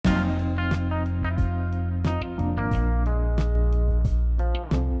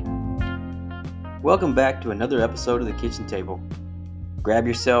Welcome back to another episode of The Kitchen Table. Grab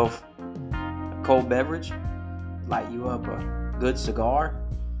yourself a cold beverage, light you up a good cigar,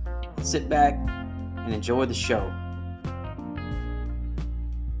 and sit back and enjoy the show.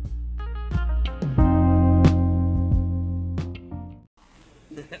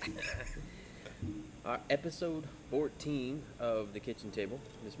 Episode 14 of The Kitchen Table.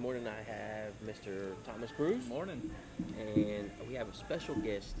 This morning I have Mr. Thomas Cruz. Morning. And we have a special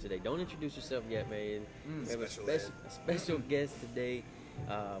guest today. Don't introduce yourself yet, man. We have a special guest today.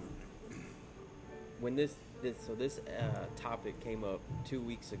 When this topic came up 2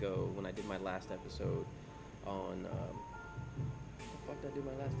 weeks ago when I did my last episode on what the fuck did I do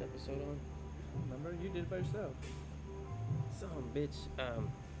my last episode on? Remember, you did it by yourself. Some bitch.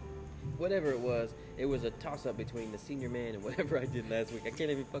 Whatever it was a toss-up between the senior man and whatever I did last week. I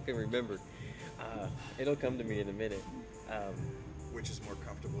can't even fucking remember. It'll come to me in a minute. Which is more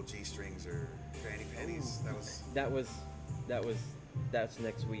comfortable, G-strings or fanny panties? That's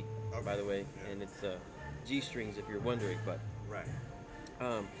next week, okay. By the way, yeah. And it's G-strings if you're wondering, but right.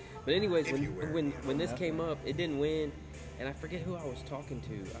 But anyways, when this came up, it didn't win. And I forget who I was talking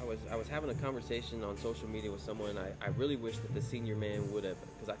to. I was having a conversation on social media with someone. I really wish that the senior man would have,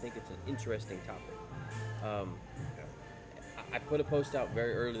 because I think it's an interesting topic. I put a post out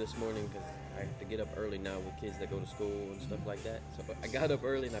very early this morning because I have to get up early now with kids that go to school and stuff like that. So I got up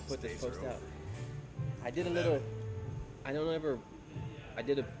early and I put this post out. I did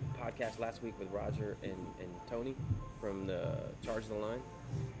a podcast last week with Roger and Tony from the Charge the Line.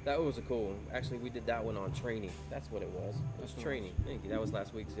 That was a cool one. Actually, we did that one on training. That's what it was. It was training. Thank you. That was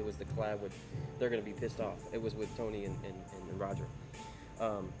last week's. It was the collab with They're Gonna Be Pissed Off. It was with Tony and Roger.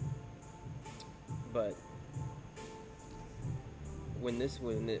 But when this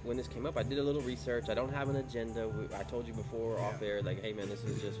came up, I did a little research. I don't have an agenda. I told you before off air, like, hey man, this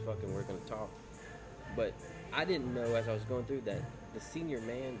is just fucking. We're gonna talk. But I didn't know as I was going through that the senior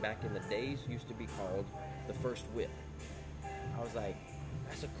man back in the days used to be called the first whip. I was like,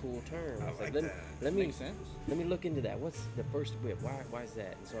 that's a cool term. I was like, let me look into that. What's the first whip? Why is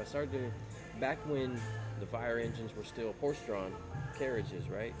that? And so I started doing, back when the fire engines were still horse-drawn carriages,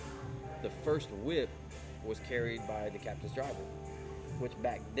 right? The first whip was carried by the captain's driver, which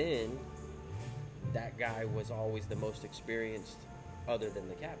back then, that guy was always the most experienced other than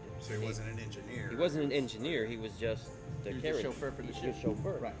the captain. So he wasn't an engineer. He wasn't an engineer. He was just the carriage. Chauffeur for the ship.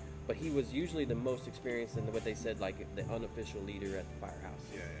 Chauffeur. Right. But he was usually the most experienced and what they said, like the unofficial leader at the firehouse.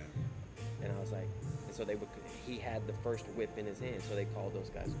 Yeah. And I was like, and so he had the first whip in his hand, so they called those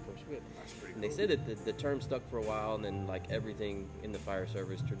guys the first whip. That's pretty cool. And they said that the term stuck for a while, and then like everything in the fire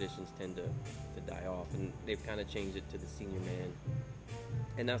service, traditions tend to die off, and they've kind of changed it to the senior man.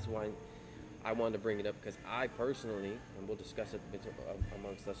 And that's why I wanted to bring it up, because I personally, and we'll discuss it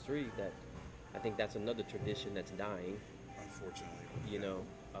amongst us three, that I think that's another tradition that's dying. Unfortunately. You know.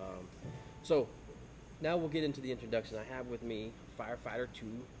 So now we'll get into the introduction. I have with me Firefighter 2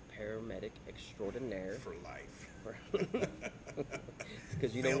 paramedic extraordinaire for life.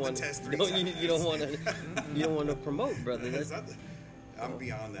 Because you don't want to promote, brother. I'm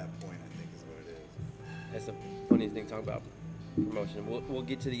beyond that point, I think is what it is. That's the funniest thing talking about promotion. We'll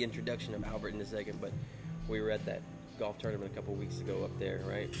get to the introduction of Albert in a second, but we were at that golf tournament a couple weeks ago up there,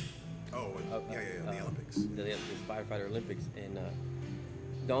 right? Oh, the Olympics. The Firefighter Olympics, and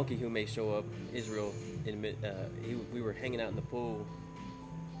Donkey, who may show up, Israel, we were hanging out in the pool,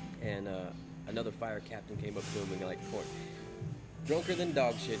 and another fire captain came up to him and like, drunker than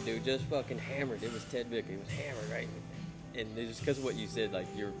dog shit, dude, just fucking hammered. It was Ted Vick. He was hammered, right? And it's just because of what you said, like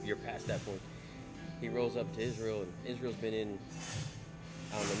you're past that point. He rolls up to Israel, and Israel's been in,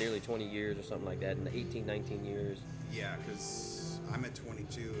 I don't know, nearly 20 years or something like that, in the 18, 19 years. Yeah, because I'm at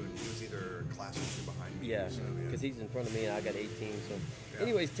 22, and he was either a class or two behind me. Yeah, because he's in front of me, and I got 18, so... Yeah.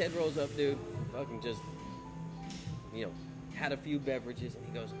 Anyways, Ted rolls up, dude, fucking just, had a few beverages, and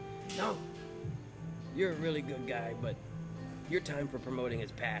he goes, no, you're a really good guy, but your time for promoting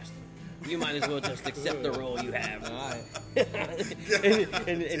is past. You might as well just accept the role you have.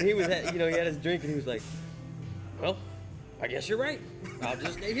 and he was, he had his drink, and he was like, well, I guess you're right. I'll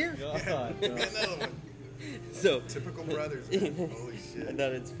just stay here. Another one. So typical brothers, man. Holy shit. I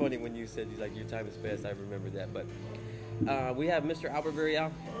thought it's funny when you said like your time is past. I remember that. But we have Mr. Albert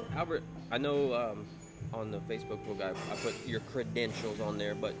Villarreal. Albert, I know on the Facebook group, I put your credentials on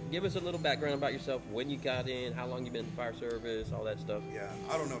there, but give us a little background about yourself, when you got in, how long you've been in the fire service, all that stuff. Yeah,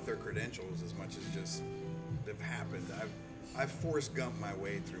 I don't know if they're credentials as much as just they've happened. I've Forrest Gumped my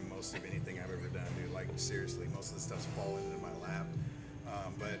way through most of anything I've ever done, dude. Like, seriously, most of the stuff's fallen into my lap.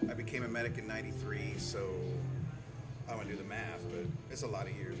 But I became a medic in '93, so I don't want to do the math, but it's a lot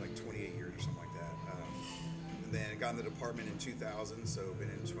of years, like 28 years or something like that. then I got in the department in 2000, so been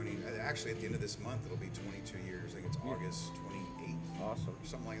in 20. Actually, at the end of this month, it'll be 22 years. I think it's August 28th. Awesome. Or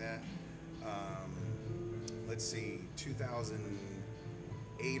something like that. Let's see,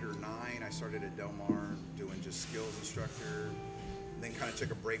 2008 or 9, I started at Del Mar doing just skills instructor. Then kind of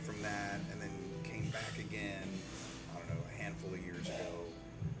took a break from that, and then came back again. I don't know, a handful of years ago.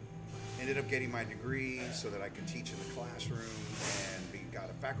 Ended up getting my degree so that I could teach in the classroom, and got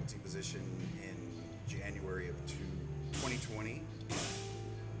a faculty position in January of 2020.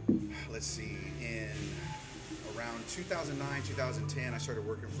 Let's see, in around 2009, 2010, I started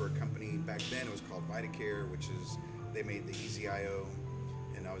working for a company. Back then it was called VitaCare, they made the EasyIO,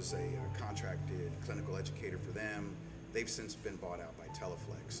 and I was a contracted clinical educator for them. They've since been bought out by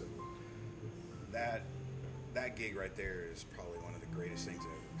Teleflex, so that gig right there is probably one of the greatest things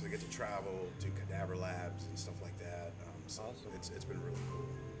ever, because I get to travel, do cadaver labs and stuff like that. So awesome. It's been really cool.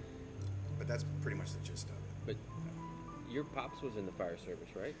 But that's pretty much the gist of it. But your pops was in the fire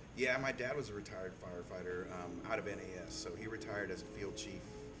service, right? Yeah, my dad was a retired firefighter out of NAS. So he retired as a field chief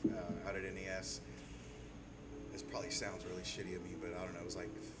out at NAS. This probably sounds really shitty of me, but I don't know, it was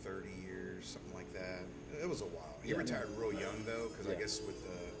like 30 years, something like that. It was a while. He retired real young, though, because I guess with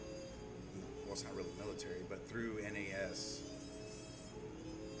well, it's not really military, but through NAS,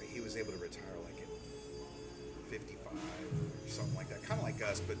 he was able to retire like at 55 or something like that. Kind of like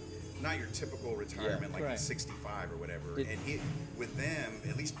us, but not your typical retirement like at 65 or whatever. And with them,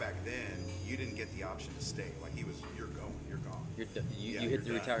 at least back then, you didn't get the option to stay. Like you're gone. You hit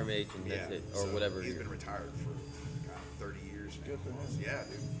the retirement age and that's it, or so whatever. He's been retired for 30 years now. Good for him. Yeah,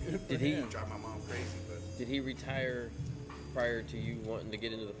 dude. Did he drive my mom crazy? But did he retire prior to you wanting to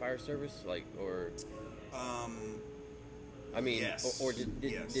get into the fire service, like, or? I mean, yes. or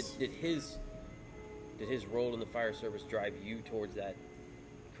did his role in the fire service drive you towards that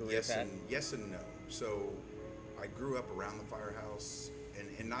career path? Yes and no. So I grew up around the firehouse,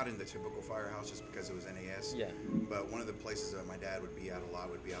 and not in the typical firehouse just because it was NAS. Yeah. But one of the places that my dad would be at a lot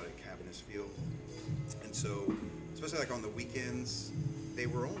would be out at Cabinets Field. And so, especially like on the weekends, they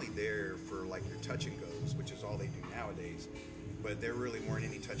were only there for like your touch and goes, which is all they do nowadays. But there really weren't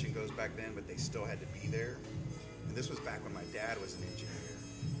any touch and goes back then, but they still had to be there. And this was back when my dad was an engineer.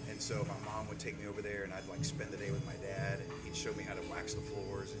 And so my mom would take me over there, and I'd like spend the day with my dad, and he'd show me how to wax the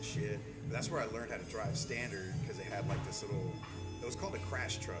floors and shit. But that's where I learned how to drive standard, because they had like this little, it was called a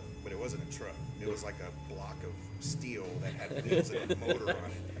crash truck, but it wasn't a truck. It was like a block of steel that had a motor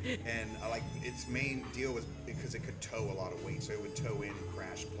on it. And its main deal was because it could tow a lot of weight, so it would tow in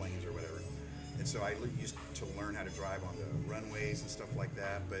crash planes or whatever. And so I used to learn how to drive on the runways and stuff like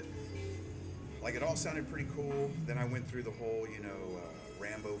that. But like it all sounded pretty cool. Then I went through the whole,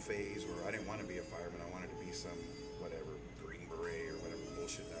 Rambo phase where I didn't want to be a fireman. I wanted to be some whatever Green Beret or whatever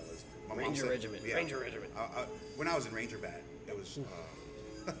bullshit that was. My Ranger Regiment. Yeah, Ranger Regiment. When I was in Ranger Bat, it was.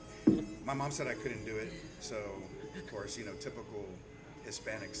 My mom said I couldn't do it, so of course, typical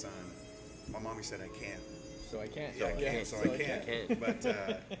Hispanic son. My mommy said I can't. So I can't. Yeah, so I can't. But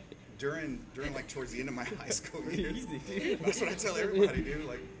during like towards the end of my high school years, that's what I tell everybody, dude.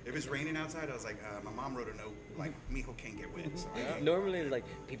 Like if it's raining outside, I was like, my mom wrote a note like, "Mijo can't get wet." So Normally, like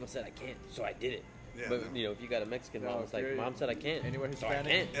people said I can't, so I did it. Yeah, but if you got a Mexican mom, it's like mom said I can't, Anyone so I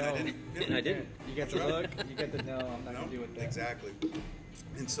Hispanic? can't, and I didn't. You get the look. You get the no. I'm not gonna do it. Exactly.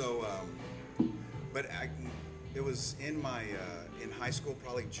 And so, it was in my in high school,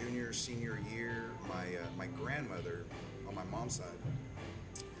 probably junior, senior year. My grandmother on my mom's side,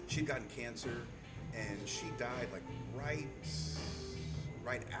 she'd gotten cancer, and she died like right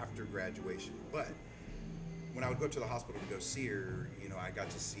after graduation. But when I would go to the hospital to go see her, I got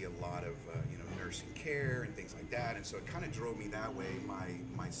to see a lot of nursing care and things like that, and so it kind of drove me that way.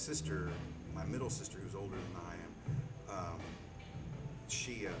 My sister, my middle sister, who's older than I am,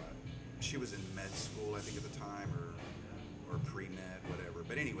 she was in med school, I think at the time, or pre-med, whatever.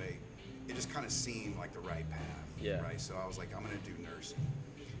 But anyway, it just kind of seemed like the right path. Yeah. Right. So I was like, I'm going to do nursing.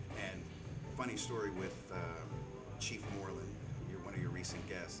 And funny story with Chief Moreland, one of your recent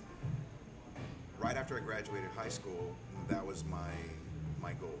guests. Right after I graduated high school, that was my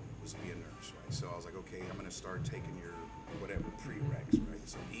goal, was to be a nurse, right? So I was like, okay, I'm going to start taking your whatever prereqs, right?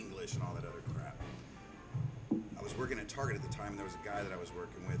 So English and all that other crap. I was working at Target at the time, and there was a guy that I was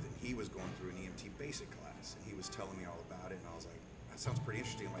working with, and he was going through an EMT basic class, and he was telling me all about it, and I was like, that sounds pretty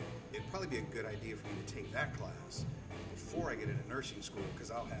interesting. Like, it'd probably be a good idea for me to take that class before I get into nursing school, because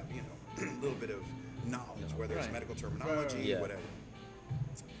I'll have, a little bit of knowledge, whether it's medical terminology, whatever.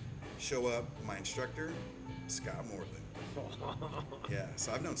 Show up, my instructor, Scott Moreland. Yeah,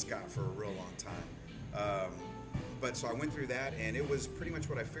 so I've known Scott for a real long time. but so I went through that, and it was pretty much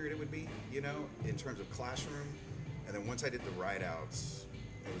what I figured it would be, you know, in terms of classroom. And then once I did the ride outs,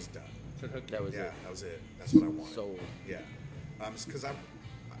 it was done. So it hooked That was Yeah, it. that was it. That's what I wanted. Sold. Yeah. Because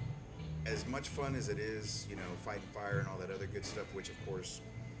as much fun as it is, you know, fighting fire and all that other good stuff, which of course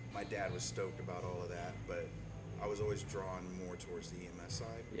my dad was stoked about all of that, but I was always drawn more towards the EMS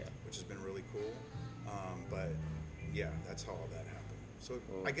side, Yeah. which has been really cool. But yeah, that's how all that happened. So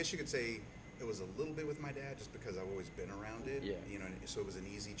Cool. I guess you could say it was a little bit with my dad, just because I've always been around it. Yeah. You know, so it was an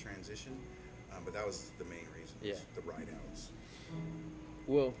easy transition. But that was the main reason. Yeah. The ride outs.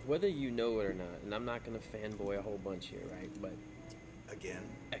 Well, whether you know it or not, and I'm not gonna fanboy a whole bunch here, right? But Again.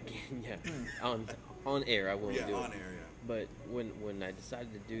 yeah, on air I won't Yeah, do on it. air. Yeah. But when I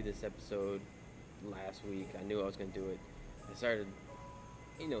decided to do this episode last week, I knew I was gonna do it. I started,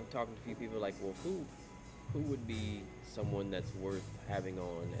 you know, talking to a few people like, well, who would be someone that's worth having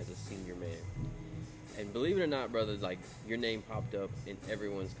on as a senior man? And believe it or not, brother, like your name popped up in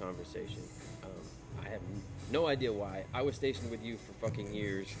everyone's conversation. I have no idea why. I was stationed with you for fucking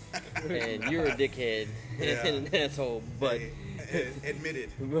years, and you're a dickhead Yeah. and an asshole. But Admitted.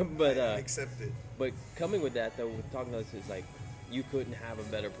 but Accepted. but coming with that though, with talking about this, is like you couldn't have a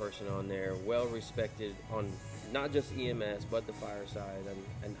better person on there, well respected on not just EMS but the fire side.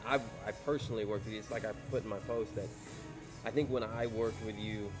 And I personally worked with you. It's like I put in my post that I think when I worked with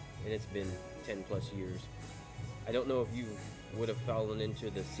you, and it's been 10 plus years, I don't know if you would have fallen into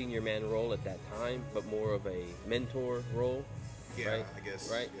the senior man role at that time, but more of a mentor role. Yeah, right? I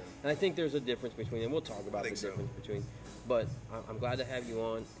guess. Right? Yeah. And I think there's a difference between, and we'll talk about the think so. difference between, but I'm glad to have you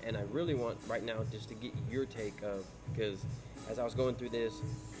on, and I really want right now just to get your take of, because as I was going through this,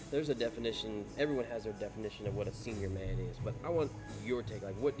 there's a definition, everyone has their definition of what a senior man is, but I want your take,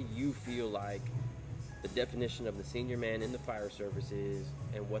 like what do you feel like the definition of the senior man in the fire service is,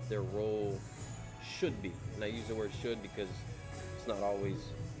 and what their role should be? And I use the word should because it's not always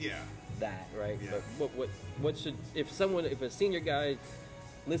Yeah. that, right? Yeah. But what should, if a senior guy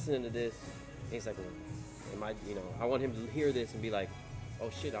listening to this, he's like, well, am I, you know, I want him to hear this and be like,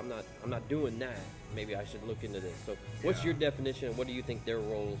 oh shit, I'm not doing that. Maybe I should look into this. So what's Yeah. your definition, and what do you think their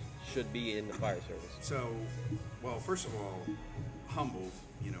roles should be in the fire service? So, well, first of all, humbled,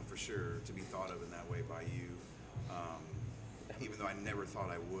 you know, for sure, to be thought of in that way by you. Even though I never thought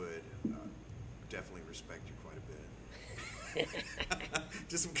I would, definitely respect you quite a bit.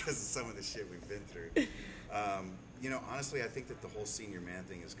 Just because of some of the shit we've been through. You know, honestly, I think that the whole senior man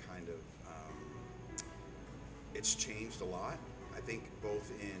thing is kind of, it's changed a lot. I think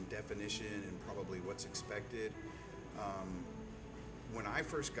both in definition and probably what's expected. When I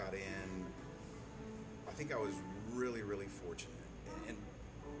first got in, I think I was really, really fortunate. And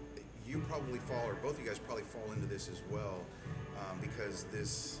you probably fall, or both of you guys probably fall into this as well, because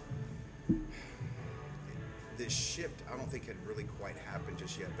this shift, I don't think had really quite happened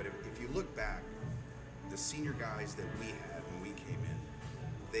just yet. But if you look back, the senior guys that we had when we came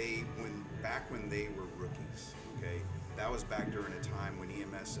in, back when they were rookies, okay, that was back during a time when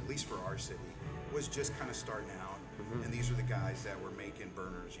EMS, at least for our city, was just kind of starting out. Mm-hmm. And these were the guys that were making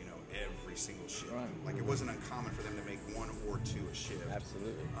burners, you know, every single shift. Right. Like it wasn't uncommon for them to make one or two a shift.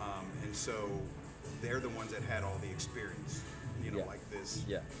 Absolutely. And so they're the ones that had all the experience, you know, Yeah. like this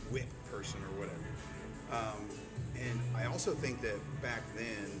Yeah. whip person or whatever. And I also think that back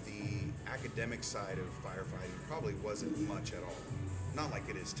then, the academic side of firefighting probably wasn't much at all. Not like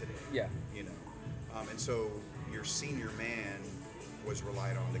it is today. Yeah. You know. And so your senior man was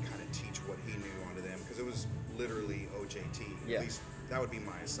relied on to kind of teach what he knew onto them, because it was literally OJT. Yeah. At least that would be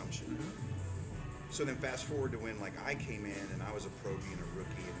my assumption. So then fast forward to when like I came in and I was a pro being a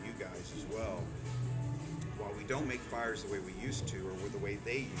rookie, and you guys as well. While we don't make fires the way we used to, or the way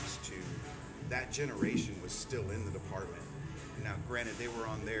they used to, that generation was still in the department. Now, granted, they were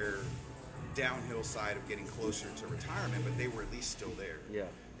on their downhill side of getting closer to retirement, but they were at least still there. Yeah.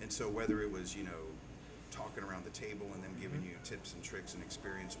 And so whether it was, you know, talking around the table and them giving you tips and tricks and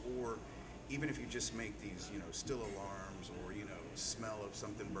experience, or even if you just make these, you know, still alarms, or, you know, smell of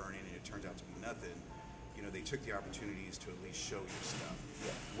something burning and it turns out to be nothing, you know, they took the opportunities to at least show you stuff.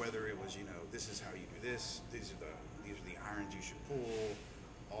 Yeah. Whether it was, you know, this is how you do this, these are the irons you should pull,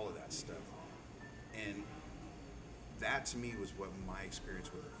 all of that stuff. And that to me was what my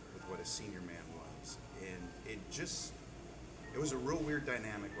experience with what a senior man was. And it was a real weird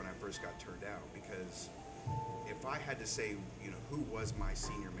dynamic when I first got turned out, because if I had to say, you know, who was my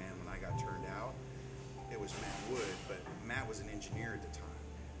senior man when I got turned out, it was Matt Wood, but Matt was an engineer at the time.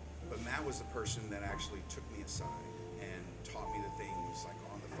 But Matt was the person that actually took me aside and taught me the things like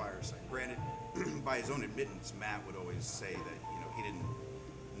on the fire side. Granted, by his own admittance, Matt would always say that, you know, he didn't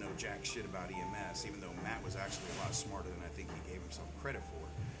know jack shit about EMS, even though Matt was actually a lot smarter than I think he gave himself credit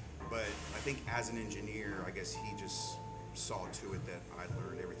for. But I think as an engineer, I guess he just saw to it that I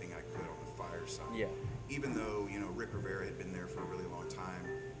learned everything I could on the fire side. Yeah. Even though, you know, Rick Rivera had been there for a really long time,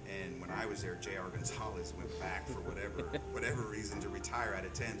 and when I was there, J.R. Gonzalez went back for whatever reason to retire out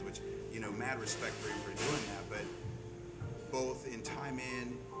of tens, which, you know, mad respect for him for doing that, but both in time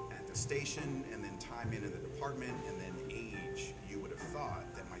in at the station and then time in the department and then age, you would have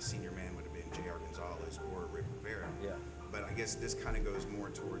thought that my senior man would have been J.R. Gonzalez or Rick Rivera. Yeah. But I guess this kind of goes more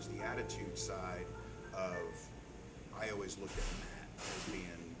towards the attitude side of, I always looked at Matt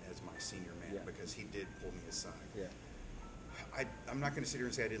as my senior man because he did pull me aside. Yeah. I'm not going to sit here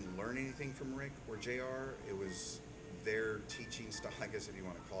and say I didn't learn anything from Rick or JR. It was their teaching style, I guess if you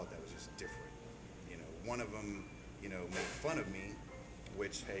want to call it that, was just different. You know, one of them, you know, made fun of me,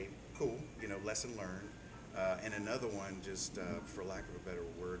 which, hey, cool, you know, lesson learned. And another one, just for lack of a better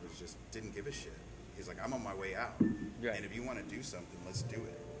word, was just didn't give a shit. He's like, I'm on my way out. Right. And if you want to do something, let's do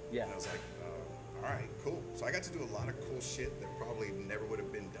it. Yeah. And I was like, all right, cool. So I got to do a lot of cool shit that probably never would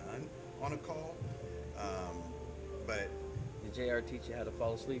have been done on a call. But did JR teach you how to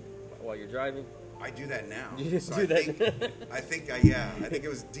fall asleep while you're driving? I do that now. You just so do that. I think it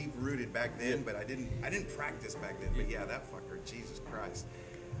was deep rooted back then, but I didn't practice back then. But yeah, that fucker, Jesus Christ.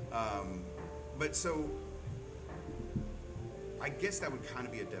 But so I guess that would kind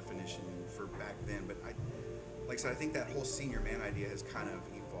of be a definition for back then. But like I said, I think that whole senior man idea has kind of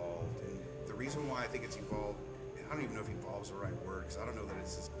evolved, and the reason why I think it's evolved, and I don't even know if evolve is the right word, because I don't know that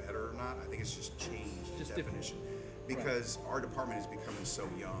it's just better or not. I think it's just changed Just the definition. Because our department is becoming so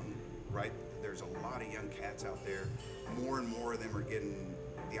young, right? There's a lot of young cats out there. More and more of them are getting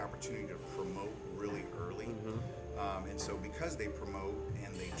the opportunity to promote really early. And so because they promote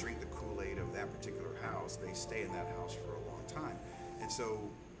and they drink the Kool-Aid of that particular house, they stay in that house for a long time. And so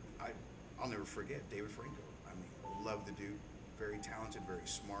I'll never forget David Franco. I mean, love the dude. Very talented, very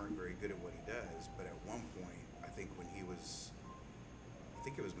smart, very good at what he does. But at one point, I think it was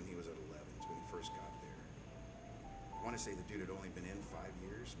when he was at 11s when he first got there. I want to say the dude had only been in 5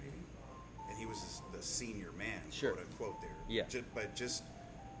 years, maybe, and he was the senior man, Sure. quote unquote. There, Yeah. But just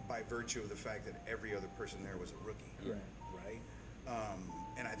by virtue of the fact that every other person there was a rookie, right?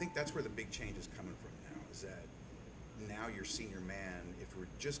 And I think that's where the big change is coming from now. Is that now your senior man, if we're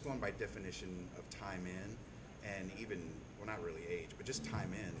just going by definition of time in, and even well, not really age, but just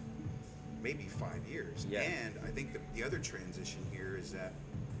time in, maybe 5 years. Yeah. And I think the other transition here is that,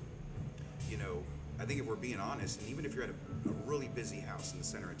 you know, I think if we're being honest, and even if you're at a really busy house in the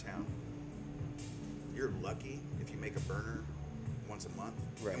center of town, you're lucky if you make a burner once a month.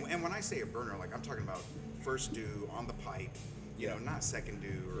 Right. And when I say a burner, like I'm talking about first due on the pipe, you know, not second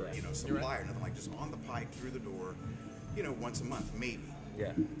due or, you know, supply or nothing, like just on the pipe through the door, you know, once a month, maybe.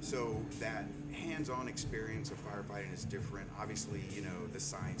 Yeah. So that hands-on experience of firefighting is different. Obviously, you know, the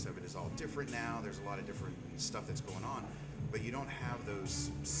science of it is all different now. There's a lot of different stuff that's going on. But you don't have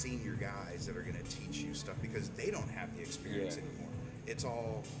those senior guys that are going to teach you stuff because they don't have the experience anymore. It's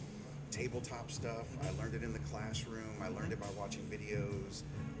all tabletop stuff. I learned it in the classroom. I learned it by watching videos.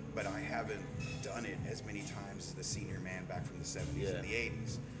 But I haven't done it as many times as the senior man back from the 70s and the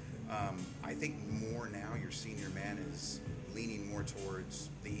 80s. I think more now your senior man is leaning more towards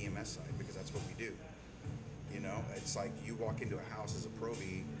the EMS side because that's what we do. You know, it's like you walk into a house as a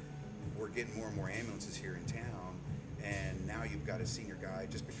probie, we're getting more and more ambulances here in town, and now you've got a senior guy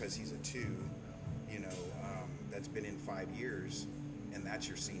just because he's a 2, you know, that's been in 5 years, and that's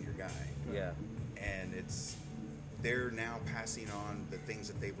your senior guy. Yeah. And they're now passing on the things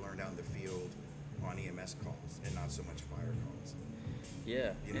that they've learned out in the field on EMS calls and not so much fire calls.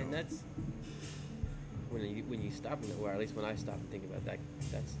 Yeah, You know? and that's when you stop and, or at least when I stop and think about that,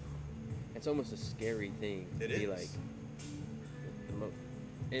 it's almost a scary thing to be like.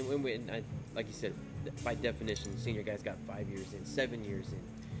 And like you said, by definition, senior guys got 5 years in, 7 years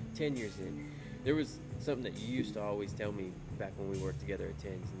in, 10 years in. There was something that you used to always tell me back when we worked together at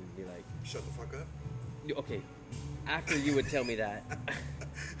Tens, and you'd be like, "Shut the fuck up." Okay, after you would tell me that,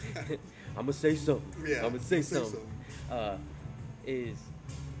 I'm gonna say something. Yeah, I'm gonna say something. Is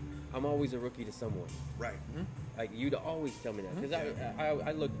I'm always a rookie to someone. Right. Mm-hmm. Like you'd always tell me that because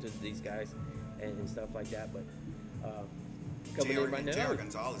I looked to these guys and stuff like that, but coming in right now, J.R.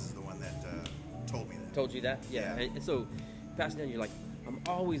 Gonzalez is the one that told me that. Told you that, yeah. Yeah. And so passing down, you're like, I'm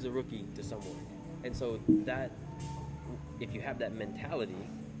always a rookie to someone, and so that if you have that mentality,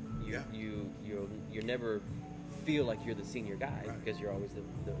 you never feel like you're the senior guy because you're always the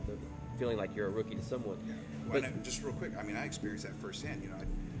feeling like you're a rookie to someone. Yeah. Well, just real quick, I mean, I experienced that firsthand. You know,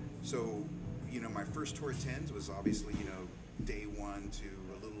 so you know, my first tour of Tens was obviously, you know, day 1 to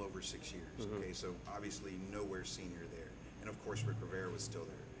a little over over 6 years. Mm-hmm. Okay, so obviously nowhere senior there, and of course Rick Rivera was still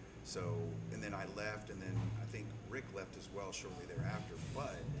there. So, and then I left, and then I think Rick left as well shortly thereafter.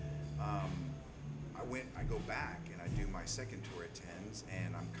 But I go back and I do my second tour at Tens,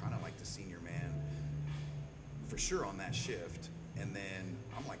 and I'm kind of like the senior man for sure on that shift. And then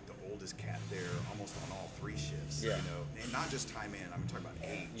I'm like the oldest cat there, almost on all 3 shifts. Yeah. You know, and not just time in. I'm talking about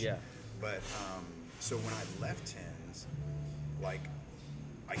age. Yeah. But so when I left Tens, like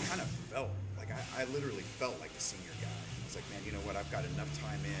I kind of felt like I literally felt like the senior guy. I was like, man, you know what? I've got enough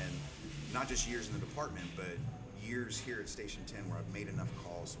time in, not just years in the department, but years here at Station 10 where I've made enough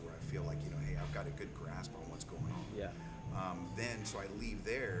calls where I feel like, you know, hey, I've got a good grasp on what's going on. Yeah. Then so I leave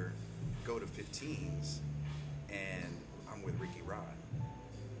there, go to 15s, and I'm with Ricky Rod,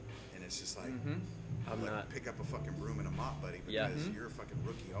 and it's just like, I'm not. pick up a fucking broom and a mop, buddy, because Yeah. you're a fucking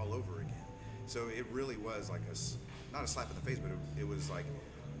rookie all over again. So it really was like not a slap in the face, but it was like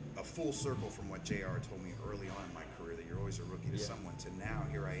a full circle from what JR told me early on in my career, that you're always a rookie to someone, to now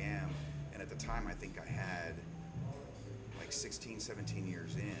here I am. And at the time I think I had like 16, 17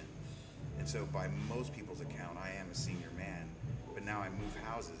 years in. And so by most people's account, I am a senior man, but now I move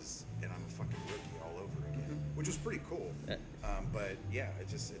houses and I'm a fucking rookie all over again, which was pretty cool. But yeah,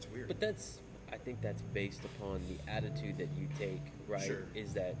 it's weird. But I think that's based upon the attitude that you take, right? Sure.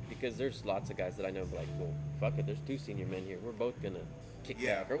 Is that because there's lots of guys that I know like, well, fuck it, there's 2 senior men here. We're both gonna kick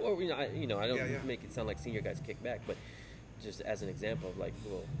back, or I don't make it sound like senior guys kick back, but just as an example of like,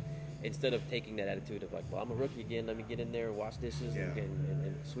 well, instead of taking that attitude of like, well, I'm a rookie again, let me get in there and wash dishes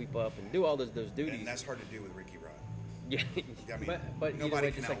and sweep up and do all those duties. And that's hard to do with Ricky Rod. Yeah. I mean, but either nobody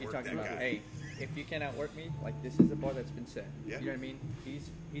way, can just like you're outwork talking that about, guy. hey, if you can't outwork me, like this is the bar that's been set. Yeah. You know what I mean?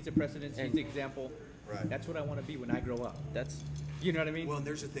 He's a precedent. He's an example. Right. That's what I want to be when I grow up. That's You know what I mean? Well, and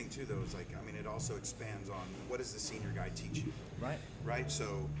there's a thing too, though. It's like, I mean, it also expands on what does the senior guy teach you, right. right?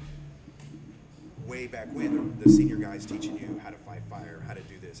 So, way back when, the senior guy's teaching you how to fight fire, how to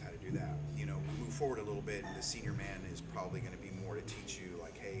do this, how to do that. You know, we move forward a little bit, and the senior man is probably going to be more to teach you,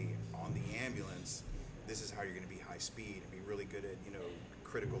 like, hey, on the ambulance, this is how you're going to be high speed and be really good at, you know,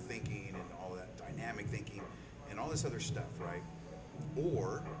 critical thinking and all that dynamic thinking and all this other stuff, right?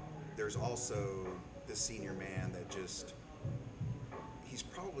 Or there's also the senior man that just, he's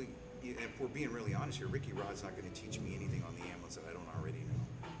probably, if we're being really honest here, Ricky Rod's not going to teach me anything on the ambulance that I don't already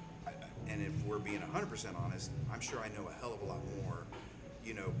know. And if we're being 100% honest, I'm sure I know a hell of a lot more,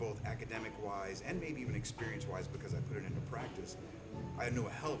 you know, both academic-wise and maybe even experience-wise, because I put it into practice. I know a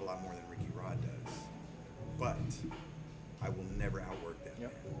hell of a lot more than Ricky Rod does. But I will never outwork that man.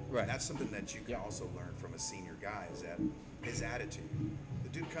 Right. And that's something that you can also learn from a senior guy, is that his attitude. The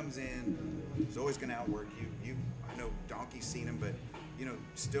dude comes in, he's always going to outwork you. I know Donkey's seen him, but, you know,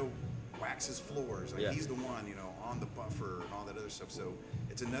 still waxes floors. Like, he's the one, you know, on the buffer and all that other stuff. So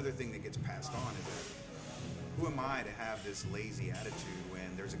it's another thing that gets passed on, is that who am I to have this lazy attitude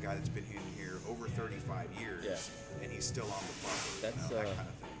when there's a guy that's been in here over 35 years and he's still on the buffer, That's, you know, that kind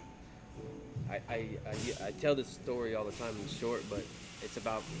of thing. I tell this story all the time in short, but it's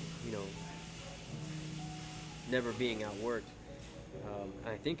about, you know, never being outworked.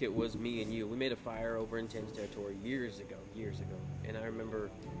 I think it was me and you. We made a fire over in Tens territory years ago. And I remember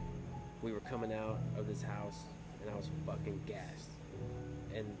we were coming out of this house, and I was fucking gassed.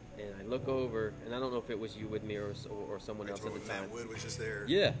 And I look over, and I don't know if it was you with me or someone else at the time. Matt Wood was just there.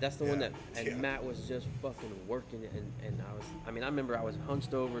 Yeah, that's the one that, and Matt was just fucking working it, and I remember I was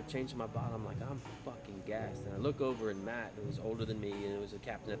hunched over, changing my bottom, like, I'm fucking gassed. And I look over, and Matt, who was older than me, and it was a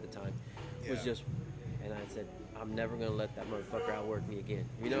captain at the time, was just, and I said, I'm never going to let that motherfucker outwork me again.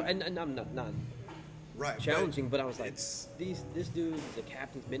 You know, and I'm not right, challenging, but I was like, this dude is a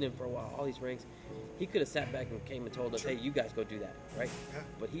captain, been in for a while, all these ranks. He could have sat back and came and told us, hey, you guys go do that, right? Yeah.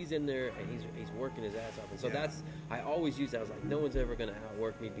 But he's in there, and he's working his ass off. And so that's, I always use that. I was like, no one's ever going to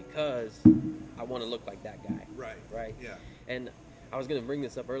outwork me because I want to look like that guy. Right? Yeah. And I was going to bring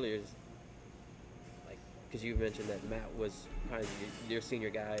this up earlier, like, because you mentioned that Matt was kind of your senior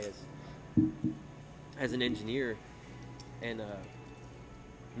guy as an engineer. And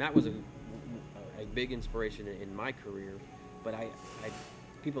Matt was a big inspiration in my career. But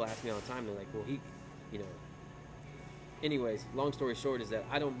people ask me all the time, they're like, well, he, you know, anyways, long story short is that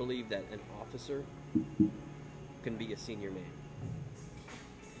I don't believe that an officer can be a senior man.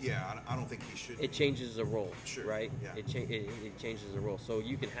 Yeah, I don't think he should. It changes the role, right? Yeah. It changes the role. So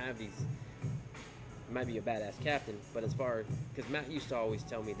you can have these, you might be a badass captain, but as far, because Matt used to always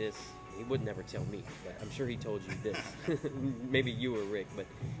tell me this, he would never tell me, but I'm sure he told you this. Maybe you or Rick, but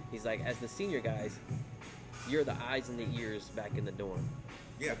he's like, as the senior guys, you're the eyes and the ears back in the dorm.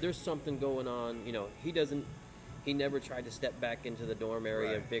 Yeah. If there's something going on, you know, he doesn't, He never tried to step back into the dorm area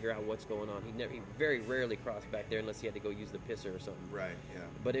Right. and figure out what's going on. He very rarely crossed back there unless he had to go use the pisser or something. Right. Yeah.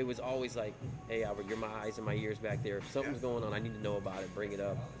 But it was always like, hey, Albert, you're my eyes and my ears back there. If something's Yeah. going on, I need to know about it. Bring it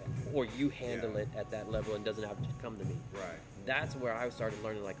up. Or you handle Yeah. it at that level and doesn't have to come to me. Right. That's where I started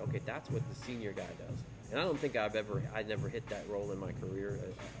learning, like, okay, that's what the senior guy does. And I don't think I never hit that role in my career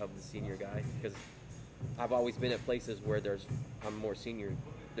of the senior guy, because I've always been at places where I'm more senior.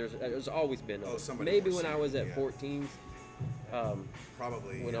 There's always been. Somebody maybe more when I senior, was at yeah. 14s,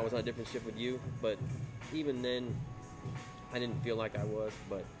 Probably when I was on a different shift with you, but even then, I didn't feel like I was.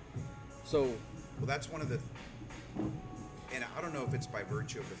 But so, Well, that's one of the, and I don't know if it's by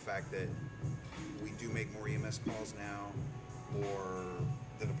virtue of the fact that we do make more EMS calls now, or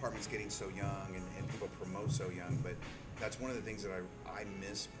the department's getting so young and people promote so young, but that's one of the things that I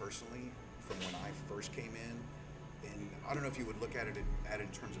miss personally from when I first came in. And I don't know if you would look at it in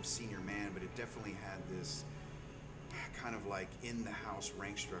terms of senior man, but it definitely had this kind of like in the house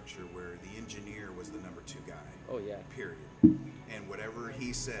rank structure where the engineer was the number 2 guy. oh yeah, Period. And whatever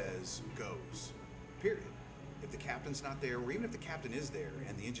he says goes. Period. If the captain's not there, or even if the captain is there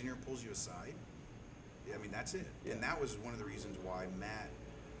and the engineer pulls you aside, I mean, that's it. Yeah. And that was one of the reasons why Matt,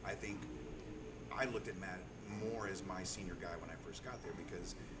 I think, I looked at Matt more as my senior guy when I first got there,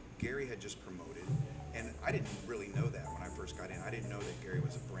 because Gary had just promoted, and I didn't really know that when I first got in. I didn't know that Gary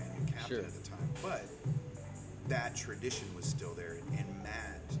was a brand new captain Sure. at the time, but that tradition was still there, and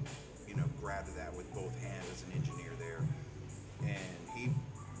Matt, grabbed that with both hands as an engineer there, and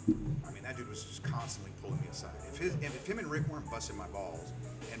that dude was just constantly pulling me aside. If him and Rick weren't busting my balls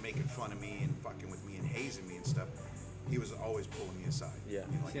and making fun of me and fucking with me and hazing me and stuff, he was always pulling me aside. Yeah.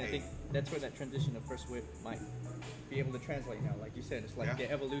 Like, See, I hey, think that's where that transition of first whip might be able to translate now. Like you said, it's like Yeah.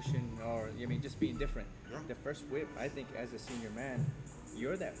 the evolution, or just being different. Yeah. The first whip, I think, as a senior man,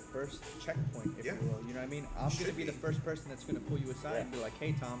 you're that first checkpoint, if Yeah. you will. You know what I mean? I'm Should going to be the be. first person that's going to pull you aside and be like,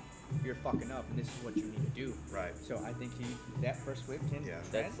 hey, Tom, you're fucking up, and this is what you need to do. Right. So I think that first whip can Yeah.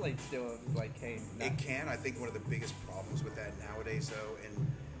 translate still of like, hey, It can. I think one of the biggest problems with that nowadays, though,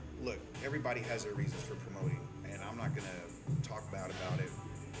 and look, everybody has their reasons for promoting, and I'm not going to talk bad about it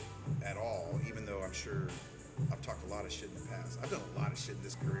at all, even though I'm sure I've talked a lot of shit in the past. I've done a lot of shit in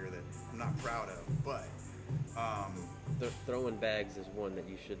this career that I'm not proud of, but throwing bags is one that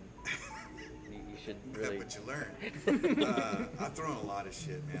you should really. but you learn. I've thrown a lot of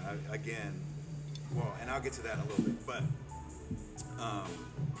shit, man. And I'll get to that in a little bit, but God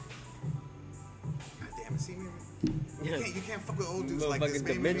damn it, see me. You can't fuck with old dudes like this, Motherfucking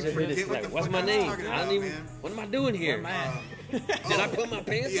man. You make me dementia hit forget us, what like, the what's fuck my I was name? talking I about, don't even. man. What am I doing here? Did I put my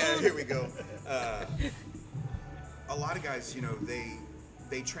pants Yeah, on? here we go. A lot of guys,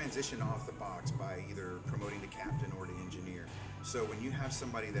 they transition off the box by either promoting to captain or to engineer. So when you have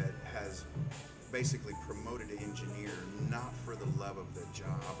somebody that has basically promoted to engineer, not for the love of the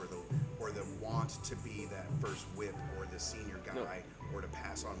job or the want to be that first whip or the senior guy or to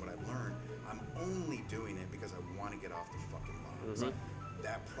pass on what I've learned, I'm only doing it because I want to get off the fucking box. Mhm.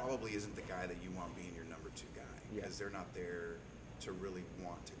 That probably isn't the guy that you want being your number 2 guy, because they're not there to really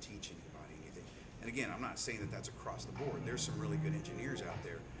want to teach anybody anything. And again, I'm not saying that that's across the board. There's some really good engineers out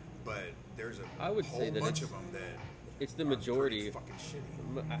there, but there's a I would whole say that bunch of them that it's the are majority. pretty fucking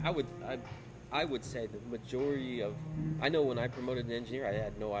shitty. I would say the majority of. I know when I promoted an engineer, I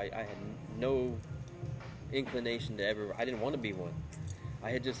had no inclination to ever. I didn't want to be one.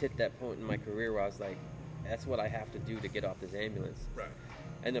 I had just hit that point in my career where I was like, that's what I have to do to get off this ambulance. Right.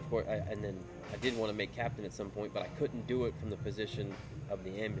 And of course, then I did want to make captain at some point, but I couldn't do it from the position of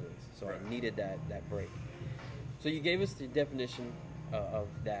the ambulance. So Right. I needed that break. So you gave us the definition of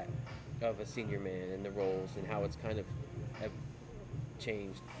a senior man and the roles and how it's kind of have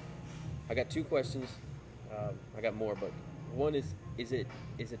changed. I got 2 questions. I got more, but one is it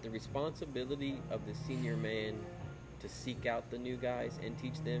the responsibility of the senior man to seek out the new guys and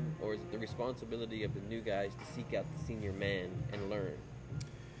teach them, or is it the responsibility of the new guys to seek out the senior man and learn?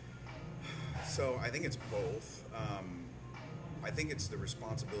 So I think it's both. I think it's the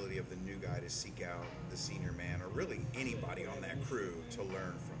responsibility of the new guy to seek out the senior man, or really anybody on that crew, to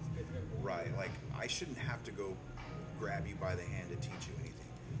learn from. Right. Like, I shouldn't have to go grab you by the hand to teach you anything.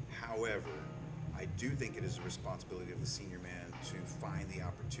 However, I do think it is the responsibility of the senior man to find the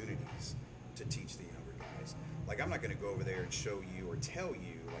opportunities to teach the younger guys. Like, I'm not going to go over there and show you or tell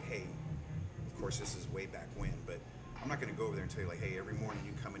you, like, hey, of course this is way back when, but I'm not going to go over there and tell you, like, hey, every morning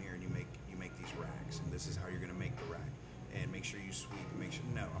you come in here and you make these racks, and this is how you're going to make the rack, and make sure you sweep and make sure.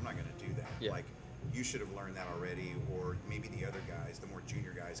 No, I'm not going to do that. Yeah. Like, you should have learned that already, or maybe the other guys, the more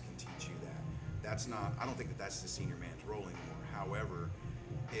junior guys, can teach you that. That's not. I don't think that that's the senior man's role anymore. However,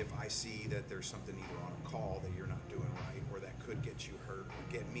 if I see that there's something either on a call that you're not doing right, or that could get you hurt,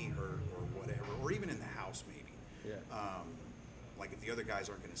 or get me hurt, or whatever, or even in the house maybe. Yeah. Like if the other guys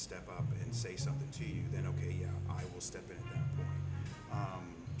aren't going to step up and say something to you, then okay, yeah, I will step in at that point.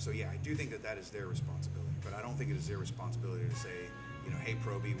 So yeah, I do think that that is their responsibility, but I don't think it is their responsibility to say, you know, hey,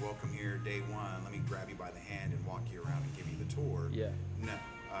 Proby, welcome here, day one. Let me grab you by the hand and walk you around and give you the tour. Yeah. No.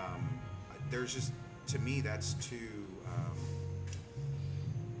 There's just, to me, that's too,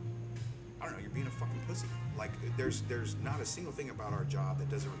 I don't know, you're being a fucking pussy. Like, there's not a single thing about our job that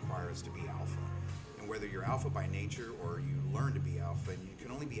doesn't require us to be alpha. And whether you're alpha by nature or you learn to be alpha, and you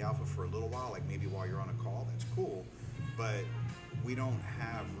can only be alpha for a little while, like maybe while you're on a call, that's cool. But we don't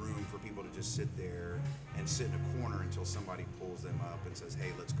have room for people to just sit there and sit in a corner until somebody pulls them up and says,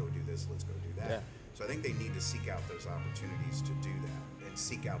 hey, let's go do this, let's go do that. Yeah. So I think they need to seek out those opportunities to do that and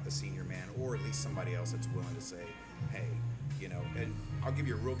seek out the senior man, or at least somebody else that's willing to say, hey, you know, and I'll give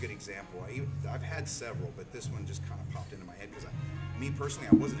you a real good example. I've had several, but this one just kind of popped into my head because me personally,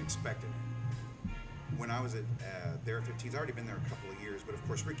 I wasn't expecting it. When I was at there at 15, I've already been there a couple of years, but of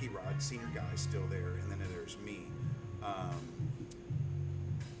course Ricky Rod, senior guy, is still there, and then there's me.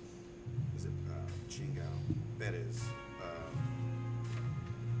 Is it Chingao? That is.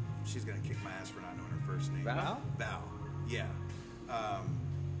 She's gonna kick my ass for not knowing her first name. Val? Val. Yeah.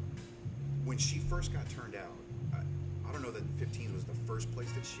 When she first got turned out, I don't know that 15 was the first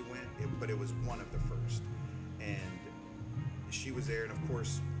place that she went, but it was one of the first. And she was there, and of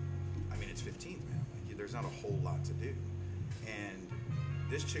course, I mean, it's 15, man. Like, there's not a whole lot to do. And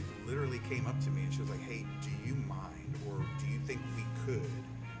this chick literally came up to me and she was like, hey, do you mind, or do you think we could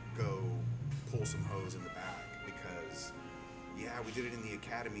go pull some hose in the back? Because, yeah, we did it in the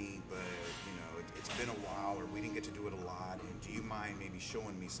academy, but, you know, it's been a while, or we didn't get to do it a lot, and do you mind maybe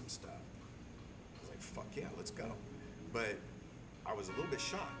showing me some stuff? I was like, fuck yeah, let's go. But I was a little bit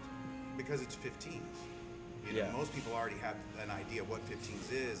shocked because it's 15s. You know, Yeah. most people already have an idea of what 15s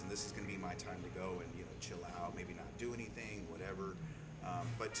is, and this is going to be my time to go and, you know, chill out, maybe not do anything, whatever.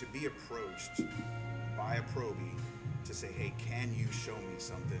 But to be approached by a Proby to say, hey, can you show me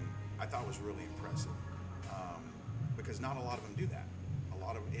something, I thought was really impressive. Because not a lot of them do that.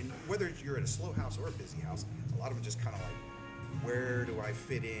 And whether you're at a slow house or a busy house, a lot of them just kind of like, where do I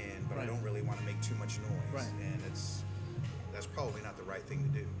fit in, but I don't really want to make too much noise. Right. And that's probably not the right thing to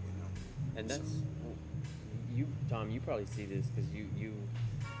do, you know. And that's you, Tom. You probably see this because you,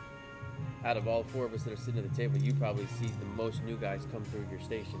 out of all four of us that are sitting at the table, you probably see the most new guys come through your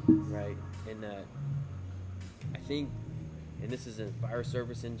station, right? And I think, and this is in fire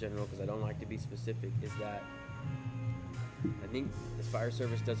service in general, because I don't like to be specific, is that I think the fire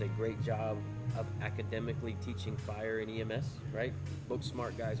service does a great job of academically teaching fire and EMS, right? Book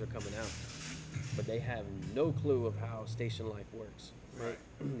smart guys are coming out, but they have no clue of how station life works, right?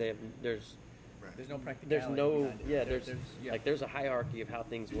 There's no practicality. There's a hierarchy of how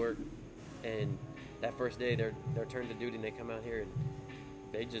things work, and that first day they're turned to duty and they come out here and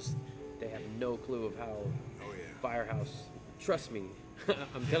they have no clue of how firehouse. Trust me,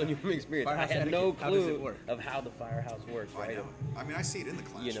 I'm telling you from experience. I had no clue of how the firehouse works, right? I mean, I see it in the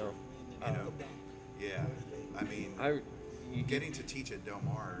classroom. You know, yeah. I mean, getting to teach at Del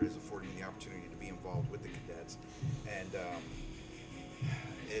Mar is affording me the opportunity to be involved with the cadets, and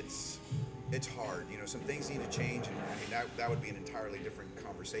it's hard. You know, some things need to change, and I mean that would be an entirely different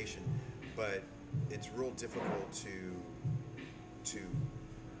conversation. But it's real difficult to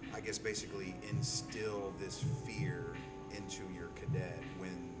I guess basically instill this fear into your cadet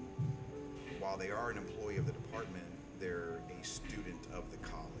when, while they are an employee of the department, they're a student of the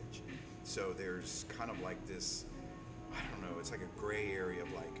college. So there's kind of like this, I don't know, it's like a gray area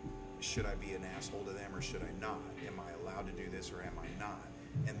of like, should I be an asshole to them or should I not? Am I allowed to do this or am I not?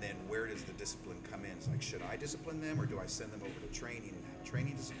 And then where does the discipline come in? It's like, should I discipline them or do I send them over to training and have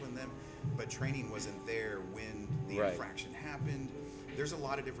training discipline them? But training wasn't there when the infraction happened. There's a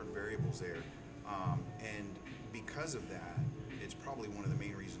lot of different variables there. And because of that, it's probably one of the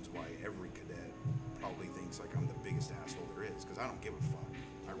main reasons why every cadet probably thinks like I'm the biggest asshole there is, because I don't give a fuck.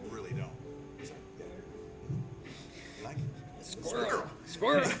 I really don't. Like squirrel.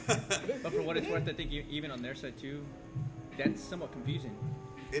 But for what it's worth, I think even on their side too, that's somewhat confusing.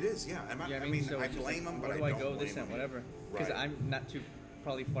 It is, yeah. I mean, so I blame them, but I don't blame them. Where do I go, this and whatever? Because I'm not too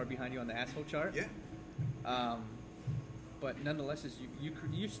probably far behind you on the asshole chart. Yeah. But nonetheless, is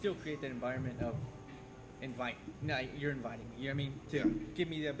you still create that environment of invite. No, you're inviting me. You know what I mean? To give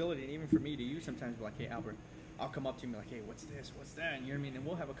me the ability, and even for me to you sometimes be like, hey Albert, I'll come up to you and be like, hey, what's this? What's that? And you know what I mean? And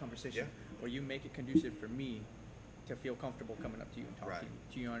we'll have a conversation where you make it conducive for me to feel comfortable coming up to you and talking to you.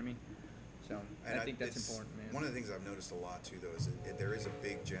 Do you know what I mean? So And I think that's it's important, man. One of the things I've noticed a lot too, though, is there is a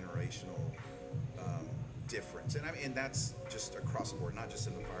big generational difference, and I mean, and that's just across the board, not just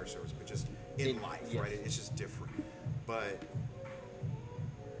in the fire service, but just in life, yes. right? It's just different. But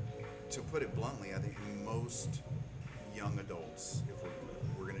to put it bluntly, I think most young adults, if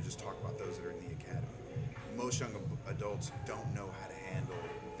we're going to just talk about those that are in the academy, most young adults don't know how to handle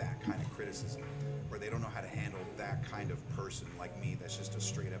that kind of criticism, or they don't know how to handle that kind of person like me that's just a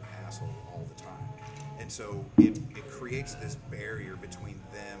straight up asshole all the time. And so it creates this barrier between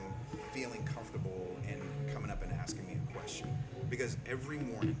them feeling comfortable and coming up and asking me a question. Because every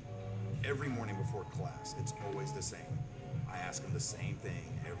morning before class, it's always the same. I ask them the same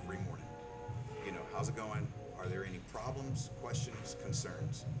thing every morning. You know, how's it going? Are there any problems, questions,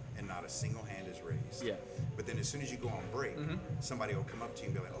 concerns? And not a single hand is raised. Yeah. But then as soon as you go on break, somebody will come up to you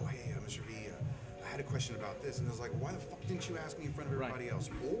and be like, oh, hey, Mr. V, I had a question about this. And it's like, why the fuck didn't you ask me in front of everybody else?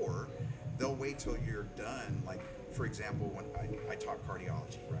 Or they'll wait till you're done. Like, for example, when I taught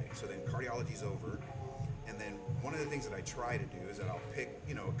cardiology, right? So then cardiology's over. And then one of the things that I try to do is that I'll pick,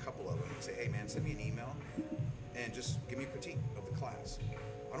 you know, a couple of them and say, hey, man, send me an email and just give me a critique of the class.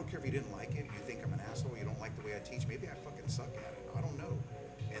 I don't care if you didn't like it, you think I'm an asshole, you don't like the way I teach, maybe I fucking suck at it. I don't know.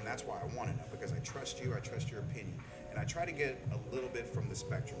 And that's why I want to know, because I trust you, I trust your opinion. And I try to get a little bit from the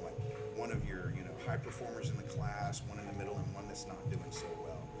spectrum, like one of your, you know, high performers in the class, one in the middle, and one that's not doing so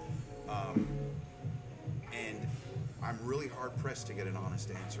well. And I'm really hard pressed to get an honest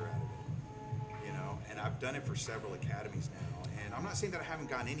answer out of it, you know. And I've done it for several academies now, and I'm not saying that I haven't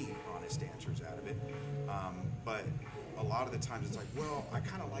gotten any honest answers out of it, but a lot of the times it's like, well, I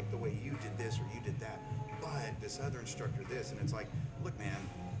kind of like the way you did this or you did that, but this other instructor this, and it's like, look, man,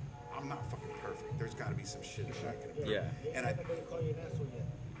 I'm not fucking perfect. There's got to be some shit that I can improve. Yeah. And I never call you an asshole yet.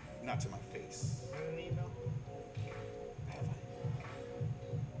 not to my face. Not an email. Have I?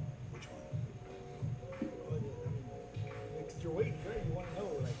 Which one? Well, I mean, because you're waiting, right? You want to know,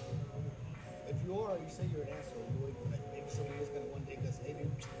 like, if you are, you say you're an asshole. You wait, like, maybe somebody is gonna one day go, hey,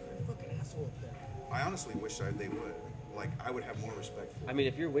 dude, you're a fucking asshole up there. I honestly wish they would. Like, I would have more respect for I mean,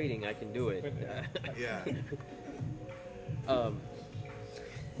 if you're waiting, I can do it. Yeah. um,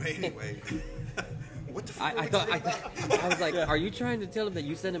 But anyway, what the fuck? I was like, are you trying to tell him that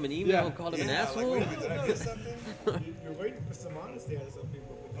you sent him an email and called him an asshole? Like, wait a minute, did I miss something? You're waiting for some honesty out of some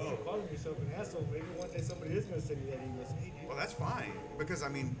people, but you're calling yourself an asshole. Maybe one day somebody is gonna send you that email. Say, hey, dude. Well, that's fine, because I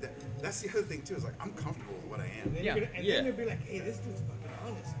mean, that's the other thing too. Is like, I'm comfortable with what I am. And then Yeah. then you'll be like, hey, this dude's fucking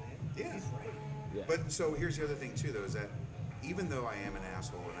honest, man. Yeah. He's right. Yeah. But so here's the other thing too, though, is that even though I am an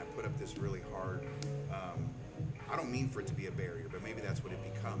asshole and I put up this really hard, I don't mean for it to be a barrier, but maybe that's what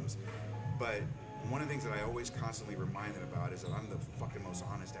it becomes. But one of the things that I always constantly remind them about is that I'm the fucking most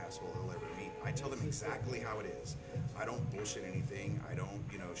honest asshole they'll ever meet. I tell them exactly how it is. I don't bullshit anything. I don't,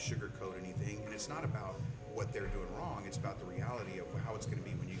 you know, sugarcoat anything. And it's not about what they're doing wrong. It's about the reality of how it's going to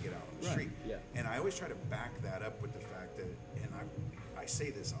be when you get out on the street. Yeah. And I always try to back that up with the fact that, and I say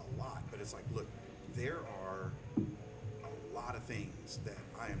this a lot, but it's like, look, there are a lot of things that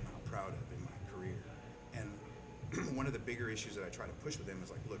I am not proud of in my career. And one of the bigger issues that I try to push with them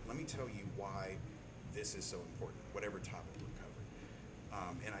is like, look, let me tell you why this is so important, whatever topic we're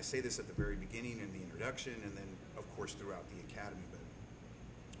covering. And I say this at the very beginning in the introduction, and then, of course, throughout the academy. But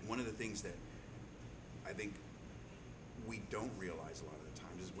one of the things that I think we don't realize a lot of the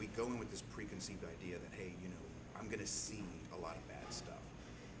times is we go in with this preconceived idea that, hey, you know, I'm going to see a lot of bad stuff.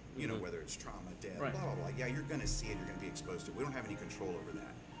 You know, whether it's trauma, death, Right. blah, blah, blah. Yeah, you're going to see it. You're going to be exposed to it. We don't have any control over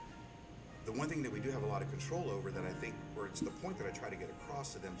that. The one thing that we do have a lot of control over that I think, or it's the point that I try to get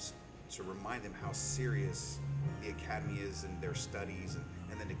across to them, to remind them how serious the academy is and their studies,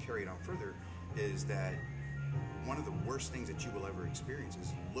 and then to carry it on further, is that one of the worst things that you will ever experience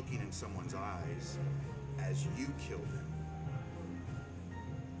is looking in someone's eyes as you kill them.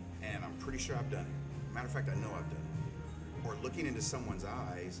 And I'm pretty sure I've done it. Matter of fact, I know I've done it. Or looking into someone's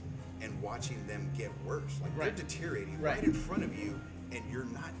eyes and watching them get worse. Like, Right. they're deteriorating Right. right in front of you, and you're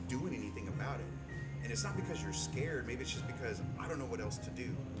not doing anything about it. And it's not because you're scared. Maybe it's just because I don't know what else to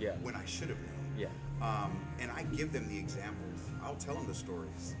do Yeah. when I should have known. Yeah. And I give them the examples. I'll tell them the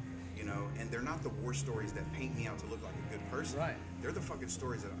stories, you know, and they're not the worst stories that paint me out to look like a good person. Right. They're the fucking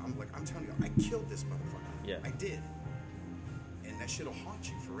stories that I'm like, I'm telling you, I killed this motherfucker. Yeah. I did. And that shit'll haunt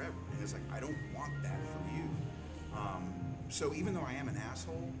you forever. And it's like, I don't want that for you. So even though I am an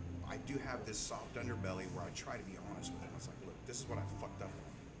asshole, I do have this soft underbelly where I try to be honest with them. It's like, look, this is what I fucked up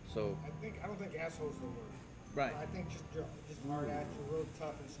on. So I don't think asshole's the word. Right. I think just hard ass, you're real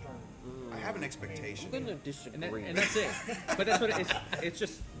tough and stern. I have an expectation. I'm gonna And, disagree. and that's it. But that's what it's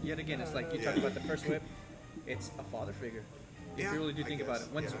just, yet again, it's like you talked about the first whip. It's a father figure. If Yeah, you really do I think about guess,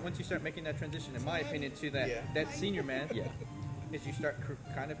 it, once yeah. once you start making that transition, in my opinion, to that Yeah. that senior man, Yeah. is you start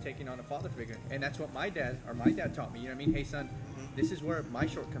kind of taking on a father figure, and that's what my dad taught me. You know what I mean? Hey son, this is where my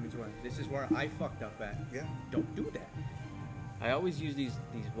shortcomings were. This is where I fucked up at. Yeah. Don't do that. I always use these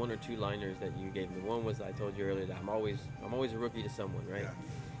one or two liners that you gave me. One was I told you earlier that I'm always a rookie to someone, right? Yeah.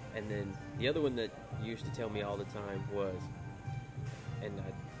 And then the other one that you used to tell me all the time was, and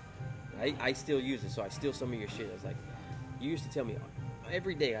I still use it, so I steal some of your shit. I was like, you used to tell me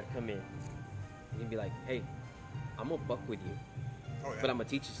every day I'd come in, and you'd be like, hey, I'm gonna buck with you, Oh yeah. but I'm gonna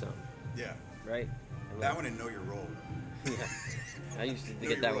teach you something, Yeah. right? I'm That like, one and know your role. yeah. I used to Know get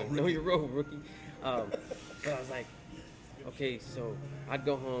your that role, one. Know rookie. your role, rookie. But I was like, okay, so I'd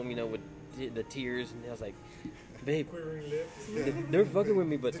go home, with the tears, and I was like, babe, Quivering lips. they're fucking with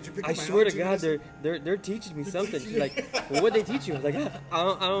me, but Did you pick I up my swear to oxygen God, medicine? they're teaching me something. She's like, well, what they teach you? I was like,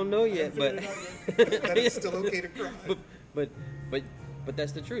 I don't know yet, but That it's still okay to cry. but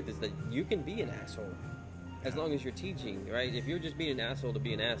that's the truth, is that you can be an asshole as long as you're teaching, right? If you're just being an asshole to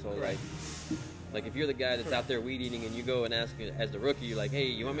be an asshole, like if you're the guy that's out there weed eating and you go and ask as the rookie, you're like, hey,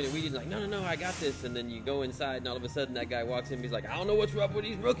 you want me to weed eat? Like, no, I got this. And then you go inside and all of a sudden that guy walks in and he's like, I don't know what's up with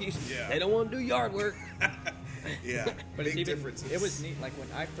these rookies. Yeah. They don't want to do yard work. Yeah. But Big it's even, differences. it was neat. Like when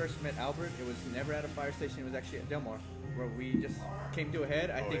I first met Albert, it was never at a fire station. It was actually at Del Mar, where we just came to a head.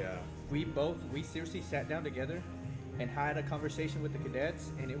 I Oh, think yeah. we seriously sat down together and had a conversation with the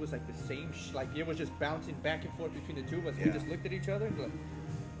cadets, and it was like the same. Like it was just bouncing back and forth between the two of us. We Yeah. just looked at each other and like,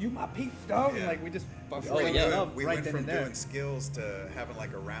 "You my peeps, dog." Yeah. And like we just Oh, fell in yeah. love We right went then from and there. doing skills to having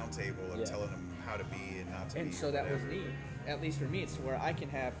like a round table of Yeah. telling them how to be and not to be. And so or that was whatever. neat. At least for me, it's where I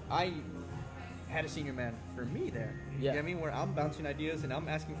had a senior man for me there. Yeah. You know what I mean? Where I'm bouncing ideas and I'm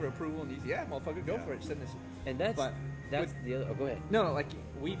asking for approval, and he's, yeah, motherfucker, go Yeah. for it. Send this. And that's But the other. Oh, go ahead. No, like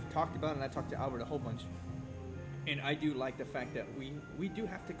we've talked about, and I talked to Albert a whole bunch. And I do like the fact that we do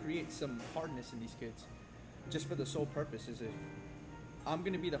have to create some hardness in these kids, just for the sole purpose is if I'm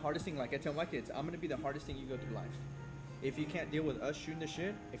gonna be the hardest thing. Like I tell my kids, I'm gonna be the hardest thing you go through life. If you can't deal with us shooting the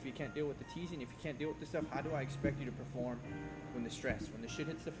shit, if you can't deal with the teasing, if you can't deal with this stuff, how do I expect you to perform when the stress, when the shit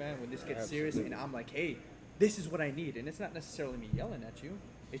hits the fan, when this gets serious, and I'm like, hey, this is what I need, and it's not necessarily me yelling at you.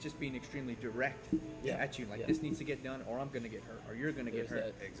 It's just being extremely direct Yeah. at you. Like Yeah. this needs to get done, or I'm gonna get hurt, or you're gonna get There's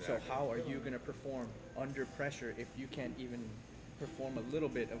hurt. that. Exactly. So how are you gonna perform under pressure if you can't even perform a little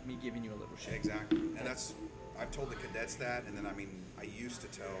bit of me giving you a little shit? Exactly. And that's, I've told the cadets that, and then I used to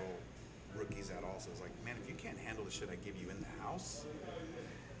tell rookies that also. It's like, man, if you can't handle the shit I give you in the house,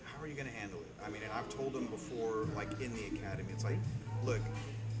 how are you going to handle it? And I've told them before, like in the academy, it's like, look,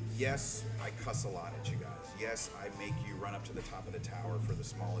 yes, I cuss a lot at you guys. Yes, I make you run up to the top of the tower for the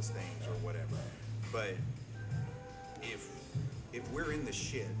smallest things or whatever. But if we're in the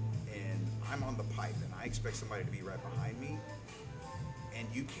shit and I'm on the pipe and I expect somebody to be right behind me, and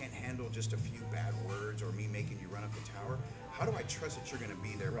you can't handle just a few bad words or me making you run up the tower, how do I trust that you're going to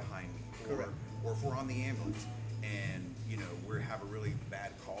be there behind me? Correct. Or if we're on the ambulance and, we have a really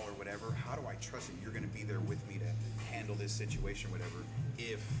bad call or whatever, how do I trust that you're going to be there with me to handle this situation, whatever,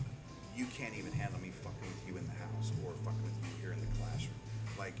 if you can't even handle me fucking with you in the house or fucking with you here in the classroom?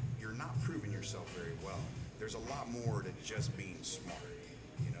 Like, you're not proving yourself very well. There's a lot more to just being smart.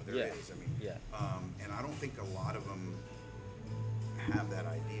 There Yeah. is. Yeah. And I don't think a lot of them have that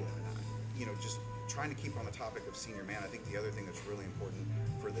idea. And just trying to keep on the topic of senior man, I think the other thing that's really important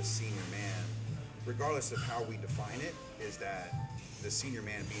for the senior man, regardless of how we define it, is that the senior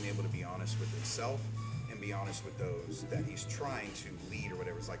man being able to be honest with himself and be honest with those that he's trying to lead or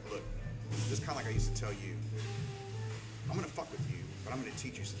whatever. It's like, look, just kind of like I used to tell you, I'm going to fuck with you, but I'm going to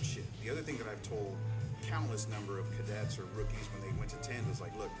teach you some shit. The other thing that I've told countless number of cadets or rookies when they went to 10 was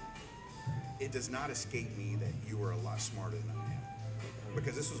like, look, it does not escape me that you are a lot smarter than I am.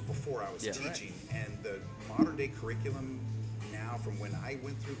 Because this was before I was Yeah. teaching, and the modern day curriculum now from when I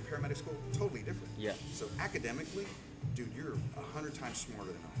went through paramedic school, totally different. Yeah. So academically, dude, you're 100 times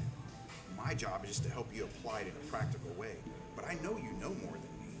smarter than I am. My job is just to help you apply it in a practical way. But I know you know more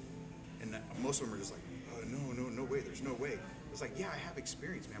than me. And most of them are just like, no way, there's no way. It's like, yeah, I have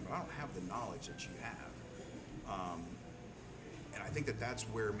experience, man, but I don't have the knowledge that you have. And I think that that's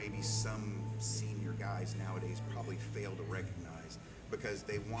where maybe some senior guys nowadays probably fail to recognize, because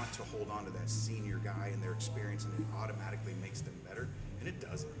they want to hold on to that senior guy and their experience, and it automatically makes them better, and it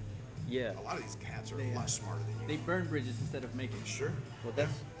doesn't. Yeah. A lot of these cats are They, a lot smarter than you. They burn bridges instead of making. Sure. Well,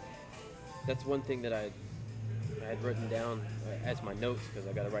 that's one thing that I had written down as my notes, because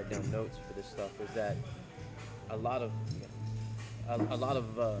I got to write down notes for this stuff, is that a lot of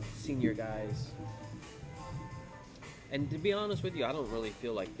senior guys, And to be honest with you, I don't really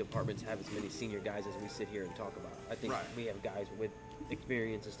feel like departments have as many senior guys as we sit here and talk about. I think Right. we have guys with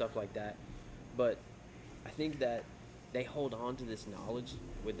experience and stuff like that. But I think that they hold on to this knowledge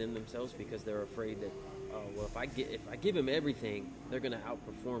within themselves because they're afraid that, oh, well, if I give them everything, they're going to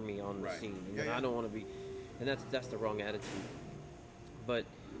outperform me on the Right. scene, and Yeah, yeah. I don't want to be. And that's the wrong attitude. But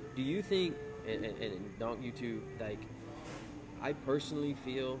do you think, and Donk, you two, like, I personally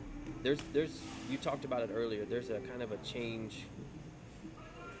feel there's you talked about it earlier. There's a kind of a change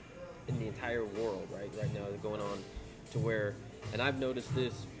in the entire world right now going on to where, and I've noticed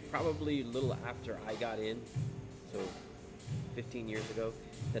this probably a little after I got in, so 15 years ago,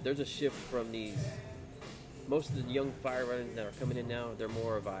 that there's a shift from these. Most of the young firefighters that are coming in now, they're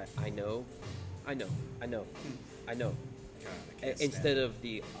more of I know. God, I can't stand Instead it. of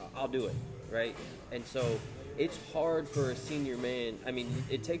the I'll do it, right? And so it's hard for a senior man. I mean,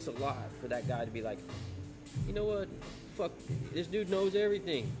 it takes a lot for that guy to be like, you know what, fuck, this dude knows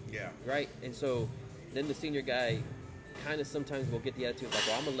everything, Yeah. right? And so then the senior guy kind of sometimes will get the attitude like,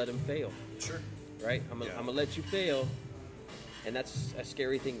 well, I'm gonna let him fail, Sure. right? I'm gonna let you fail, and that's a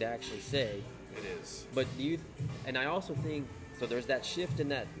scary thing to actually say. It is. But and I also think, so there's that shift in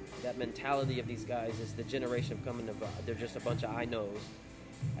that mentality of these guys. It's the generation of coming of, they're just a bunch of I knows.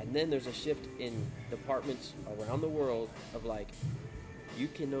 And then there's a shift in departments around the world of like, you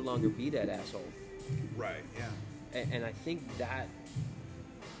can no longer be that asshole. Right. Yeah. And I think that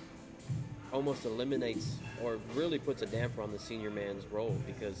almost eliminates or really puts a damper on the senior man's role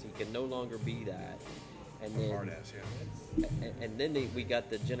because he can no longer be that. And then Hard ass. Yeah. and then we got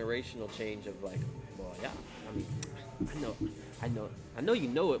the generational change of like, well, yeah, I mean, I know you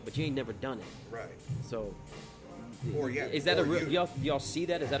know it, but you ain't never done it. Right. So, Or, yeah, is that a or real? you- Y'all see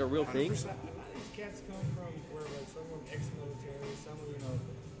that? Is that a real thing? 100%. A lot of these cats come from where like someone ex-military, someone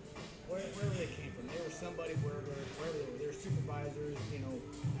wherever they came from. They were somebody wherever they were. They're supervisors,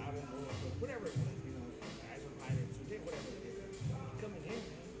 out in the whatever it was. Guys were pilots, who did whatever it is. Come in here,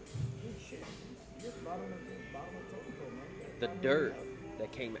 man. Good shit. You're bottom of the totem pole, man. You gotta The climb dirt up.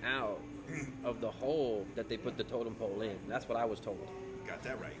 that came out of the hole that they put the totem pole in. That's what I was told. Got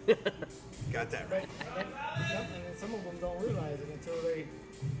that right. Got that But right. and then some of them don't realize it until they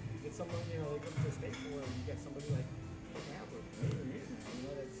get someone, they come to a state where you get somebody like Albert,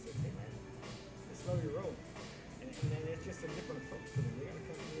 that's hey man, just slow your roll. And then it's just a different approach to them. They gotta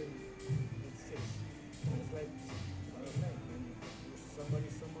come here and it's like what I was saying, when you're somebody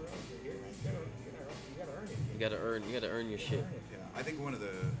somewhere else, you're here, man, you gotta earn it. You gotta earn your shit. Yeah, I think one of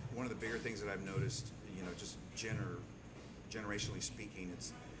the bigger things that I've noticed, just generationally speaking,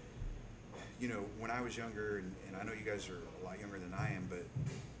 it's when I was younger, and I know you guys are a lot younger than I am, but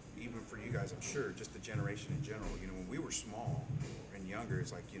even for you guys, I'm sure, just the generation in general, when we were small and younger,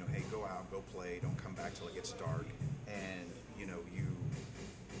 it's like, hey, go out, go play, don't come back till it gets dark, and you,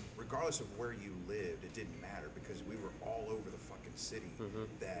 regardless of where you lived, it didn't matter because we were all over the fucking city.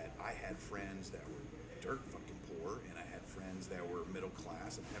 That I had friends that were dirt fucking poor, and I had friends that were middle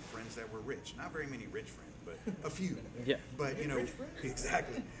class, and I had friends that were rich. Not very many rich friends, but a few. Yeah. But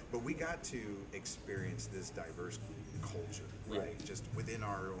exactly. But we got to experience this diverse culture, right? Yeah. Just within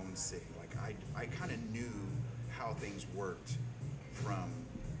our own city. Like I kind of knew how things worked from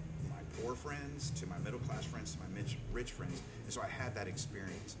my poor friends to my middle class friends to my rich friends, and so I had that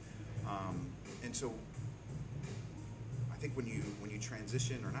experience. And so I think when you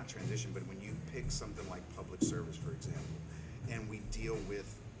transition, or not transition, but when you pick something like public service, for example, and we deal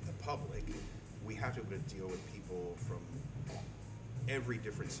with the public, we have to be able to deal with people from every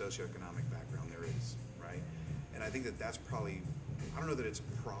different socioeconomic background there is, right? And I think that's probably, I don't know that it's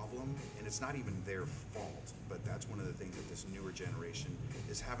a problem, and it's not even their fault, but that's one of the things that this newer generation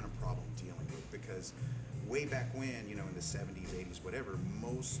is having a problem dealing with, because way back when, in the 70s, 80s, whatever,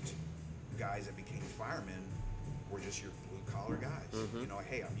 most guys that became firemen were just your blue-collar guys.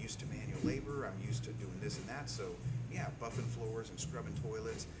 Hey, I'm used to manual labor, I'm used to doing this and that, so yeah, buffing floors and scrubbing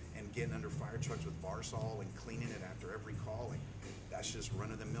toilets and getting under fire trucks with bar saw and cleaning it after every call, like, that's just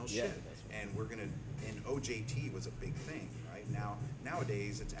run-of-the-mill Yeah, shit. And and OJT was a big thing, right?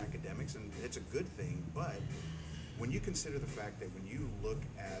 Nowadays it's academics, and it's a good thing, but when you consider the fact that when you look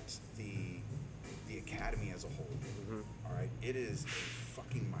at the academy as a whole, all right, it is a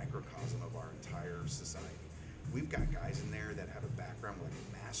fucking microcosm of our entire society. We've got guys in there that have a background with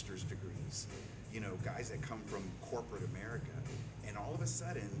like master's degrees, guys that come from corporate America, and all of a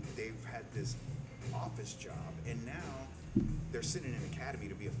sudden they've had this office job, and now they're sitting in an academy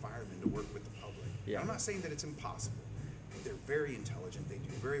to be a fireman to work with the public. Yeah. I'm not saying that it's impossible. They're very intelligent. They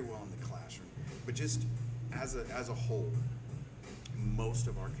do very well in the classroom. But just as a whole, most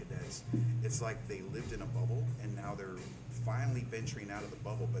of our cadets, it's like they lived in a bubble and now they're finally venturing out of the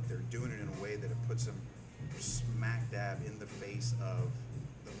bubble, but they're doing it in a way that it puts them smack dab in the face of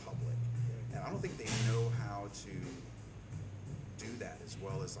the public. And I don't think they know how to do that as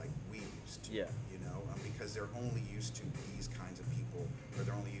well as like we used to, Yeah. you know, because they're only used to these kinds of people, or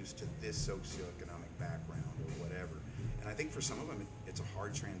they're only used to this socioeconomic background or whatever. And I think for some of them, it's a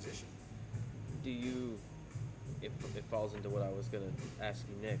hard transition. Do you, it falls into what I was going to ask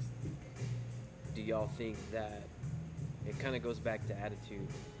you next, do y'all think that it kind of goes back to attitude?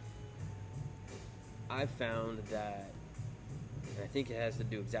 I found that, and I think it has to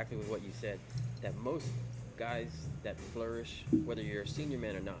do exactly with what you said, that most guys that flourish, whether you're a senior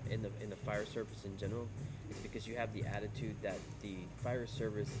man or not, in the fire service in general, it's because you have the attitude that the fire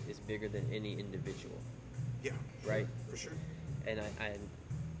service is bigger than any individual. Yeah. Right? For sure. And I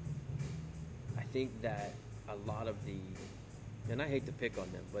think that a lot of the, and I hate to pick on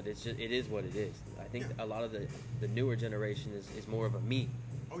them, but it is what it is. I think a lot of the newer generation is more of a me.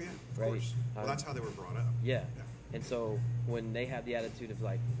 Oh yeah, of right? course. Well, that's how they were brought up. Yeah. And so when they have the attitude of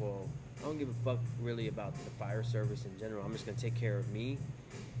like, well, I don't give a fuck really about the fire service in general, I'm just going to take care of me,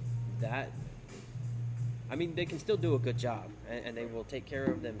 that, I mean, they can still do a good job, and they will take care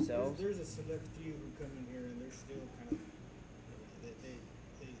of themselves. There's a select few who come in here and they're still kind of, they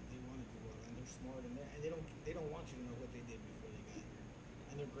want to do well, and they're smart, and they don't want you to know what they did before they got here,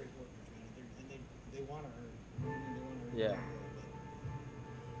 and they're great workers, man, and they want to earn, they want to earn. Yeah.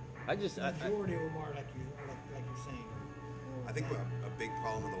 The majority of them are like you're saying. I think a big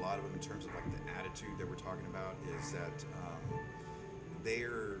problem with a lot of them in terms of like the attitude that we're talking about is that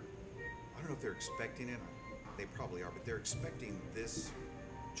they're, I don't know if they're expecting it, they probably are, but they're expecting this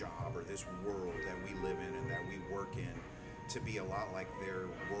job or this world that we live in and that we work in to be a lot like their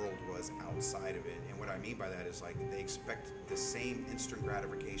world was outside of it. And what I mean by that is like they expect the same instant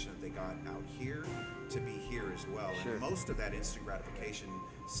gratification that they got out here to be here as well. Sure. And most of that instant gratification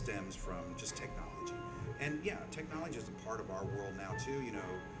stems from just technology. And yeah, technology is a part of our world now too. You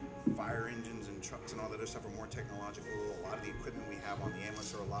know, fire engines and trucks and all that other stuff are more technological. A lot of the equipment we have on the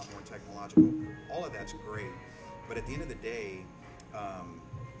ambulance are a lot more technological. All of that's great. But at the end of the day,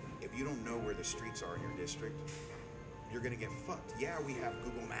 if you don't know where the streets are in your district, you're going to get fucked. Yeah, we have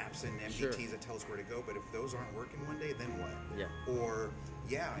Google Maps and MBTs that tell us where to go, but if those aren't working one day, then what? Yeah. Or,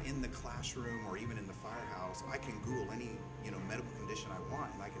 yeah, in the classroom or even in the firehouse, I can Google any, you know, medical condition I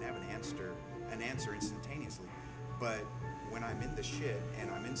want, and I can have an answer instantaneously. But when I'm in the shit and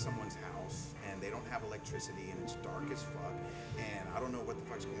I'm in someone's house and they don't have electricity and it's dark as fuck and I don't know what the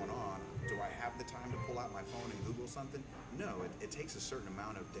fuck's going on, do I have the time to pull out my phone and Google something? No, it takes a certain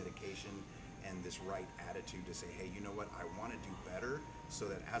amount of dedication and this right attitude to say, hey, you know what, I want to do better so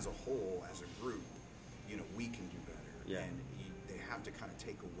that as a whole, as a group, you know, we can do better. Yeah. And they have to kind of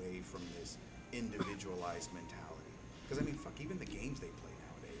take away from this individualized mentality. Because, I mean, fuck, even the games they play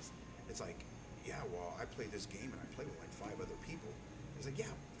nowadays, it's like, yeah, well, I play this game and I play with like 5 other people. It's like, yeah,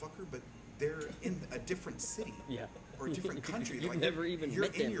 fucker, but they're in a different city. Yeah. Or a different country. You've like, never even you're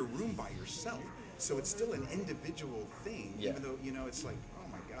met in them. your room by yourself. So it's still an individual thing, Yeah. even though, you know, it's like, oh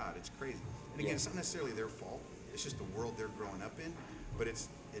my God, it's crazy. And again, it's not necessarily their fault. It's just the world they're growing up in. But it's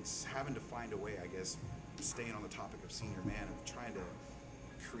having to find a way, I guess, staying on the topic of senior man, of trying to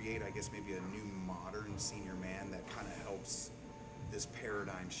create, I guess, maybe a new modern senior man that kind of helps this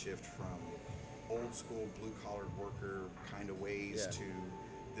paradigm shift from old school blue collar worker kind of ways to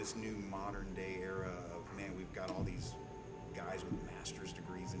this new modern day era of, man, we've got all these guys with master's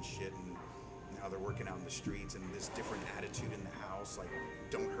degrees and shit, and now they're working out in the streets, and this different attitude in the house, like,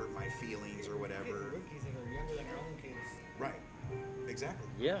 don't hurt my feelings or whatever. Rookies that are younger than our own kids. Right. Exactly.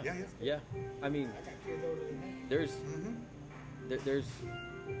 Yeah. Yeah. I mean, I got kids older than that.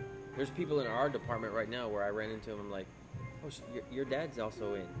 there's people in our department right now where I ran into them. I'm like, oh, your dad's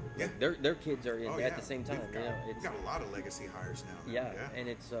also in. Yeah. Like, their kids are in Oh, at the same time. We've got a lot of legacy hires now. Yeah, and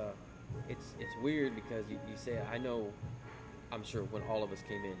it's weird because you say, I know, I'm sure when all of us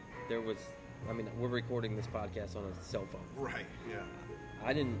came in, there was, I mean, we're recording this podcast on a cell phone. Right. Yeah.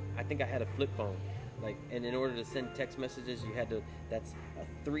 I think I had a flip phone. Like, and in order to send text messages, you had to, that's a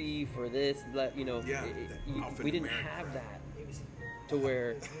 3 for this, you know, Yeah, we didn't have that to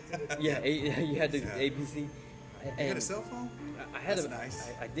where, you had to ABC. You had a cell phone? I had That's a,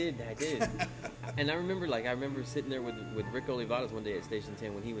 nice. I did. And I remember sitting there with Rick Olivares one day at Station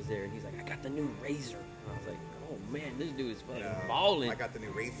 10 when he was there, and he's like, I got the new Razor. And I was like, oh man, this dude is fucking balling. I got the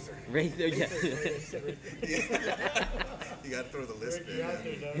new Razor. Razor, yeah. You got to throw the list in.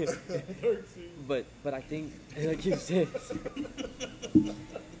 But I think, like you said,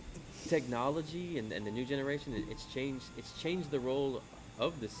 technology and the new generation, it's changed the role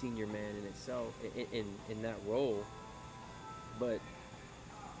of the senior man in itself, in that role. But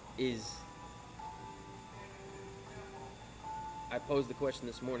I posed the question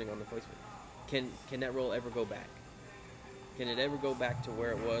this morning on the Facebook. Can that role ever go back? Can it ever go back to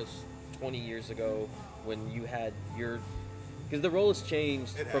where it was 20 years ago when you had your... Because the role has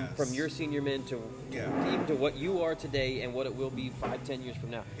changed from your senior men to even to what you are today and what it will be 5-10 years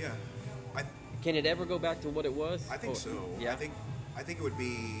from now. Yeah. Can it ever go back to what it was? I think so. Yeah. I think it would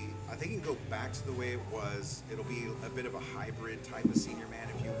be. I think it can go back to the way it was. It'll be a bit of a hybrid type of senior man,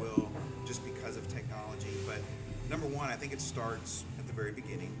 if you will, just because of technology. But number one, I think it starts at the very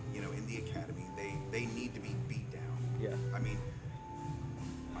beginning. You know, in the academy, they need to be beat down. Yeah. I mean,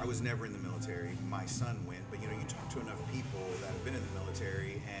 I was never in the military. My son went, but you know, you talk to enough people that have been in the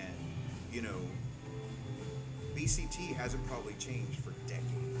military, and you know, BCT hasn't probably changed for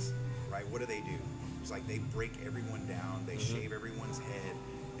decades, right? What do? It's like they break everyone down, they shave everyone's head.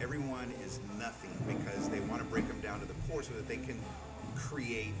 Everyone is nothing because they want to break them down to the core so that they can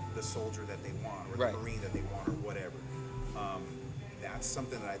create the soldier that they want, or the Marine that they want, or whatever. That's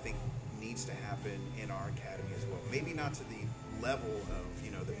something that I think needs to happen in our academy as well. Maybe not to the level of, you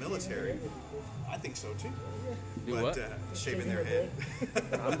know, the military. I think so too. Do but what? Shaving their head.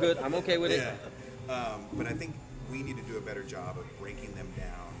 I'm good. I'm okay with it. But I think we need to do a better job of breaking them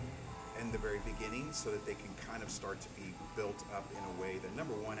down in the very beginning so that they can kind of start to be built up in a way that,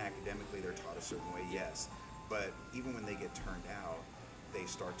 number one, academically they're taught a certain way, yes. But even when they get turned out, they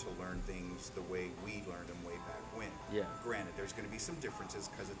start to learn things the way we learned them way back when. Yeah. Granted, there's going to be some differences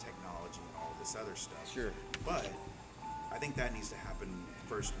because of technology and all this other stuff. Sure. But I think that needs to happen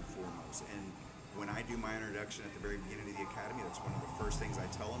first and foremost. And when I do my introduction at the very beginning of the academy, that's one of the first things I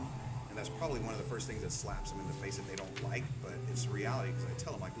tell them. And that's probably one of the first things that slaps them in the face that they don't like, but it's reality because I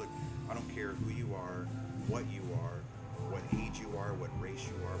tell them, like, look, I don't care who you are, what age you are, what race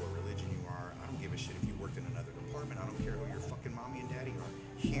you are, what religion you are. I don't give a shit if you worked in another department. I don't care who your fucking mommy and daddy are.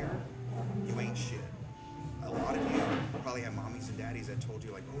 Here, you ain't shit. A lot of you probably have mommies and daddies that told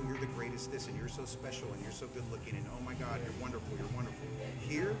you, like, oh, you're the greatest this, and you're so special, and you're so good looking, and oh my God, you're wonderful, you're wonderful.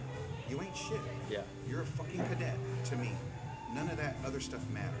 Here, you ain't shit. Yeah. You're a fucking cadet to me. None of that other stuff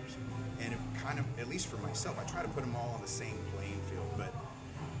matters. And it kind of, at least for myself, I try to put them all on the same playing field. But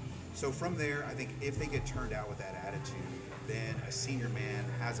so from there, I think if they get turned out with that attitude, then a senior man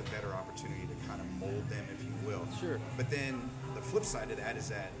has a better opportunity to kind of mold them, if you will. Sure. But then the flip side of that is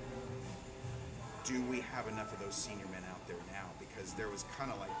that, do we have enough of those senior men out there now? Because there was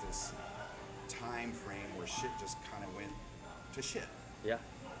kind of like this time frame where shit just kind of went to shit. Yeah.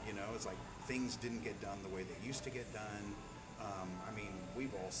 You know, it's like things didn't get done the way they used to get done. I mean,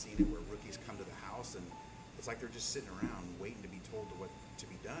 we've all seen it where rookies come to the house and it's like they're just sitting around waiting to be told what to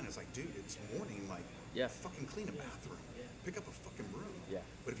be done. It's like, dude, it's morning. Like, fucking clean a bathroom. Pick up a fucking broom. Yeah.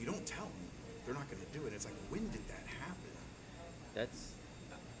 But if you don't tell them, they're not going to do it. It's like, when did that happen?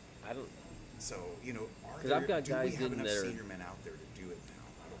 I don't... So, you know, I've got do guys we have in enough there, senior men out there to do it now?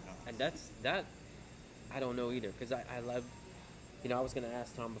 I don't know. and that I don't know either, because I love, you know, I was going to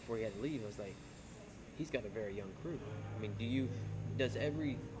ask Tom before he had to leave. I was like, he's got a very young crew. I mean,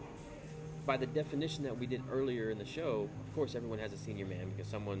 by the definition that we did earlier in the show, of course everyone has a senior man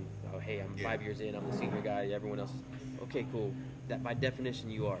because someone, oh hey, I'm 5 years in, I'm the senior guy, everyone else, okay, cool. That by definition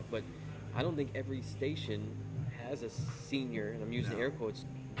you are, but I don't think every station has a senior, and I'm using air quotes,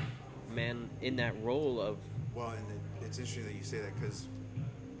 man in that role of... Well, and it's interesting that you say that because,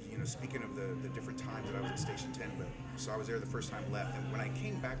 you know, speaking of the different times that I was at Station 10, so I was there the first time, left, and when I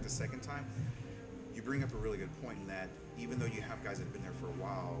came back the second time, you bring up a really good point in that even though you have guys that have been there for a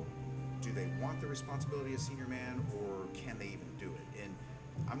while, do they want the responsibility as senior man, or can they even do it? And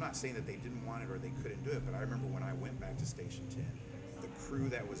I'm not saying that they didn't want it or they couldn't do it, but I remember when I went back to Station 10, the crew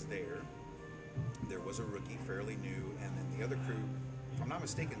that was there was a rookie, fairly new, and then the other crew, if I'm not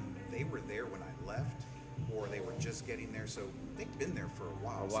mistaken, they were there when I left, or they were just getting there, so they'd been there for a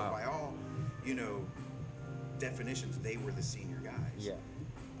while. So by all, you know, definitions, they were the senior guys. Yeah.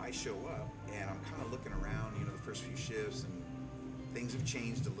 I show up, and I'm kind of looking around, you know, the first few shifts, and things have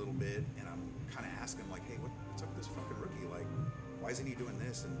changed a little bit, and I'm kind of asking, like, hey, what's up with this fucking rookie? Like, why isn't he doing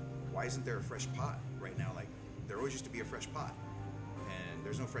this? And why isn't there a fresh pot right now? Like, there always used to be a fresh pot, and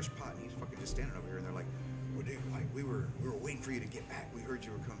there's no fresh pot, and he's fucking just standing over here, and they're like, well, dude, like, we were waiting for you to get back. We heard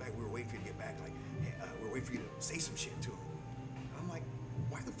you were coming back. We were waiting for you to get back. Like, we were waiting for you to say some shit to him. And I'm like,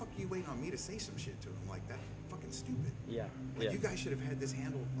 why the fuck are you waiting on me to say some shit to him? Like, that's fucking stupid. Yeah. Like, you guys should have had this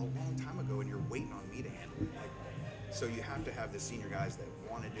handled a long time ago, and you're waiting on me to handle it. Like, so you have to have the senior guys that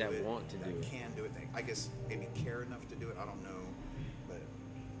want to do it, that can do it. I guess maybe care enough to do it. I don't know, but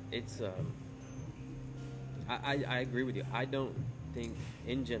it's I agree with you. I don't think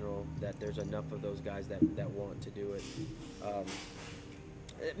in general that there's enough of those guys that want to do it.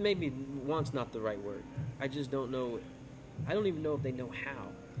 Maybe want's not the right word. I just don't know. I don't even know if they know how.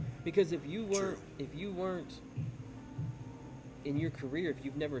 Because if you weren't in your career, if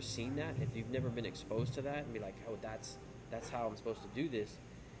you've never seen that, if you've never been exposed to that, and be like, oh, that's how I'm supposed to do this.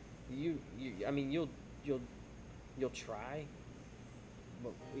 I mean, you'll try.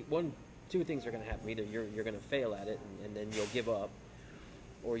 But two things are going to happen. Either you're going to fail at it, and then you'll give up,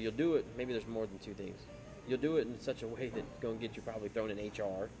 or you'll do it. Maybe there's more than two things. You'll do it in such a way that's going to get you probably thrown in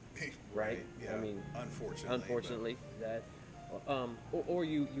HR, right? Yeah. I mean, unfortunately, that, or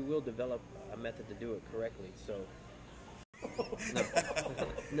you will develop a method to do it correctly. So,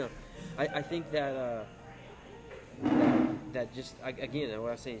 no, I think that just again, what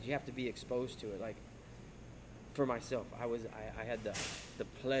I was saying is you have to be exposed to it. Like for myself, I had the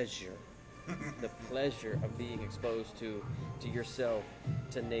pleasure. The pleasure of being exposed to yourself,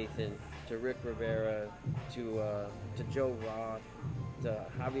 to Nathan, to Rick Rivera, to Joe Roth, to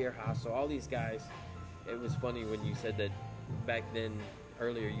Javier Hasso, all these guys. It was funny when you said that back then,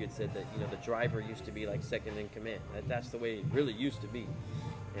 earlier you had said that, you know, the driver used to be like second in command. That's the way it really used to be.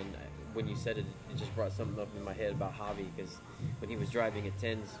 And when you said it, it just brought something up in my head about Javi, because when he was driving at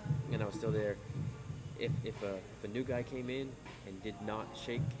 10s and I was still there, if a new guy came in and did not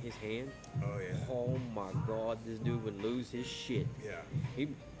shake his hand, oh my God, this dude would lose his shit. Yeah.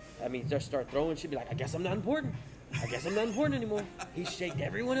 Just start throwing shit. Be like, I guess I'm not important. I guess I'm not important anymore. He shaked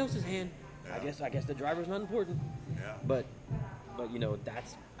everyone else's hand. Yeah. I guess the driver's not important. Yeah. But you know,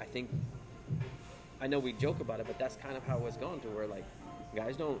 I think I know we joke about it, but that's kind of how it's gone to where like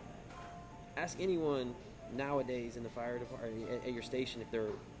guys don't ask anyone nowadays in the fire department at your station if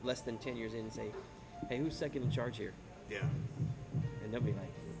they're less than 10 years in and say, hey, who's second in charge here? Yeah. And they'll be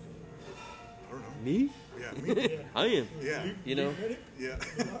like, I don't know. me? Yeah, me. I am. Yeah. You know? Yeah.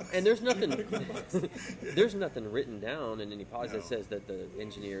 And there's nothing there's nothing written down in any policy that says that the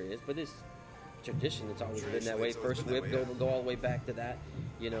engineer is, but it's tradition. It's always been that way. First whip, go all the way back to that,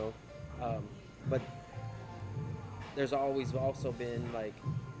 you know. But there's always also been like,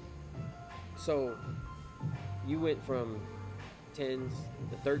 so you went from 10s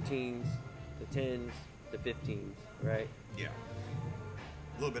to 13s to 10s to 15s, right? Yeah.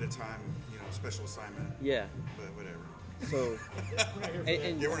 A little bit of time, you know, special assignment. Yeah. But whatever. So,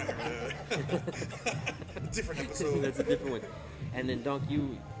 and Yeah, we're not here for that. Different episode. That's a different one. And then Donk,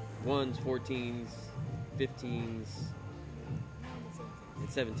 you 1s, 14s, 15s, and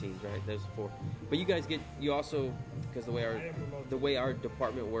 17s, right? Those are 4. But you guys you also, because the way our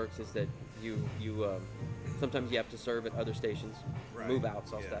department works is that you sometimes you have to serve at other stations, Right. move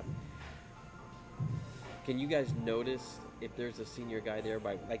outs, all stuff. Can you guys notice if there's a senior guy there?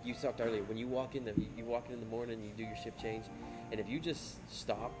 Like you talked earlier, when you walk in the morning, you do your shift change, and if you just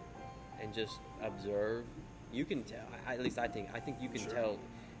stop and just observe, you can tell. At least I think you can tell.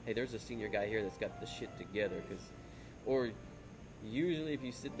 Hey, there's a senior guy here that's got the shit together. Or usually if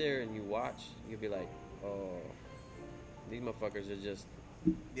you sit there and you watch, you'll be like, oh, these motherfuckers are just.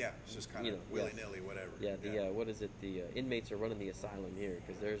 Yeah, it's just kind of willy-nilly, whatever. Yeah, what is it? The inmates are running the asylum here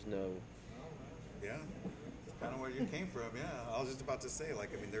because there's no. Yeah, that's kind of where you came from. Yeah, I was just about to say, like,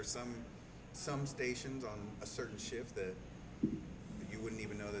 I mean, there's some stations on a certain shift that you wouldn't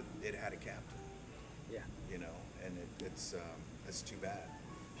even know that it had a captain. Yeah. You know, and it's too bad.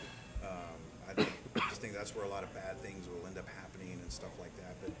 I just think that's where a lot of bad things will end up happening and stuff like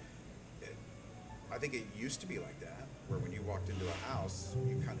that. But I think it used to be like that, where when you walked into a house,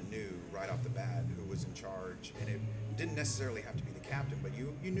 you kind of knew right off the bat who was in charge, and it didn't necessarily have to be the captain, but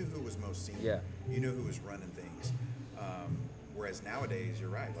you knew who was most senior. Yeah. You knew who was running things. Whereas nowadays, you're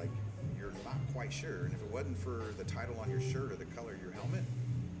right, like you're not quite sure, and if it wasn't for the title on your shirt or the color of your helmet,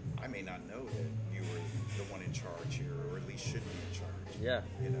 I may not know that you were the one in charge here, or at least should be in charge. Yeah.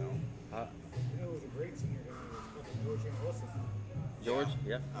 You know. You know, it was a great senior guy. It was fucking George Wilson. George,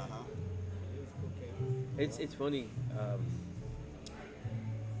 yeah. Uh-huh. He was a good kid. It's funny.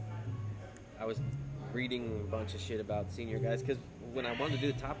 I was reading a bunch of shit about senior guys because when I wanted to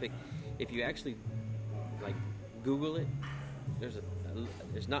do the topic, if you actually like Google it,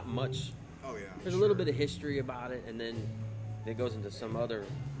 there's not much. Oh yeah. There's a little bit of history about it, and then it goes into some other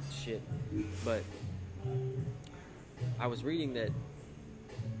shit. But I was reading that,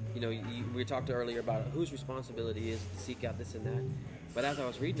 you know, we talked earlier about whose responsibility is to seek out this and that. But as I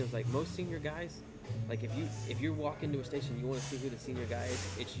was reading, it was like most senior guys, like if you walk into a station, you want to see who the senior guy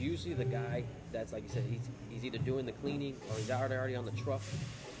is. It's usually the guy that's, like you said, he's either doing the cleaning or he's already on the truck.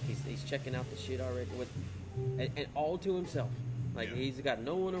 He's checking out the shit already and all to himself. Like Yeah. he's got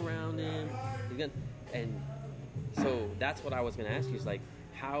no one around him. And so that's what I was gonna ask you. Is like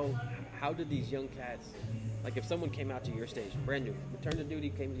how did these young cats, like if someone came out to your station, brand new, returned to duty,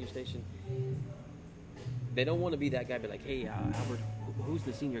 came to your station, they don't want to be that guy. Be like, hey, Albert, who's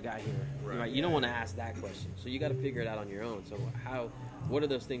the senior guy here? Right. You don't want to ask that question. So you got to figure it out on your own. So what are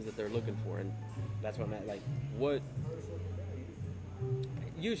those things that they're looking for? And that's what I'm at. Like what?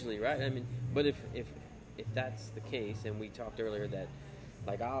 Usually, right? I mean, but if that's the case, and we talked earlier that,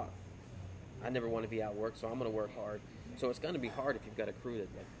 like, I never want to be out work, so I'm going to work hard. So it's going to be hard if you've got a crew that,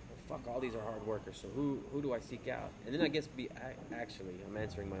 like, well, fuck, all these are hard workers. So who do I seek out? And then I guess actually, I'm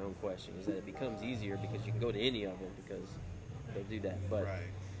answering my own question. Is that it becomes easier because you can go to any of them because they'll do that. But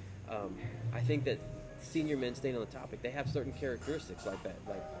Right. I think that senior men, staying on the topic, they have certain characteristics like that.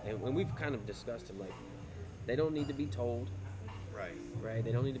 Like, and we've kind of discussed them. Like, they don't need to be told. Right?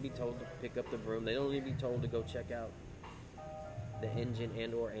 They don't need to be told to pick up the broom. They don't need to be told to go check out the engine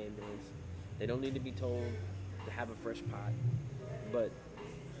and or ambulance. They don't need to be told to have a fresh pot. But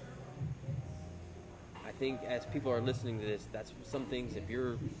I think as people are listening to this, that's some things, if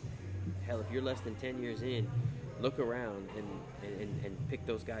you're less than 10 years in, look around and pick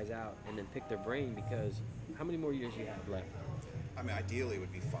those guys out and then pick their brain, because how many more years you have left? I mean, ideally it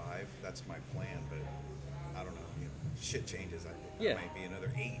would be 5. That's my plan, but I don't know. Shit changes. I think Yeah. it might be another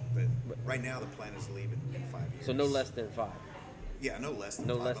 8, but right now the plan is to leave in 5 years. So no less than 5. Yeah, no less than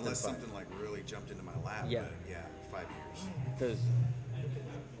No 5, less than unless 5. something like really jumped into my lap. Yeah. But yeah, 5 years. Because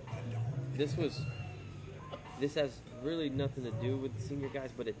this has really nothing to do with the senior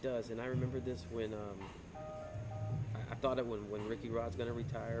guys, but it does. And I remember this when I thought it when Ricky Rod's going to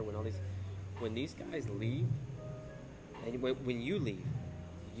retire, when these guys leave, and when you leave,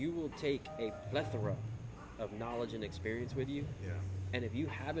 you will take a plethora of knowledge and experience with you. Yeah. And if you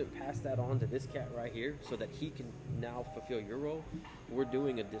haven't passed that on to this cat right here so that he can now fulfill your role, we're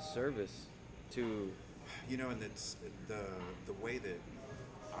doing a disservice to... And it's the way that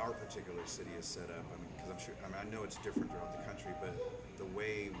our particular city is set up. I mean, because I'm sure, I know it's different throughout the country, but the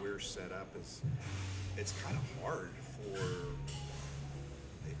way we're set up it's kind of hard for,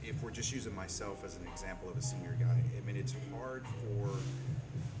 if we're just using myself as an example of a senior guy, I mean, it's hard for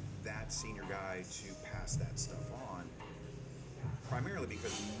that senior guy to pass that stuff on, primarily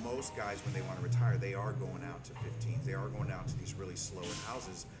because most guys, when they want to retire, they are going out to 15s. They are going out to these really slow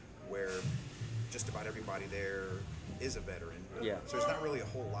houses where just about everybody there is a veteran. Yeah. So there's not really a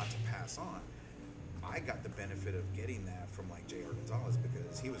whole lot to pass on. I got the benefit of getting that from like J.R. Gonzalez,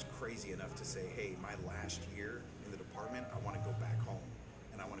 because he was crazy enough to say, hey, my last year in the department, I want to go back home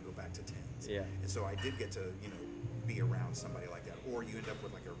and I want to go back to 10s. Yeah. And so I did get to, be around somebody like that. Or you end up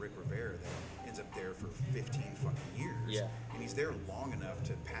with like a Rick Rivera that ends up there for 15 fucking years. Yeah. And he's there long enough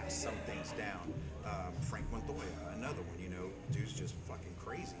to pass some things down. Frank Montoya, another one, dude's just fucking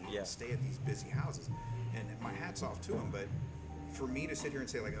crazy. He Yeah. can stay at these busy houses. And my hat's off to him, but for me to sit here and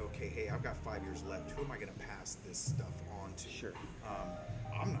say like, okay, hey, I've got 5 years left. Who am I going to pass this stuff on to? Sure.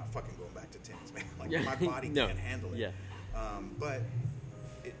 I'm not fucking going back to 10s, man. Like Yeah. my body No. can't handle it. Yeah. But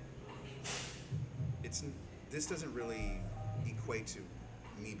this doesn't really equate to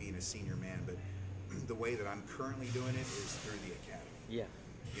me being a senior man, but the way that I'm currently doing it is through the academy. Yeah.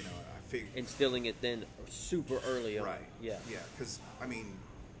 I figure Instilling it then super early on. right. Yeah. Yeah, because I mean,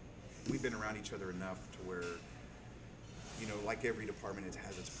 we've been around each other enough to where, like every department, it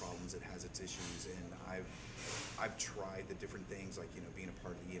has its problems, it has its issues, and I've tried the different things, like being a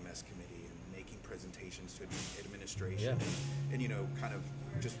part of the EMS committee and making presentations to administration, Yeah. and kind of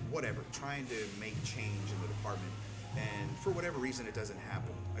just whatever, trying to make change in the department. And for whatever reason, it doesn't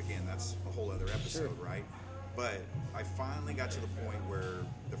happen. Again, that's a whole other episode, Sure. right? But I finally got to the point where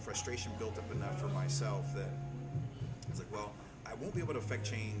the frustration built up enough for myself that it's like, well, I won't be able to affect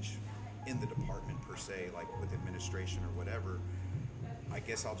change in the department per se, like with administration or whatever. I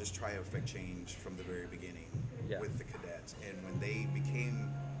guess I'll just try to affect change from the very beginning with the cadets. And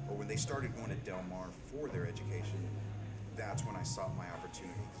when they started going to Del Mar for their education, that's when I saw my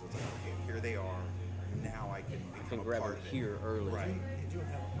opportunity. Because it was like, okay, here they are. Now I can become a grab part it of it. here early. Right. Did you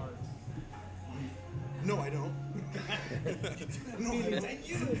have a heart? No, I don't. No, I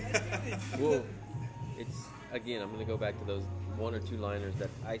don't. Well, it's, again, I'm going to go back to those 1 or 2 liners that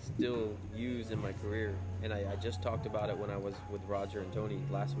I still use in my career. And I just talked about it when I was with Roger and Tony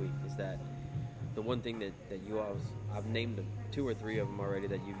last week, is that the one thing that you always, I've named them, 2 or 3 of them already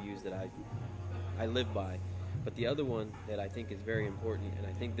that you've used that I live by. But the other one that I think is very important, and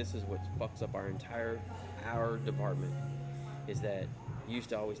I think this is what fucks up our department, is that you used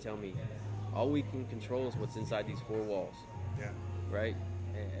to always tell me, all we can control is what's inside these 4 walls. Yeah. Right?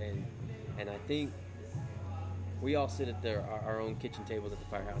 And I think we all sit at our own kitchen tables at the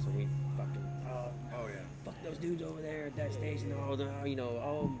firehouse, and we fucking Oh yeah. fuck those dudes over there at that station.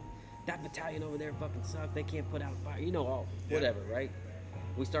 That battalion over there fucking suck. They can't put out a fire. Whatever, right?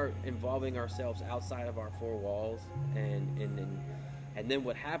 We start involving ourselves outside of our four walls, and then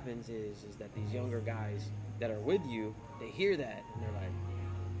what happens is that these younger guys that are with you, they hear that, and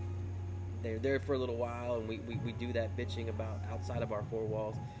they're there for a little while, and we do that bitching about outside of our four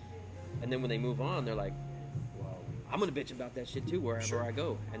walls, and then when they move on, they're like, well, I'm gonna bitch about that shit too wherever I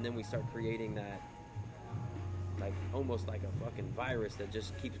go, and then we start creating that, like almost like a fucking virus that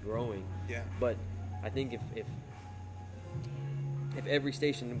just keeps growing. Yeah. But I think if every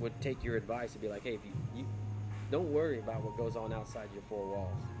station would take your advice and be like, hey, if you don't worry about what goes on outside your four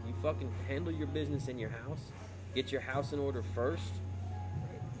walls. You fucking handle your business in your house. Get your house in order first,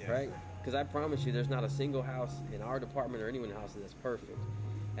 right? Because I promise you, there's not a single house in our department or anyone's house that's perfect.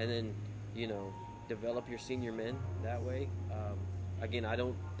 And then, develop your senior men that way. Again, I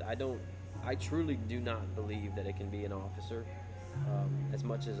truly do not believe that it can be an officer. As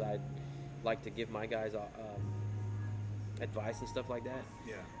much as I'd like to give my guys advice and stuff like that.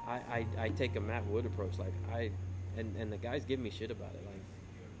 Yeah. I take a Matt Wood approach. Like and the guys give me shit about it. Like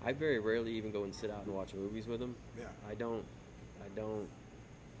I very rarely even go and sit out and watch movies with them. Yeah. I don't.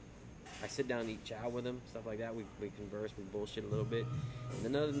 I sit down and eat chow with them, stuff like that. We converse, we bullshit a little bit, and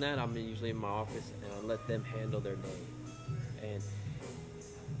then other than that, I'm usually in my office and I let them handle their day. And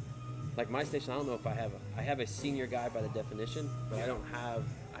like my station, I don't know if I have a senior guy by the definition, but I don't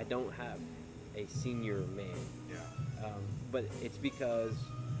have a senior man. Yeah. But it's because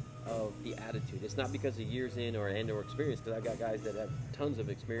of the attitude. It's not because of years in or experience, because I got guys that have tons of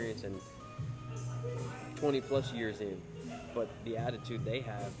experience and 20 plus years in, but the attitude they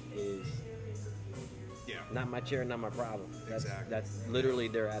have is not my chair, not my problem. That's literally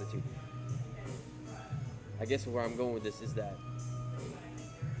their attitude. I guess where I'm going with this is that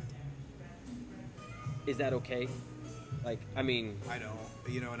okay? Like, I mean, I don't,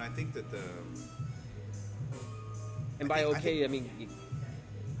 and I think that I mean,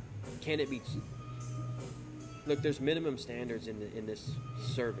 can it be? Look, there's minimum standards in this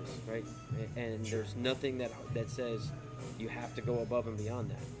service, right? And there's nothing that says you have to go above and beyond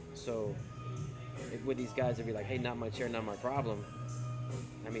that. So with these guys, it'd be like, hey, not my chair, not my problem.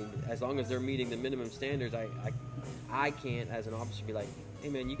 I mean, as long as they're meeting the minimum standards, I can't, as an officer, be like, hey,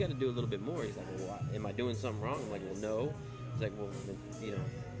 man, you got to do a little bit more. He's like, well, am I doing something wrong? I'm like, well, no. He's like, well, then,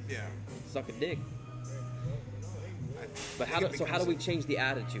 suck a dick. But how do we change the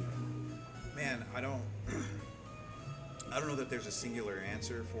attitude? Man, I don't know that there's a singular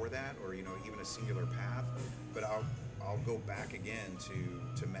answer for that, or even a singular path. But I'll go back again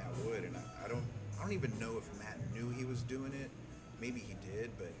to Matt Wood, and I don't even know if Matt knew he was doing it. Maybe he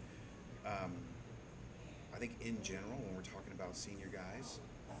did, but I think in general, when we're talking about senior guys,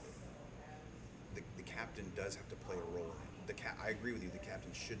 the captain does have to play a role in it. I agree with you. The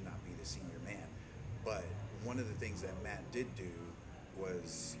captain should not be the senior man, but one of the things that Matt did do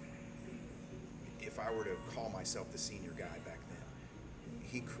was, if I were to call myself the senior guy back then,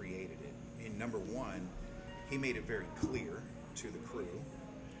 he created it. And number one, he made it very clear to the crew,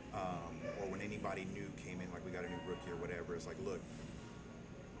 or when anybody new came in, like we got a new rookie or whatever, it's like, look,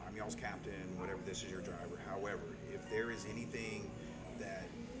 I'm y'all's captain, whatever, this is your driver. However, if there is anything that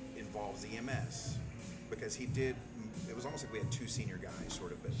involves EMS, because it was almost like we had two senior guys,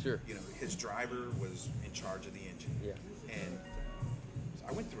 sort of, but his driver was in charge of the engine. Yeah. And so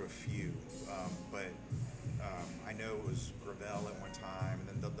I went through a few, but I know it was Gravel at one time,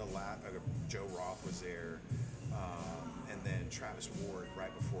 and then Joe Roth was there, and then Travis Ward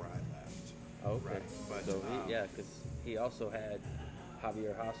right before I left. Oh, okay. Right. But, so because he also had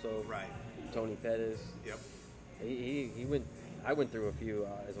Javier Hasso, right, Tony Pettis. Yep. He went. I went through a few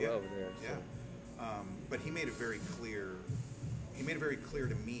as well over there. So. Yeah. But he made it very clear. He made it very clear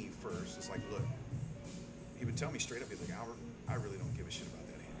to me first. It's like, look, he would tell me straight up. He's like, Albert, I really don't give a shit about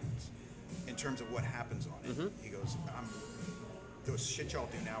that ambulance. In terms of what happens on it, he goes, those shit y'all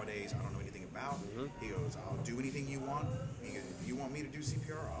do nowadays, I don't know anything about. He goes, I'll do anything you want. He goes, if you want me to do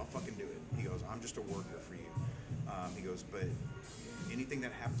CPR, I'll fucking do it. He goes, I'm just a worker for you. He goes, but anything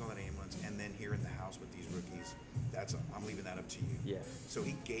that happens on that ambulance, and then here in the house with these rookies, I'm leaving that up to you. Yeah. So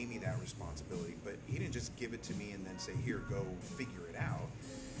he gave me that responsibility, but he didn't just give it to me and then say, here, go figure it out.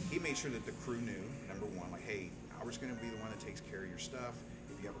 He made sure that the crew knew, number one, like, hey, Albert's going to be the one that takes care of your stuff.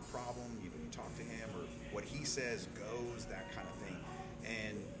 If you have a problem, you talk to him, or what he says goes, that kind of thing.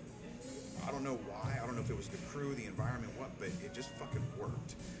 And I don't know why. I don't know if it was the crew, the environment, what, but it just fucking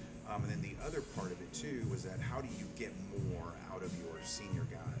worked. And then the other part of it, too, was that how do you get more out of your senior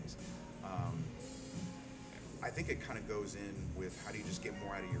guys? I think it kind of goes in with how do you just get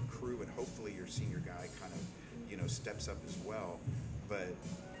more out of your crew, and hopefully your senior guy kind of, steps up as well. But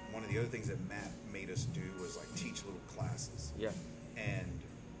one of the other things that Matt made us do was like teach little classes. Yeah. And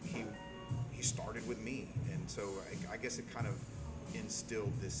he started with me, and so I guess it kind of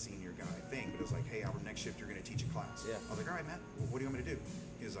instilled this senior guy thing. But it was like, hey, our next shift you're going to teach a class. Yeah. I was like, all right, Matt, what do you want me to do?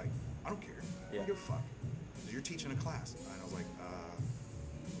 He was like, I don't care. I don't give a fuck. You're teaching a class. And I was like,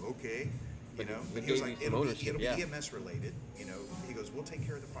 okay. But he was like, it'll be EMS related. He goes, we'll take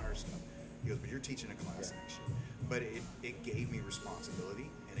care of the fire stuff. He goes, but you're teaching a class next year. But it gave me responsibility,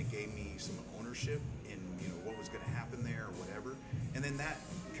 and it gave me some ownership in what was going to happen there or whatever. And then that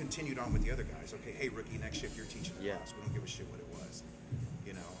continued on with the other guys. Okay, hey rookie, next shift you're teaching a class. We don't give a shit what it was.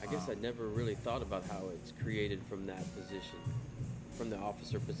 I guess I never really thought about how it's created from that position, from the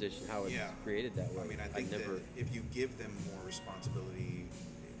officer position, how it's created that way. I mean, I think that if you give them more responsibility,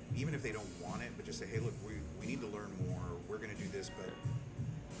 even if they don't want it, but just say, hey, look, we need to learn more. We're going to do this, but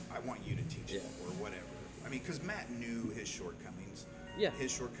I want you to teach it or whatever. I mean, because Matt knew his shortcomings. Yeah.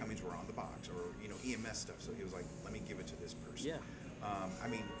 His shortcomings were on the box or, EMS stuff. So he was like, let me give it to this person. Yeah. I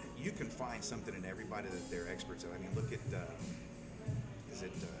mean, you can find something in everybody that they're experts at. I mean, look at, is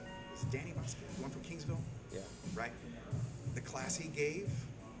it Danny Vasquez, the one from Kingsville? Yeah. Right? The class he gave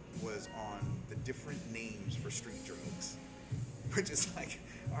was on the different names for street drugs, which is like,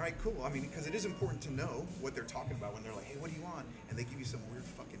 all right, cool. I mean, because it is important to know what they're talking about when they're like, hey, what do you want? And they give you some weird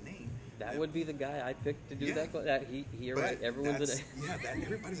fucking name. That would be the guy I picked to do that. You're right. Everyone's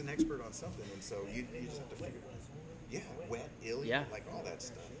everybody's an expert on something, and so you just have to figure. Yeah, wet, ill, like all that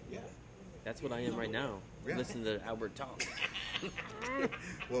stuff. Yeah, that's what I am right now. Yeah. Listen to Albert talk.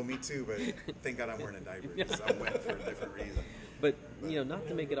 Well, me too, but thank God I'm wearing a diaper because I'm wet for a different reason. But not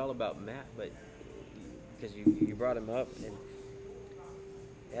to make it all about Matt, but because you brought him up, and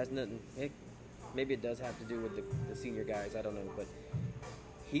it has nothing. Maybe it does have to do with the senior guys. I don't know, but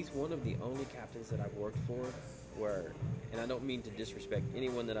he's one of the only captains that I've worked for where, and I don't mean to disrespect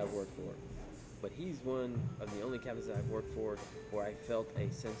anyone that I've worked for, but he's one of the only captains that I've worked for where I felt a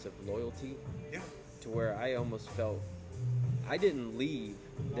sense of loyalty. Yeah. To where I almost felt I didn't leave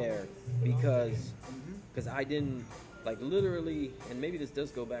there because I didn't, like, literally, and maybe this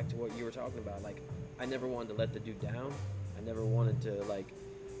does go back to what you were talking about, like, I never wanted to let the dude down. I never wanted to, like,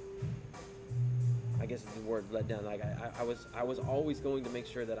 I guess the word let down. Like, I was always going to make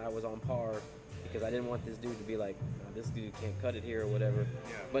sure that I was on par because I didn't want this dude to be like, no, this dude can't cut it here or whatever.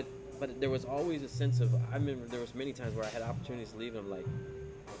 Yeah. But there was always a sense of, I remember there was many times where I had opportunities to leave and I'm like,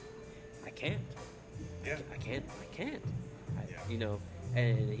 I can't. Yeah. I can't.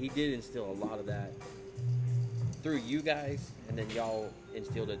 And he did instill a lot of that through you guys, and then y'all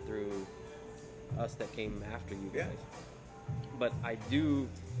instilled it through us that came after you guys. Yeah. But I do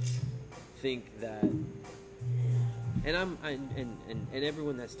think that, and and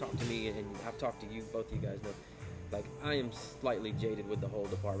everyone that's talked to me, and I've talked to you, both of you guys know, like, I am slightly jaded with the whole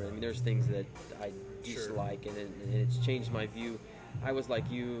department. I mean, there's things that I dislike, and it's changed my view. I was like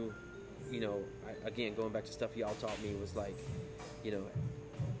you, again, going back to stuff y'all taught me, was like,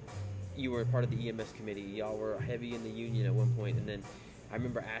 you were part of the EMS committee. Y'all were heavy in the union at one point, and then I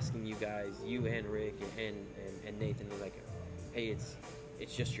remember asking you guys, you and Rick and Nathan, you're like, hey,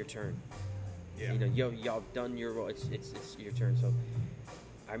 it's just your turn. Yeah. Y'all done your role. It's your turn. So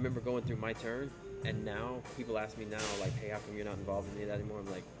I remember going through my turn, and now people ask me now, like, hey, how come you're not involved in any of that anymore?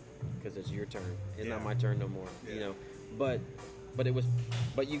 I'm like, because it's your turn. It's not my turn no more. Yeah.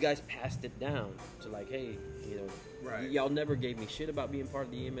 But you guys passed it down to, like, hey, right. Y'all never gave me shit about being part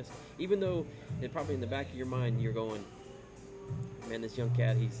of the EMS, even though it probably in the back of your mind you're going, man, this young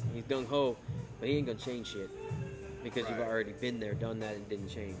cat, he's gung ho, but he ain't gonna change shit because you've already been there, done that, and didn't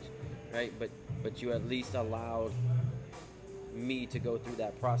change, right? But you at least allowed me to go through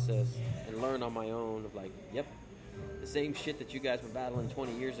that process and learn on my own of, like, yep, the same shit that you guys were battling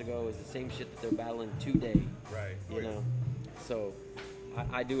 20 years ago is the same shit that they're battling today. Right. You know? So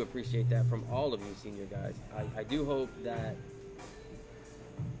I do appreciate that from all of you senior guys. I do hope that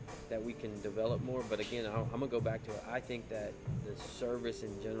we can develop more, but again, I'm going to go back to it. I think that the service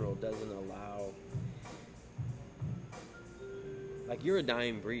in general doesn't allow, like, you're a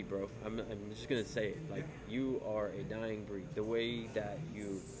dying breed, bro. I'm just going to say it. Like, you are a dying breed. The way that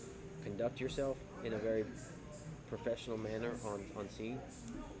you conduct yourself in a very professional manner on scene,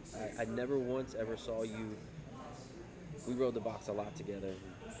 I never once ever saw you. We rode the box a lot together.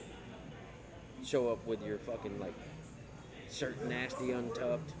 Show up with your fucking, like, shirt nasty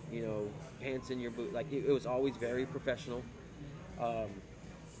untucked, pants in your boot. Like, it was always very professional.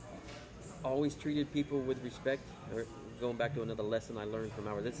 Always treated people with respect. going back to another lesson I learned from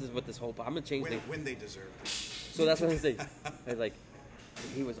Albert. This is what this whole. I'm gonna change things. When they deserved it. So that's what I'm saying. I was like,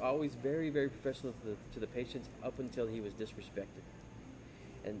 he was always very, very professional to the patients up until he was disrespected.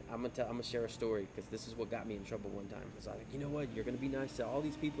 And I'm gonna share a story because this is what got me in trouble one time. It's like, you know what? You're gonna be nice to all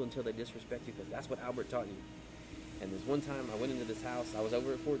these people until they disrespect you, because that's what Albert taught you. And this one time I went into this house. I was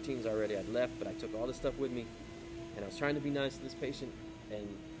over at 14s already. I'd left, but I took all this stuff with me, and I was trying to be nice to this patient, and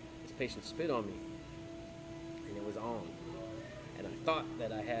this patient spit on me, and it was on. And I thought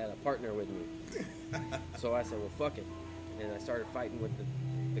that I had a partner with me, so I said, "Well, fuck it," and I started fighting with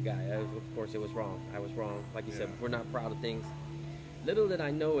the guy. Of course, it was wrong. I was wrong. Like you said, we're not proud of things. Little did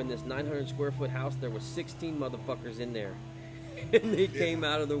I know, in this 900 square foot house, there was 16 motherfuckers in there. And they came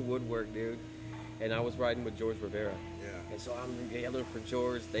out of the woodwork, dude. And I was riding with George Rivera. Yeah. And so I'm yelling for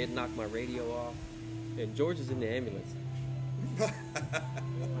George. They had knocked my radio off. And George is in the ambulance.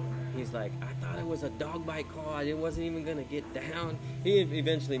 He's like, I thought it was a dog bite call. It wasn't even going to get down. He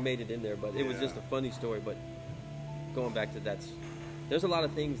eventually made it in there, but it was just a funny story. But going back to there's a lot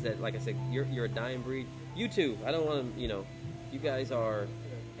of things that, like I said, you're a dying breed. You too. I don't want to, you guys are,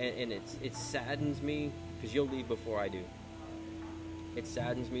 and it saddens me because you'll leave before I do. It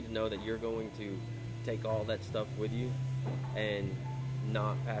saddens me to know that you're going to take all that stuff with you and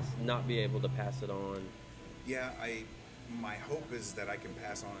not be able to pass it on. Yeah, my hope is that I can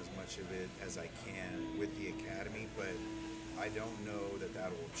pass on as much of it as I can with the academy, but I don't know that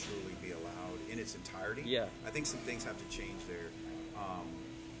will truly be allowed in its entirety. Yeah. I think some things have to change there.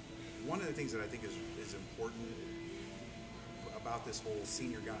 One of the things that I think is important about this whole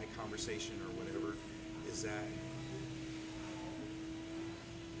senior guy conversation or whatever is that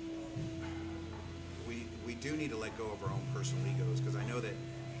we do need to let go of our own personal egos, because I know that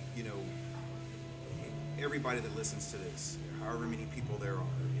everybody that listens to this, however many people there are,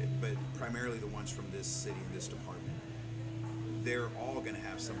 but primarily the ones from this city and this department, they're all going to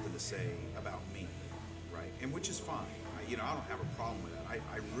have something to say about me, right? And which is fine. I don't have a problem with that.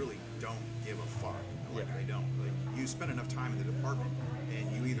 I really don't give a fuck. I don't. You spend enough time in the department,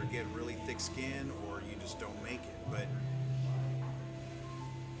 and you either get really thick skin or you just don't make it. But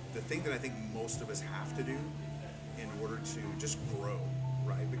the thing that I think most of us have to do in order to just grow,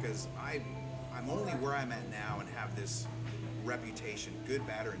 right? Because I'm only where I'm at now and have this reputation, good,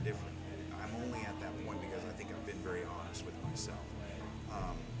 bad, or indifferent. I'm only at that point because I think I've been very honest with myself.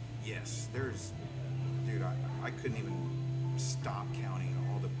 Yes, dude, I couldn't even stop counting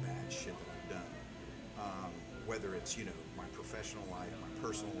all the bad shit that I've done. Whether it's, my professional life, my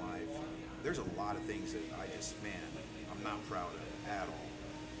personal life, there's a lot of things that I'm not proud of at all.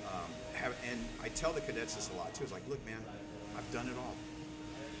 And I tell the cadets this a lot too. It's like, look, man, I've done it all.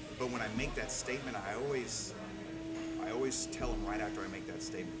 But when I make that statement, I always tell them right after I make that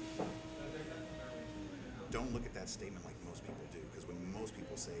statement, don't look at that statement like most people do. Because when most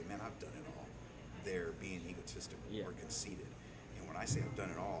people say, man, I've done it all, they're being egotistical or conceited. And when I say I've done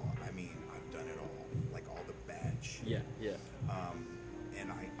it all, I mean I've done it all, like all the bad shit. Yeah.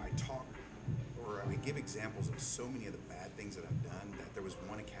 And I talk, or I give examples of so many of the bad things that I've done, that there was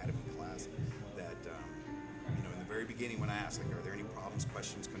one academy class that, in the very beginning when I asked, like, are there any problems,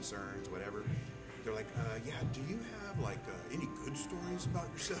 questions, concerns, whatever, they're like, yeah, do you have, like, any good stories about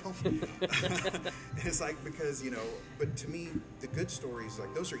yourself? And it's like, because, but to me, the good stories,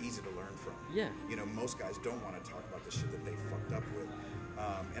 like, those are easy to learn from. Yeah. Most guys don't want to talk about the shit that they fucked up with.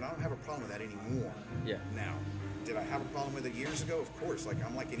 And I don't have a problem with that anymore. Yeah. Now, did I have a problem with it years ago? Of course. Like,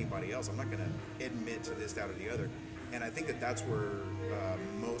 I'm like anybody else. I'm not going to admit to this, that, or the other. And I think that that's where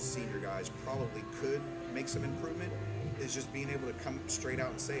most senior guys probably could make some improvement, is just being able to come straight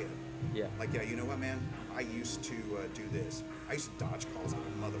out and say it. Yeah. Like, yeah, you know what, man? I used to do this. I used to dodge calls like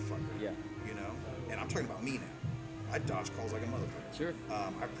a motherfucker. Yeah. And I'm talking about me now. I dodge calls like a motherfucker. Sure.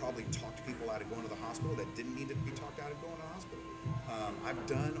 I've probably talked to people out of going to the hospital that didn't need to be talked out of going to the hospital. I've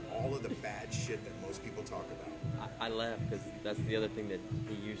done all of the bad shit that most people talk about. I laugh because that's the other thing that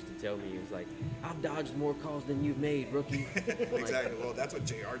he used to tell me. He was like, I've dodged more calls than you've made, rookie. Exactly. Well, that's what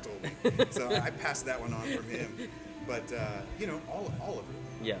JR told me. So I passed that one on from him. But, all of it.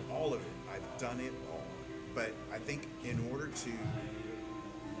 Yeah. All of it. I've done it all. But I think in order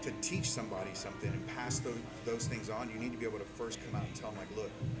to teach somebody something and pass those things on, you need to be able to first come out and tell them, like,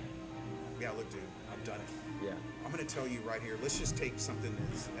 look, dude, I've done it. Yeah. I'm going to tell you right here, let's just take something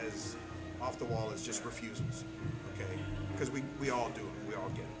as off the wall as just refusals, okay? Because we all do it. We all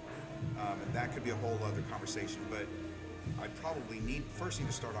get it. And that could be a whole other conversation. But I probably need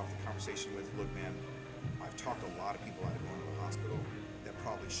to start off the conversation with, look, man, I've talked a lot of people out of going to the hospital that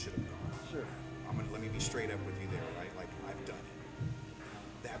probably should have gone. Sure. Let me be straight up with you there, right? Like, I've done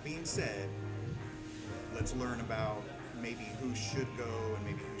it. That being said, let's learn about maybe who should go and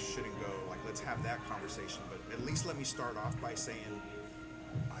maybe who shouldn't go. Like, let's have that conversation. But at least let me start off by saying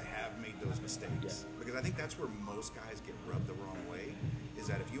I have made those mistakes. Yeah. Because I think that's where most guys get rubbed the wrong way, is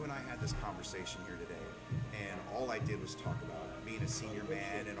that if you and I had this conversation here today, and all I did was talk about being a senior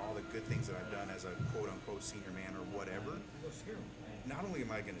man and all the good things that I've done as a quote-unquote senior man or whatever, You'll scare 'em. not only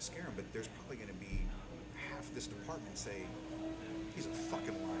am I going to scare him, but there's probably going to be half this department say, he's a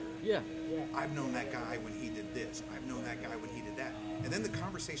fucking liar. Yeah. Yeah. I've known that guy when he did this. I've known that guy when he did that. And then the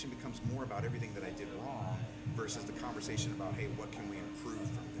conversation becomes more about everything that I did wrong versus the conversation about, hey, what can we improve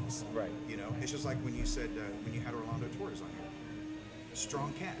from this? Right. You know, it's just like when you said, when you had Orlando Torres on here.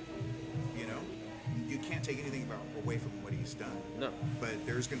 Strong cat, you know? You can't take anything away from what he's done. No. But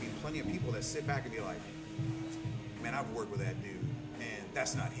there's going to be plenty of people that sit back and be like, man, I've worked with that dude, and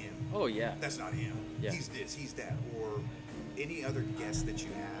that's not him. Oh yeah. That's not him. Yeah. He's this, he's that. Or any other guest that you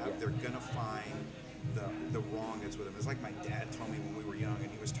have, Yeah. they're going to find the wrong that's with him. It's like my dad told me when we were young,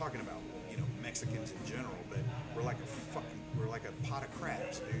 and he was talking about, you know, Mexicans in general, but we're like a pot of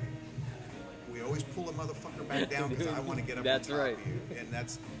crabs, dude. We always pull a motherfucker back down because I want to get up That's on top right. of you. And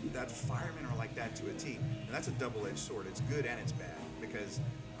that firemen are like that to a T. And that's a double-edged sword. It's good and it's bad because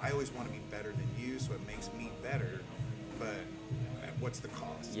I always want to be better than you, so it makes me better. But what's the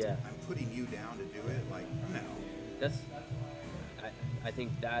cost? Yeah. I'm putting you down to do it. Like, no. That's I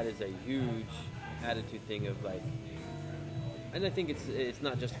think that is a huge attitude thing of like, and I think it's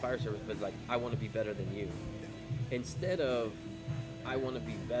not just fire service, but like I want to be better than you, instead of I want to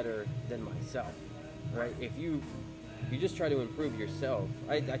be better than myself, right? If you just try to improve yourself,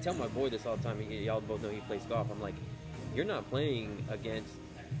 I tell my boy this all the time. Y'all both know he plays golf. I'm like, you're not playing against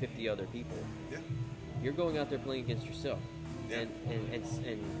 50 other people. Yeah. You're going out there playing against yourself. Yeah.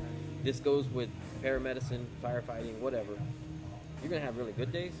 And this goes with paramedicine, firefighting, whatever. You're going to have really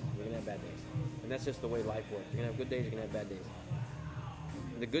good days, you're going to have bad days. And that's just the way life works. You're going to have good days, you're going to have bad days.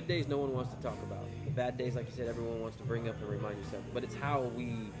 The good days no one wants to talk about. The bad days, like you said, everyone wants to bring up and remind yourself. But it's how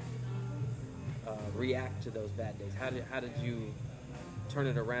we react to those bad days. How did you turn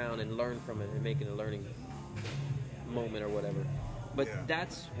it around and learn from it and make it a learning moment or whatever. But Yeah.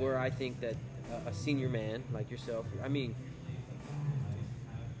 that's where I think that a senior man like yourself, I mean,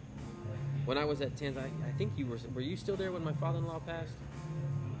 when I was at TANS, I think you were you still there when my father-in-law passed?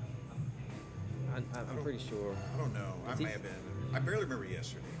 I'm pretty sure. I don't know. I may have been. I barely remember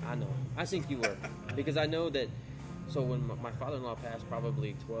yesterday. I know. I think you were. Because I know that, so when my father-in-law passed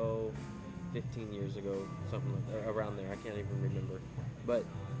probably 12, 15 years ago, something like that, around there, I can't even remember. But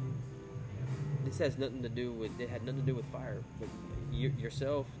this has nothing to do with, it had nothing to do with fire. But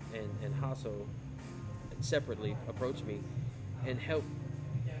yourself and Hasso separately approached me and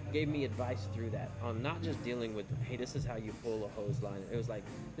gave me advice through that on not just dealing with, hey, this is how you pull a hose line. It was like,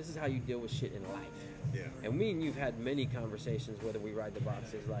 this is how you deal with shit in life. Yeah. And me and you've had many conversations, whether we ride the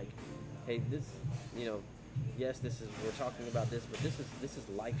boxes, like, hey, this, you know, yes, we're talking about this, but this is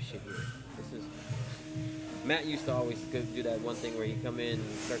life shit here. This is, Matt used to always do that one thing where he'd come in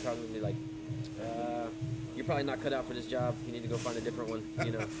and start talking to me like, you're probably not cut out for this job. You need to go find a different one,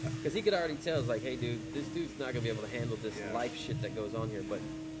 you know, because he could already tell, it's like, hey, dude, this dude's not gonna be able to handle this life shit that goes on here. But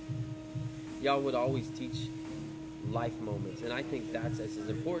y'all would always teach life moments, and I think that's as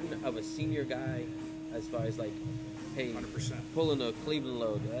important of a senior guy as far as like, hey, 100%. pulling a Cleveland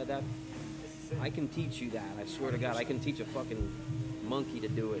load. That I can teach you that. I swear to God, I can teach a fucking monkey to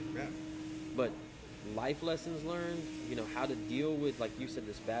do it. Yeah. But life lessons learned, you know, how to deal with, like you said,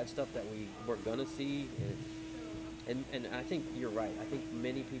 this bad stuff that we're gonna see, and I think you're right. I think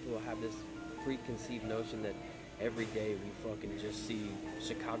many people have this preconceived notion that every day we fucking just see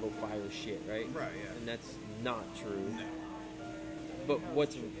Chicago fire shit, right? Right, yeah. And that's not true. No. But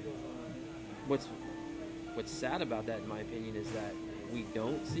what's sad about that, in my opinion, is that we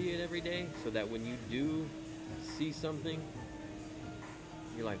don't see it every day, so that when you do see something,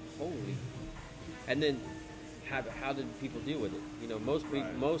 you're like, holy. And then how did people deal with it? You know,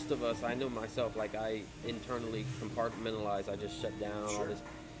 most of us, I know myself, like I internally compartmentalize, I just shut down all this.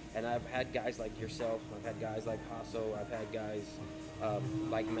 And I've had guys like yourself, I've had guys like Hasso, I've had guys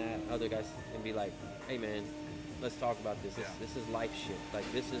like Matt, other guys, and be like, hey man, let's talk about this. This is life shit. Like,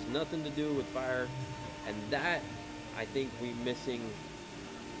 this is nothing to do with fire. And that, I think, we missing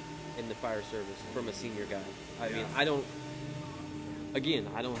in the fire service from a senior guy. I mean, I don't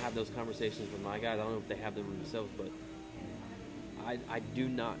have those conversations with my guys. I don't know if they have them themselves, but I do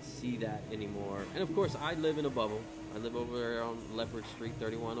not see that anymore. And of course, I live in a bubble. I live over there on Leopard Street,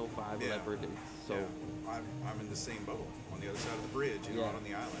 3105 Leopard. So I'm in the same bubble on the other side of the bridge, you know, out on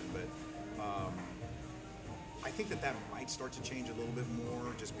the island. But I think that might start to change a little bit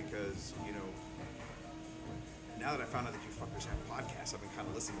more, just because, you know, now that I found out that you fuckers have podcasts, I've been kind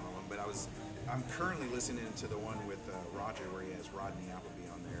of listening to one. But I'm currently listening to the one with Roger, where he has Rodney Appleby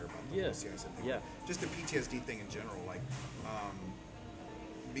on there about the whole CISM thing. Yeah. Just the PTSD thing in general, like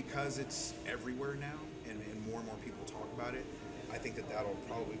because it's everywhere now, and more and more people talk about it. I think that that'll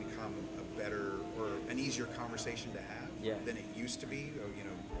probably become a better or an easier conversation to have than it used to be. You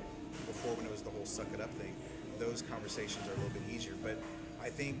know, before when it was the whole suck it up thing, those conversations are a little bit easier. But I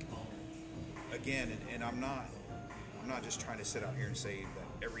think, again, and I'm not just trying to sit out here and say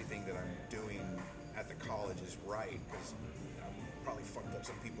that everything that I'm doing at the college is right, because I probably fucked up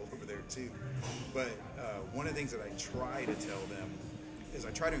some people over there too. But one of the things that I try to tell them is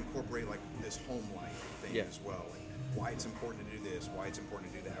I try to incorporate like this home life thing as well. Like, why it's important to do this, why it's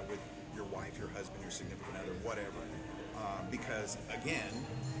important to do that with your wife, your husband, your significant other, whatever. Because again,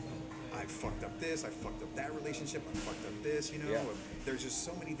 I fucked up this, I fucked up that relationship, I fucked up this, you know. There's just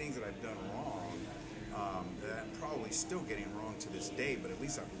so many things that I've done wrong that I'm probably still getting wrong to this day, but at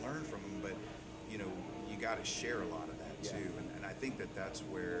least I've learned from them. But, you know, you got to share a lot of that too. And I think that that's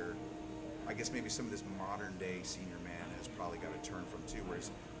where, I guess maybe some of this modern day senior man has probably got to turn from too,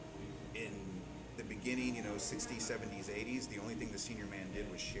 whereas in the beginning, you know, 60s, 70s, 80s, the only thing the senior man did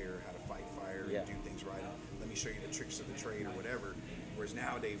was share how to fight fire and do things right. Let me show you the tricks of the trade or whatever. Whereas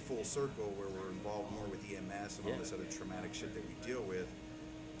nowadays, full circle, where we're involved more with EMS and all this other traumatic shit that we deal with,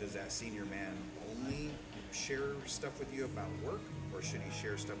 does that senior man only share stuff with you about work, or should he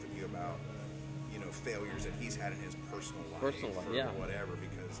share stuff with you about, you know, failures that he's had in his personal life or whatever?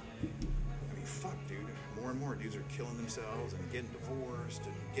 Because, I mean, fuck, dude. More and more dudes are killing themselves and getting divorced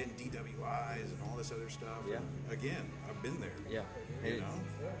and getting DWIs and all this other stuff. Yeah. And again, I've been there. Yeah. You And know?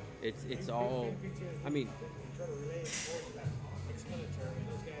 it's all. I mean, Try to relate it to that ex-military,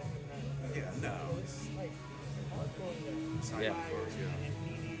 those guys. Yeah, no. It's like hardcore. It's not Yeah. even close,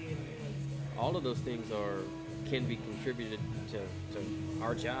 yeah. all of those things can be contributed to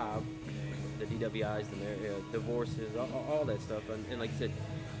our job, the DWIs, the divorces, all that stuff. And like I said,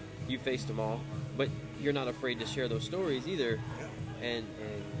 you faced them all, but you're not afraid to share those stories either. And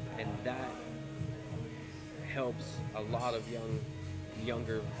that helps a lot of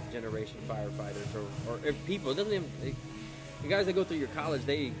younger generation firefighters or people. It doesn't even, the guys that go through your college,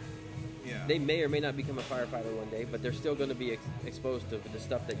 they may or may not become a firefighter one day, but they're still going to be exposed to the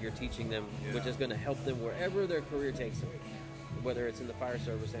stuff that you're teaching them, which is going to help them wherever their career takes them, whether it's in the fire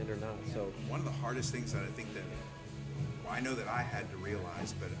service and or not. So one of the hardest things that I think that, well, I know that I had to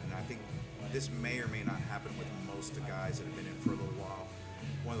realize, and I think this may or may not happen with most of the guys that have been in for a little while.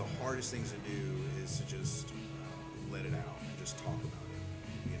 One of the hardest things to do is to just let it out and just talk about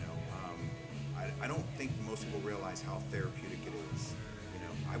it. You know, I don't think most people realize how therapeutic it is. You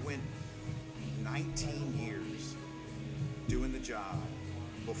know, I went 19 years doing the job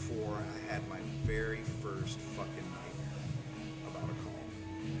before I had my very first fucking nightmare about a call.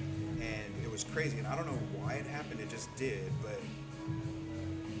 And it was crazy, and I don't know why it happened, it just did, but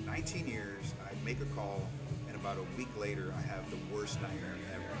 19 years, I make a call, and about a week later, I have the worst nightmare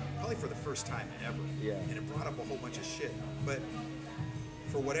ever. Probably for the first time ever. Yeah. And it brought up a whole bunch of shit. But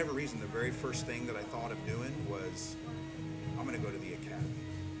for whatever reason, the very first thing that I thought of doing was, I'm going to go to the academy.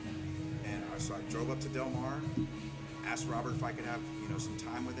 And so I drove up to Del Mar, asked Robert if I could have, you know, some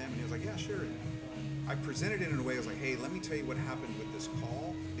time with him, and he was like, yeah, sure. And I presented it in a way, I was like, hey, let me tell you what happened with this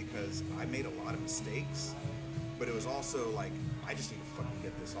call, because I made a lot of mistakes, but it was also like, I just need to fucking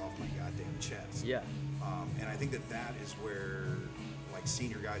get this off my goddamn chest. yeah, And I think that is where, like,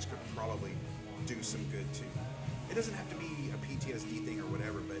 senior guys could probably do some good too. It doesn't have to be a PTSD thing or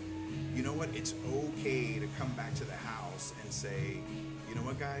whatever, but you know what? It's okay to come back to the house and say, you know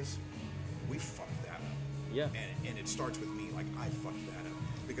what, guys? We fucked that up. yeah, And it starts with me, like, I fucked that up.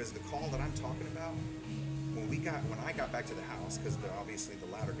 Because the call that I'm talking about, when I got back to the house, because obviously the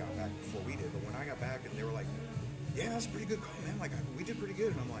ladder got back before we did, but when I got back and they were like, yeah, that's a pretty good call, man. Like, we did pretty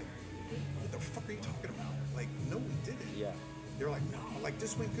good. And I'm like, what the fuck are you talking about? Like, no, we didn't. yeah, They're like, no, like,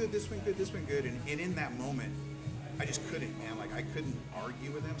 this went good, this went good, this went good. And in that moment, I just couldn't, man. Like, I couldn't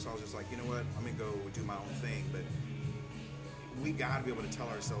argue with them. So I was just like, you know what? I'm going to go do my own thing. But we got to be able to tell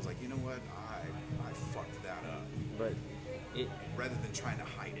ourselves, like, you know what? I fucked that up. but Rather than trying to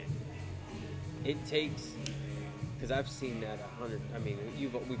hide it. it takes, because I've seen that 100. I mean,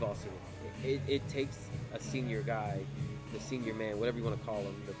 we've all seen it. It takes a senior guy, the senior man, whatever you want to call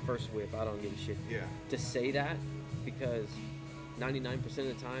him, the first whip. I don't give a shit. Yeah. To say that, because 99% of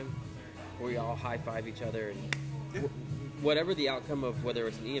the time we all high five each other, and whatever the outcome of whether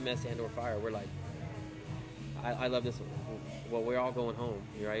it's an EMS and or fire, we're like, I love this one. Well, we're all going home,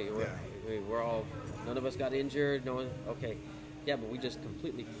 right? We're all, none of us got injured. No one, okay. Yeah, but we just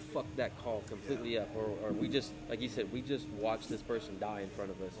completely fucked that call completely up, or we just, like you said, we just watched this person die in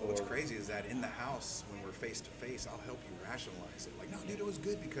front of us. Well, what's crazy is that in the house, when we're face to face, I'll help you rationalize it. Like, no, dude, it was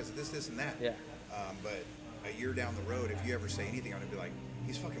good because of this, and that. Yeah. But a year down the road, if you ever say anything, I'm gonna be like,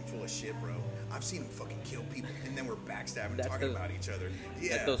 he's fucking full of shit, bro. I've seen him fucking kill people, and then we're backstabbing, talking about each other.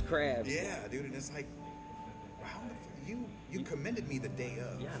 Yeah, That's those crabs. Yeah, dude, and it's like, how the you commended me the day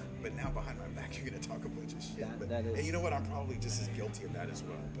of, yeah. But now behind my back, you're gonna talk a bunch of shit. That is. And you know what? I'm probably just as guilty of that as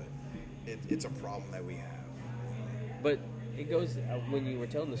well. But it's a problem that we have. But it goes when you were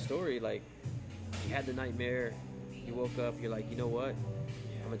telling the story, like you had the nightmare, you woke up, you're like, you know what?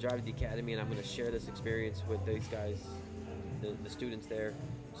 I'm gonna drive to the academy and I'm gonna share this experience with these guys, the students there,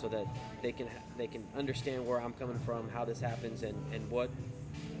 so that they can understand where I'm coming from, how this happens, and what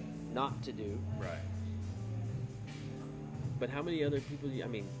not to do. Right. But how many other people? I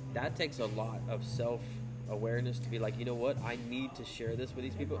mean, that takes a lot of self-awareness to be like, you know what? I need to share this with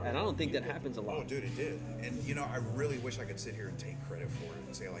these people, and I don't think that happens a lot. Oh, dude, it did. And you know, I really wish I could sit here and take credit for it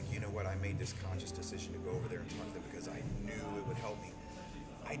and say, like, you know what? I made this conscious decision to go over there and talk to them because I knew it would help me.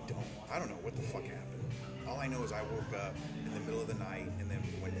 I don't know what the fuck happened. All I know is I woke up in the middle of the night, and then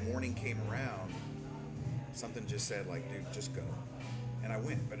when morning came around, something just said, like, dude, just go. And I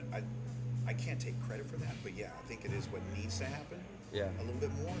went, but I can't take credit for that, but yeah, I think it is what needs to happen. Yeah. A little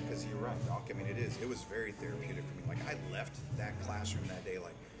bit more, because you're right, Doc. I mean, it was very therapeutic for me. Like, I left that classroom that day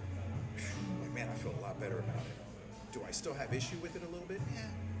like, man, I feel a lot better about it. Do I still have issue with it a little bit?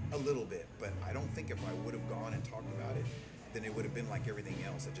 Yeah, a little bit. But I don't think if I would have gone and talked about it, then it would have been like everything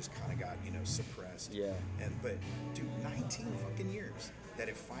else that just kind of got, suppressed. Yeah. But dude, 19 fucking years that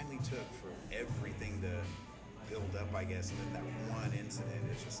it finally took for everything to build up, I guess, and then that one incident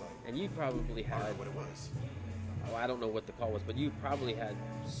is just like. And you probably I don't had. know what it was. Oh, I don't know what the call was, but you probably had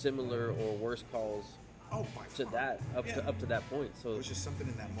similar or worse calls Oh, by to far. that up to that point. So It was just something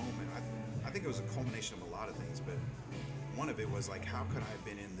in that moment. I think it was a culmination of a lot of things, but one of it was like, how could I have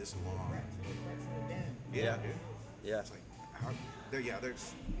been in this long? Yeah, dude. yeah. It's like,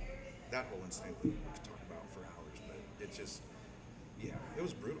 there's that whole incident we could talk about for hours, but it just, it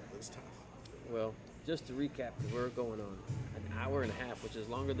was brutal. It was tough. Well, just to recap, we're going on an hour and a half, which is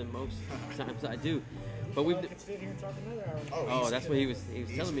longer than most times I do. But I could sit here and talk another hour. Oh, easy. that's what he was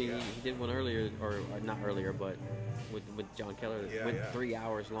telling me. Yeah. He did one earlier, or not earlier, but with John Keller, it went 3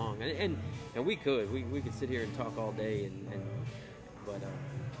 hours long, and we could sit here and talk all day, but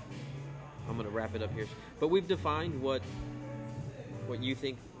I'm gonna wrap it up here. But we've defined what you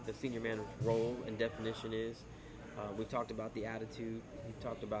think the senior man role and definition is. We talked about the attitude. We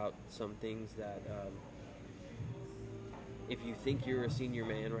talked about some things that if you think you're a senior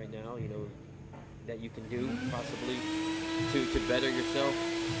man right now, that you can do possibly to better yourself.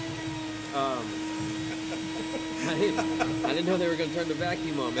 I didn't know they were going to turn the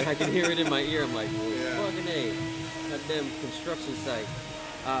vacuum on, man. I could hear it in my ear. I'm like, well, fucking A, goddamn construction site.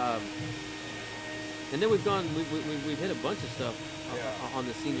 And then we've hit a bunch of stuff on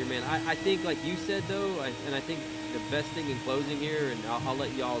the senior man. I think, like you said, though, and I think the best thing in closing here, and I'll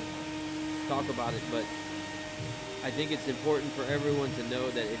let y'all talk about it, but I think it's important for everyone to know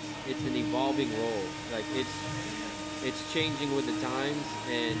that it's an evolving role. Like it's changing with the times,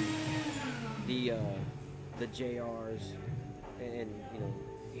 and the JRs, and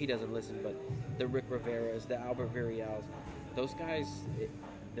he doesn't listen, but the Rick Riveras, the Albert Villarreals, those guys,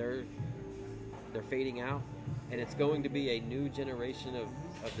 they're fading out, and it's going to be a new generation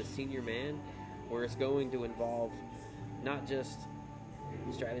of the senior man, where it's going to involve not just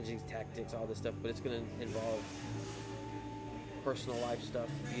strategies, tactics, all this stuff, but it's going to involve personal life stuff,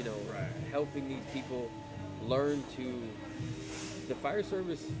 Right. helping these people learn to. The fire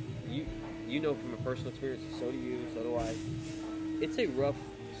service, you know from a personal experience, so do you, so do I. It's a rough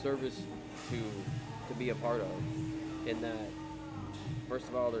service to be a part of, in that, first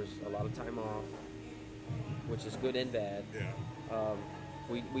of all, there's a lot of time off, which is good and bad. Yeah.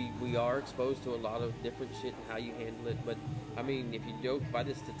 We are exposed to a lot of different shit and how you handle it, but I mean, if you joke by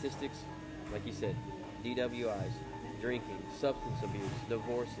the statistics, like you said, DWIs, drinking, substance abuse,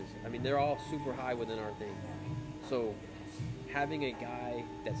 divorces, I mean, they're all super high within our thing. So having a guy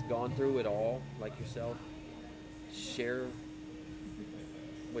that's gone through it all, like yourself, share,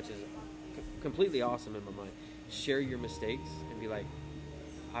 which is completely awesome in my mind, share your mistakes and be like,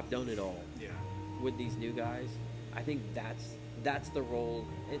 I've done it all. Yeah. With these new guys, I think that's the role,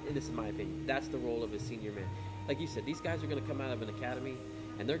 and this is my opinion, that's the role of a senior man. Like you said, these guys are going to come out of an academy,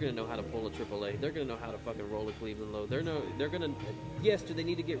 and they're going to know how to pull a AAA. They're going to know how to fucking roll a Cleveland low. They're going to, yes, do they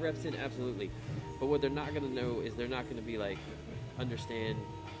need to get reps in? Absolutely. But what they're not going to know is they're not going to be like, understand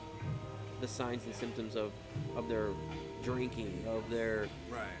the signs and symptoms of their drinking, of their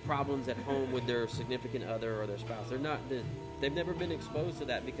Right. problems at home with their significant other or their spouse. They've never been exposed to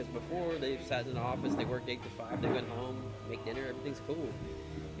that, because before they've sat in an office, they worked 8 to 5, they went home, make dinner, everything's cool.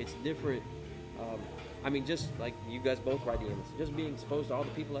 It's different. I mean, just like you guys both ride the ambulance, just being exposed to all the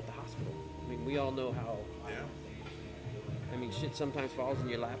people at the hospital. I mean, we all know how. Yeah. I mean, shit sometimes falls in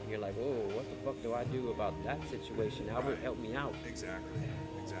your lap, and you're like, "Whoa, what the fuck do I do about that situation? Albert, Right. help me out." Exactly.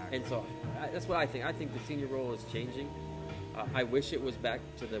 And so that's what I think. I think the senior role is changing. I wish it was back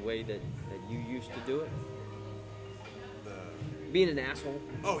to the way that you used to do it. Being an asshole.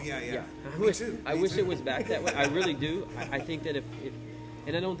 Oh yeah. I Me wish, too. I Me wish too. it was back that way. I really do. I think that if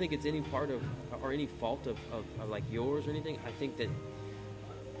and I don't think it's any part of or any fault of like yours or anything. I think that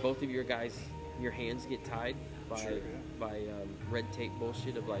both of your guys, your hands get tied by Sure, yeah. by red tape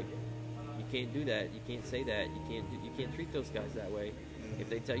bullshit of like, you can't do that, you can't say that, you can't treat those guys that way. If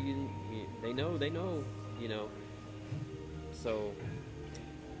they tell you, they know, you know. So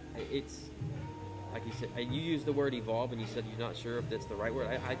it's like you said, you used the word evolve, and you said you're not sure if that's the right word.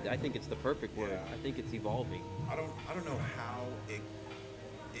 I think it's the perfect word. Yeah. I think it's evolving. I don't know how it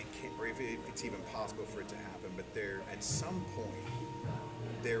can, or if it's even possible for it to happen. But there, at some point,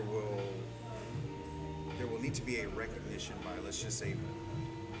 there will need to be a recognition by, let's just say,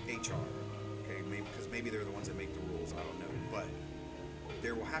 HR. Okay, because maybe they're the ones that make the rules. I don't know, but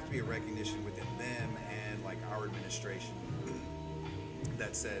there will have to be a recognition within them and like our administration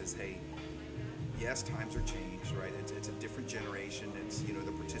that says, hey, yes, times are changed, right? It's a different generation. It's, you know,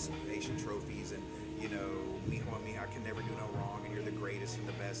 the participation trophies, and, you know, mijo and mija can never do no wrong, and you're the greatest and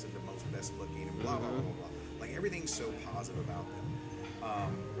the best and the most best looking, and blah, blah, blah, blah, blah. Like, everything's so positive about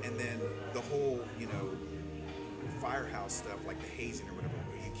them. And then the whole, you know, firehouse stuff, like the hazing or whatever,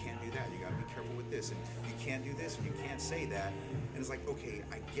 well, you can't do that. You got to be careful with this, and you can't do this, and you can't say that. And it's like, okay,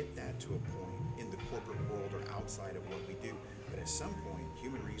 I get that to a point in the corporate world or outside of what we do. But at some point,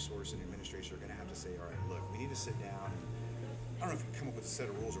 human resource and administration are going to have to say, all right, look, we need to sit down, and I don't know if we can come up with a set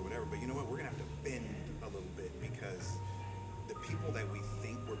of rules or whatever, but you know what? We're going to have to bend a little bit, because the people that we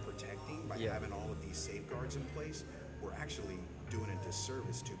think we're protecting by having all of these safeguards in place, we're actually doing a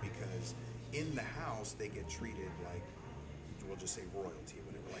disservice to, because in the house, they get treated like, we'll just say royalty or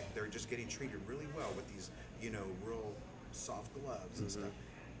whatever. Like, they're just getting treated really well with these, you know, real soft gloves and stuff.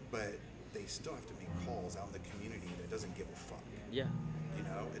 But they still have to make calls out in the community that doesn't give a fuck. Yeah. You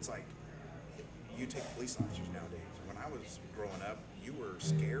know, it's like, you take police officers nowadays. When I was growing up, you were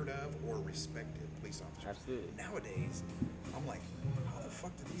scared of or respected police officers. Absolutely. Nowadays, I'm like, how the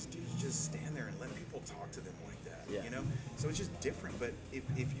fuck do these dudes just stand there and let people talk to them like that? Yeah. You know? So it's just different. But if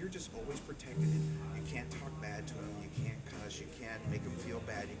you're just always protected, and you can't talk bad to them, you can't cuss, you can't make them feel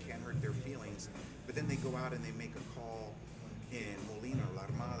bad, you can't hurt their feelings. But then they go out and they make a call in Molina, La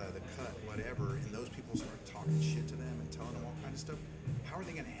Armada, the Cut, whatever, and those people start talking shit to them and telling them all kinds of stuff. How are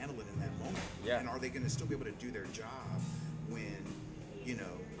they going to handle it in that moment? Yeah. And are they going to still be able to do their job when, you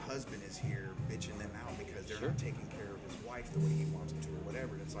know, husband is here bitching them out because they're not taking care of his wife the way he wants them to, or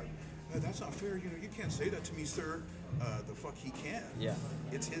whatever? And it's like, that's not fair. You know, you can't say that to me, sir. The fuck he can. Yeah.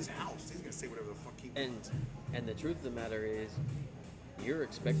 It's his house. He's going to say whatever the fuck he wants. And the truth of the matter is, you're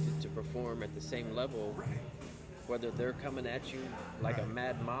expected to perform at the same level, Right. whether they're coming at you like a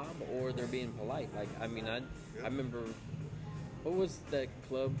mad mob or they're being polite. Like, I mean, I remember, what was that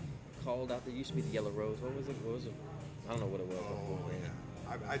club called out there? Used to be the Yellow Rose. What was it? I don't know what it was. Oh, yeah.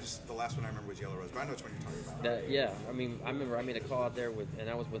 I just, the last one I remember was Yellow Rose, but I know which one you're talking about. Yeah, I mean, I remember I made a call out there and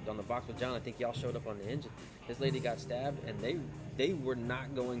I was on the box with John. I think y'all showed up on the engine. This lady got stabbed, and they were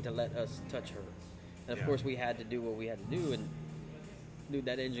not going to let us touch her. And of course, we had to do what we had to do, and dude,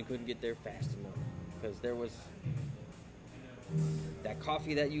 that engine couldn't get there fast enough, because there was that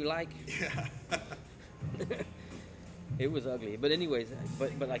coffee that you like. Yeah. It was ugly, but anyways,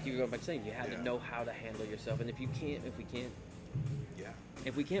 but like you were back saying, you have to know how to handle yourself, and if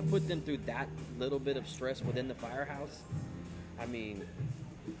we can't put them through that little bit of stress within the firehouse, I mean,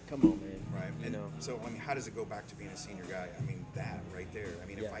 come on, man. Right. You And know. so, I mean, how does it go back to being a senior guy? I mean, that right there. I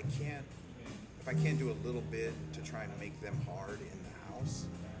mean, Yeah. if I can't do a little bit to try and make them hard in the house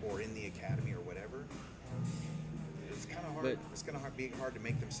or in the academy or whatever, it's kind of hard. But- It's going to be hard to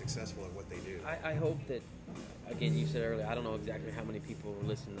make them successful at what they do. I hope that, again, you said earlier, I don't know exactly how many people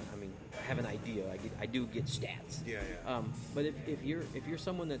listen. I mean, I have an idea. I do get stats. Yeah. But if you're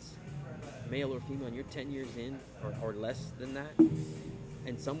someone that's male or female and you're 10 years in or less than that,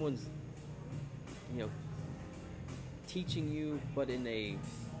 and someone's, you know, teaching you but in a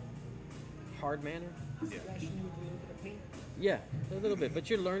hard manner, Yeah. Flashing you with a little bit of paint. yeah, a little bit, but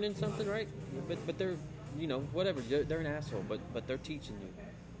you're learning something, right? But they're, you know, whatever, they're an asshole, but they're teaching you.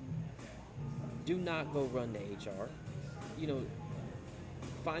 Do not go run to HR. you know,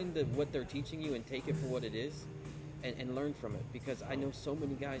 find what they're teaching you and take it for what it is, and learn from it. Because I know so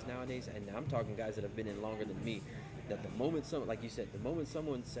many guys nowadays, and I'm talking guys that have been in longer than me, that the moment like you said, the moment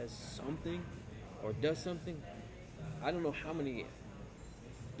someone says something or does something, I don't know how many,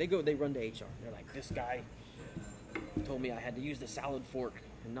 they run to HR. They're like, this guy told me I had to use the salad fork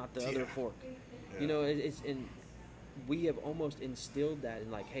and not the other fork. Yeah. You know, and we have almost instilled that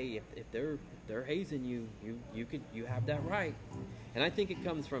in, like, hey, if they're hazing you, you have that right. And I think it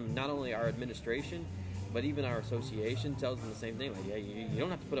comes from not only our administration, but even our association tells them the same thing. Like, yeah, you don't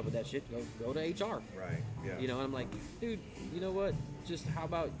have to put up with that shit. Go to HR. Right. Yeah. You know, and I'm like, dude, you know what? Just how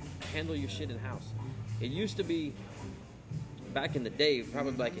about handle your shit in house? It used to be, back in the day,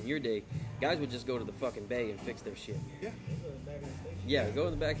 probably back in your day, guys would just go to the fucking bay and fix their shit. Yeah. Yeah, go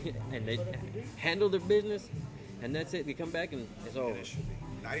in the back and they handle their business, and that's it. They come back and it's over. And it should be.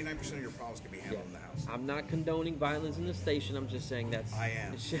 99% of your problems can be handled in the house. I'm not condoning violence in the station. I'm just saying that's. I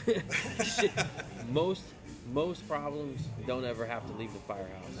am. Shit. Most problems don't ever have to leave the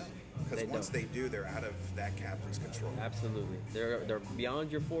firehouse. Because once they do, they're out of that captain's control. Absolutely, they're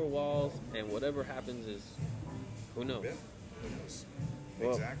beyond your four walls, and whatever happens is, who knows? Yeah. Who knows?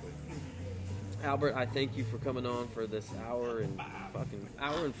 Well, Exactly. Albert, I thank you for coming on for this hour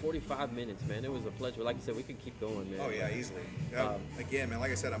and 45 minutes, man. It was a pleasure. Like you said, we could keep going, man. Oh yeah, easily. Again, man, like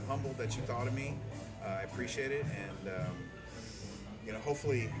I said, I'm humbled that you thought of me. I appreciate it, and you know,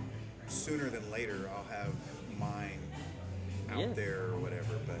 hopefully sooner than later I'll have mine out there or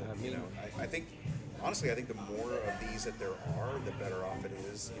whatever. But you know, I think honestly, I think the more of these that there are, the better off it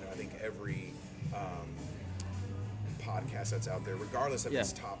is. You know, I think every podcast that's out there, regardless of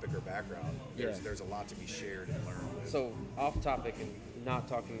its topic or background, there's a lot to be shared and learned with. So off topic and not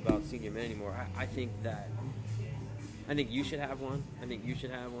talking about senior men anymore, I think you should have one. I think you should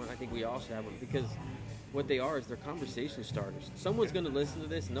have one. I think we all should have one, because what they are is they're conversation starters. Someone's going to listen to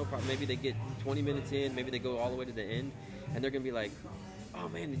this, and maybe they get 20 minutes in, maybe they go all the way to the end, and they're going to be like, oh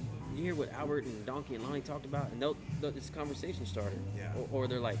man, did you hear what Albert and Donkey and Lonnie talked about? And it's a conversation starter. Yeah. Or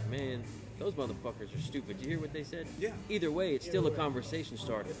they're like, man, those motherfuckers are stupid. Did you hear what they said? Yeah. Either way, it's still a conversation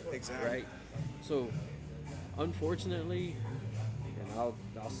starter. Exactly. Right? So, unfortunately, and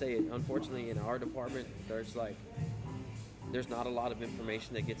I'll say it, unfortunately, in our department, there's not a lot of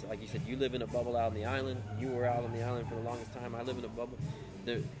information that gets, like you said, you live in a bubble out on the island. You were out on the island for the longest time. I live in a bubble.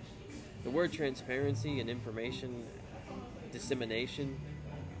 The word transparency and information dissemination,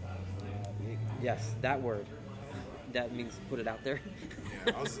 yes, that word. That means put it out there.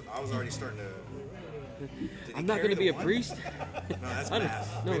 Yeah, I was already starting to. I'm not going to be a priest. No, that's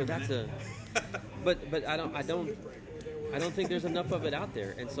math. No, that's a. But I don't think there's enough of it out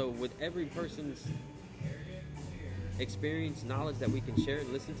there. And so with every person's experience, knowledge that we can share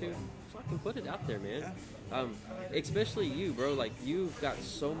and listen to, fucking put it out there, man. Especially you, bro. Like, you've got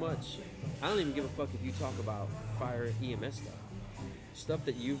so much. I don't even give a fuck if you talk about fire EMS stuff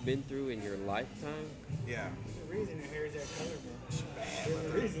that you've been through in your lifetime. Yeah. The reason your hair is that color, man. There's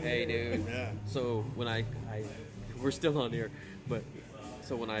a reason. Hey, dude. Yeah. So when we're still on here, but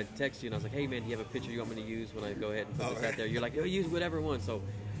so when I text you and I was like, hey man, do you have a picture you want me to use when I go ahead and put this out there? You're like, oh, use whatever one. So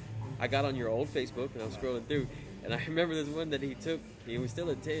I got on your old Facebook and I'm scrolling through, and I remember this one that he took. He was still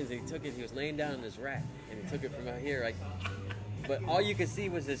at Tins, and he took it. He was laying down in his rack, and he took it from out here. Like, but all you could see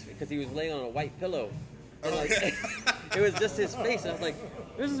was this, because he was laying on a white pillow. And like, it was just his face. I was like,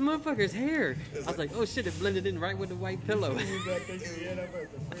 there's this motherfucker's hair. I was like, oh shit, it blended in right with the white pillow. You back there, you end up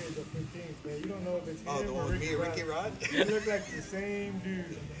at the fridge of 15th, man. You don't know if it's him the or one Ricky Ricky Rod? You look like the same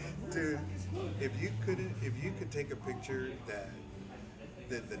dude. Dude, if you could take a picture that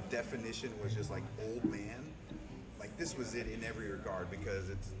the definition was just like old man, like this was it in every regard, because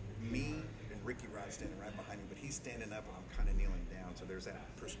it's me and Ricky Rod standing right behind me, but he's standing up and I'm kind of kneeling down, so there's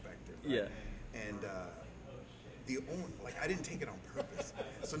that perspective. Right? Yeah. And I didn't take it on purpose.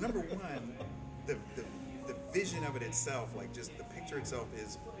 So number one, the vision of it itself, like just the picture itself,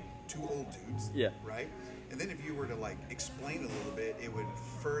 is two old dudes. Yeah. Right. And then if you were to like explain a little bit, it would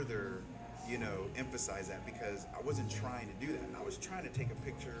further, emphasize that, because I wasn't trying to do that. I was trying to take a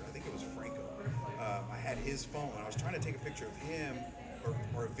picture. I think it was Franco. I had his phone. I was trying to take a picture of him,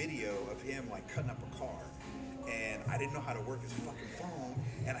 or a video of him like cutting up a car. And I didn't know how to work his fucking phone,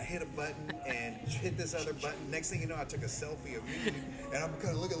 and I hit a button and hit this other button. Next thing you know, I took a selfie of me, and I'm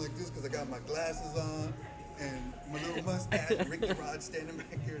kind of looking like this because I got my glasses on and my little mustache. And Ricky Rod standing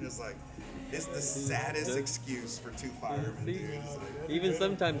back here, and it's the saddest excuse for two firemen, dude. It's like, Even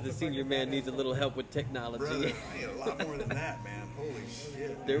sometimes the senior man needs a little help with technology. brother, I need a lot more than that, man. Holy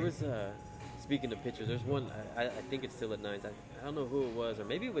shit. There was speaking of pictures, there's one, I think it's still at 9s. I don't know who it was, or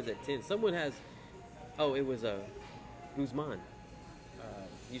maybe it was at 10. Someone has, it was Guzman.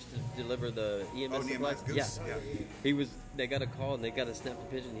 Used to deliver the EMS Oh, supplies. Goose? Yeah. He was. They got a call and they got to snap the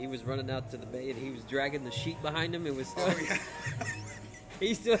pigeon. He was running out to the bay and he was dragging the sheet behind him. It was still. Oh, yeah.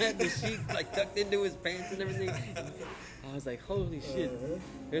 He still had the sheet like tucked into his pants and everything. I was like, holy shit.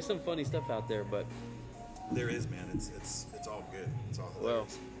 There's some funny stuff out there, but There is, man. It's all good. It's all well,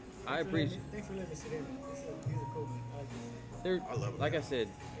 hilarious. I appreciate. Thanks for letting me sit in. These are cool, man. I like this. They're, I love it, like man. I said,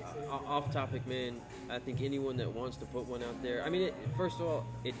 off topic, man. I think anyone that wants to put one out there. I mean, first of all,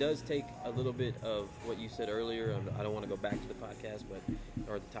 it does take a little bit of what you said earlier. I don't want to go back to the podcast,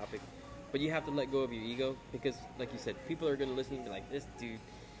 or the topic, but you have to let go of your ego because, like you said, people are going to listen and be like, "This dude,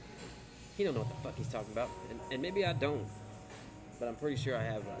 he don't know what the fuck he's talking about," and maybe I don't, but I'm pretty sure I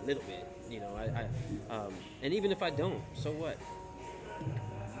have a little bit. You know, and even if I don't, so what?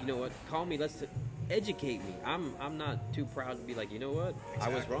 You know what? Call me. Let's educate me. I'm not too proud to be like, you know what? I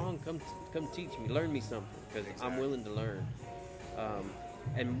was Exactly. wrong. Come teach me. Learn me something because I'm Exactly. willing to learn.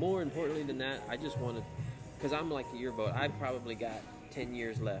 And more importantly than that, I just want to, because I'm like your boat. I've probably got 10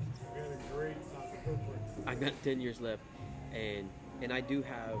 years left. We had a great topic. Go for it. I got 10 years left, and I do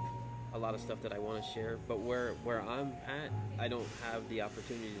have a lot of stuff that I want to share. But where I'm at, I don't have the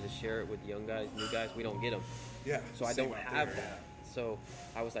opportunity to share it with young guys, new guys. We don't get them. Yeah. So I same don't out have there, that. So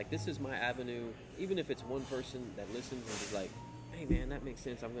I was like, this is my avenue. Even if it's one person that listens and is like, hey man, that makes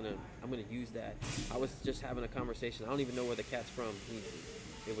sense. I'm gonna use that. I was just having a conversation. I don't even know where the cat's from.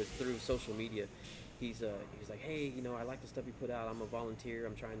 It was through social media. He's like, hey, you know, I like the stuff you put out. I'm a volunteer.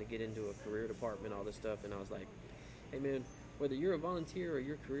 I'm trying to get into a career department, all this stuff. And I was like, hey man, whether you're a volunteer or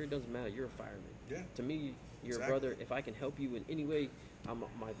your career doesn't matter. You're a fireman. Yeah. To me, you're Exactly. a brother. If I can help you in any way,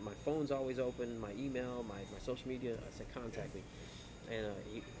 my phone's always open. My email, my social media. I said contact me. And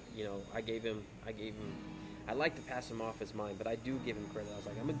you know, I gave him. I like to pass him off as mine, but I do give him credit. I was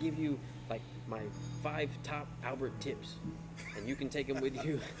like, I'm gonna give you like my 5 top Albert tips, and you can take them with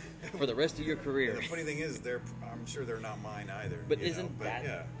you for the rest of your Yeah, career. the funny thing is, I'm sure they're not mine either. But you know, isn't but that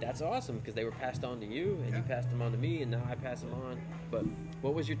yeah. that's awesome because they were passed on to you, and you Yeah. passed them on to me, and now I pass them on. But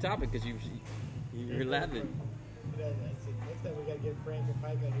what was your topic? Because you're laughing. That's it. Next time we gotta get Frank and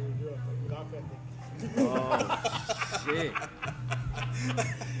Pike out here to do a fucking golf ethic. Oh shit!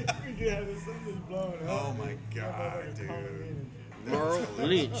 We could have this something blowing up. Oh my God, Motherfuckers dude. calling in and shit. That's Merle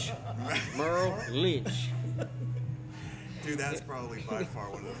hilarious. Lynch. Merle Lynch. Dude, that's probably by far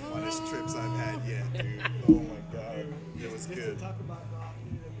one of the funnest trips I've had yet, dude. Oh my God, it was Just good. to talk about golf,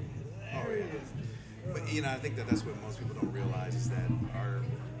 dude, that'd be hilarious. But you know, I think that's what most people don't realize is that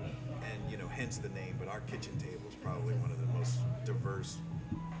and you know, hence the name, but our kitchen table is probably one of the most diverse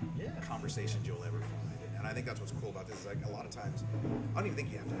conversations you'll ever find. And I think that's what's cool about this is like a lot of times, I don't even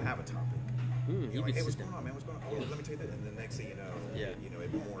think you have to have a topic. You You're like, can hey, what's sit going on, man? What's going on? Oh, let me tell you that. And the next thing you know, Yeah. you know,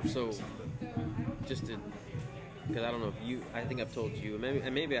 it morphs So- into something. Just to, because I don't know if you, I think I've told you,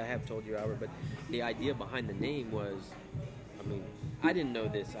 and maybe I have told you, Albert, but the idea behind the name was, I mean, I didn't know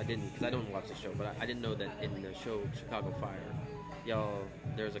this, because I don't watch the show, but I didn't know that in the show Chicago Fire,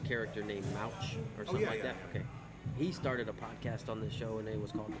 there's a character named Mouch or something like that. Yeah. Okay, he started a podcast on the show, and it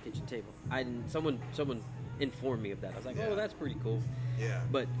was called The Kitchen Table. Someone informed me of that. I was like, Yeah. oh, that's pretty cool. Yeah.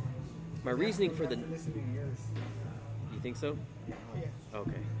 But my reasoning for the, After listening to yours. you think so? Oh, yeah.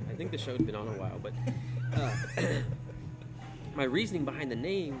 Okay, I think the show's been on a while, but my reasoning behind the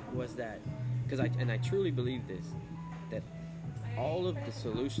name was that, because I truly believe this, that all of the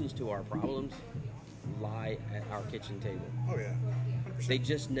solutions to our problems lie at our kitchen table. Oh yeah. 100%. They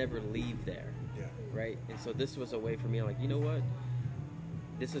just never leave there, Yeah. right? And so this was a way for me, I'm like, you know what?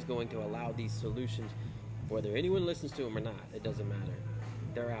 This is going to allow these solutions, whether anyone listens to them or not, it doesn't matter.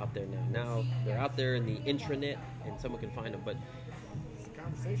 They're out there now. Now they're out there in the intranet, and someone can find them. But It's a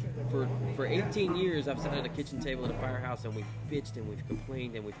conversation that for 18 years, I've sat at a kitchen table in a firehouse, and we've bitched and we've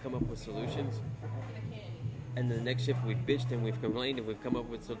complained and we've come up with solutions. And the next shift, we've bitched and we've complained and we've come up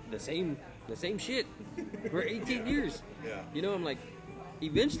with the same shit for 18 years. Yeah. You know, I'm like,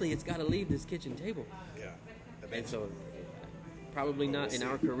 eventually it's got to leave this kitchen table. Yeah. And so, probably not in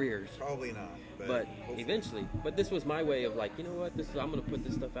our careers, Probably not. but hopefully. eventually. But this was my way of like, you know what? I'm gonna put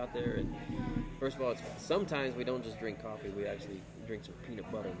this stuff out there. And first of all, sometimes we don't just drink coffee. We actually drink some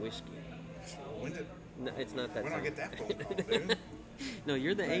peanut butter whiskey. When did No, it's not that. when did I time. get that phone call, dude? No,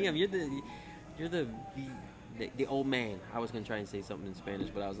 you're the AM. You're the old man. I was gonna try and say something in Spanish,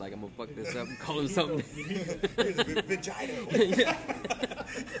 but I was like, I'm gonna fuck this up and call him something. Here's a vagina. Yeah.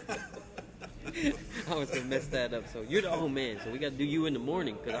 I was gonna mess that up. So you're the old man. So we gotta do you in the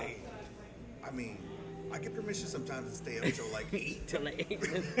morning. Cause Hey, I mean, I get permission sometimes to stay up till like 8. till like 8.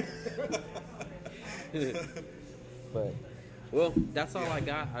 But Well, that's all I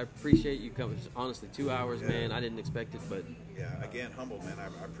got. I appreciate you coming. Honestly, 2 hours, man. I didn't expect it, but Yeah, again, humbled, man.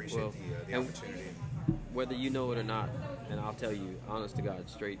 I appreciate the and opportunity. whether you know it or not, and I'll tell you, honest to God,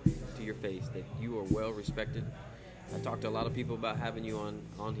 straight to your face, that you are well respected. I talked to a lot of people about having you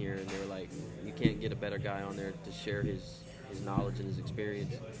on here, and they were like, you can't get a better guy on there to share his knowledge and his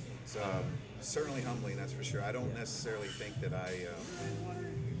experience. So certainly humbling, that's for sure. I don't necessarily think that I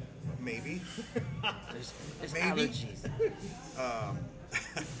maybe There's Maybe. allergies.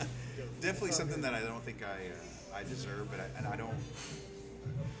 definitely something that I don't think I deserve, but I don't.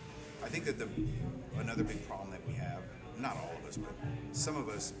 I think that another big problem that we have, not all of us, but some of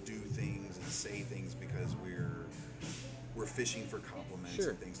us do things and say things because we're fishing for compliments Sure,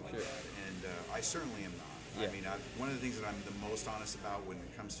 and things like sure. that, and I certainly am not. Yeah. I mean, one of the things that I'm the most honest about when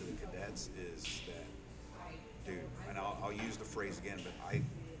it comes to the cadets is that, dude, and I'll use the phrase again, but I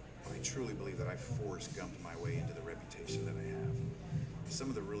truly believe that I forced gumped my way into the reputation that I have. Some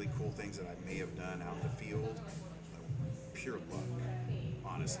of the really cool things that I may have done out in the field, pure luck,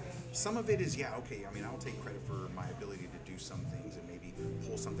 honestly. Some of it is, okay, I mean, I'll take credit for my ability to do some things and maybe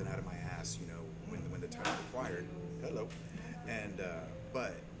pull something out of my ass, when the time required. Hello. And,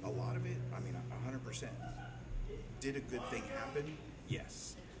 but a lot of it, I mean, 100%. Did a good thing happen?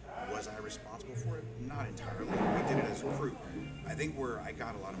 Yes. Was I responsible for it? Not entirely. We did it as a crew. I think where I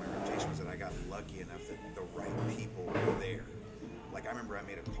got a lot of my reputation was that I got lucky enough that the right people were there. Like, I remember I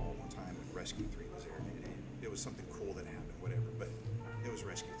made a call one time when Rescue 3 was there, and it was something cool that happened, whatever, but it was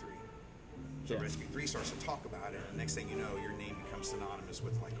Rescue 3. So Yeah. Rescue 3 starts to talk about it, and next thing you know, your name becomes synonymous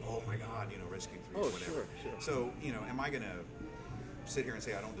with, like, oh my God, Rescue 3 or whatever. Sure. So, am I going to sit here and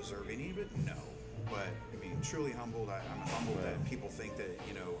say I don't deserve any of it? No. But, I mean, truly humbled. I'm humbled that people think that,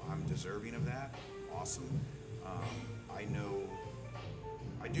 I'm deserving of that. Awesome.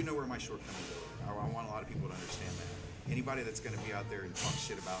 I do know where my shortcomings are. I want a lot of people to understand that. Anybody that's going to be out there and talk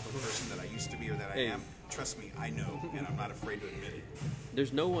shit about the person that I used to be or that I am, trust me, I know, and I'm not afraid to admit it.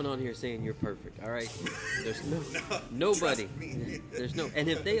 There's no one on here saying you're perfect, all right? There's nobody. Trust me. There's no, and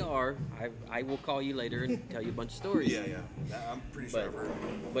if they are, I will call you later and tell you a bunch of stories. Yeah. I'm pretty sure I've heard of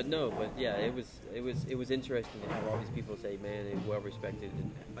it. But it was interesting to have all these people say, man, it's well respected,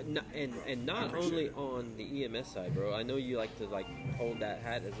 and not only on the EMS side, bro. I know you like to hold that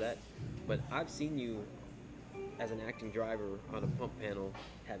hat as that, but I've seen you as an acting driver on a pump panel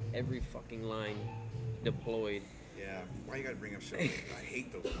have every fucking line deployed. Yeah. Why you got to bring up shit? I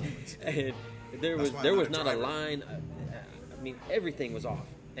hate those moments. And there That's was why there I'm was not a not a driver. line. I mean, everything was off,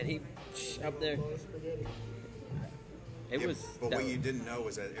 and he up there. It Yeah, was. But that what was- you didn't know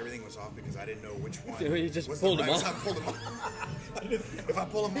was that everything was off because I didn't know which one. So you just was pulled the them right- all. I pulled them all. If I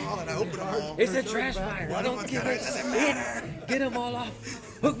pull them all and I open them all, It's a trash fire. I one of don't them give it doesn't matter. Get them all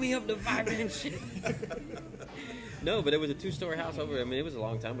off. Hook me up to 5 and shit. No, but it was a 2-story house over. I mean, it was a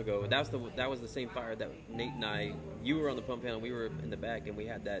long time ago. That was the same fire that Nate and I. You were on the pump panel. We were in the back, and we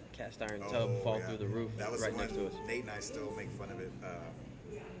had that cast iron tub fall yeah. through the roof That was right the next one, to us. Nate and I still make fun of it.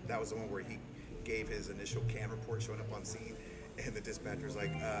 That was the one where he gave his initial can report showing up on scene, and the dispatcher's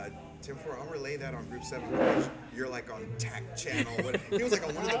like, 10-4, I'll relay that on Group 7. You're like on TAC channel. He was like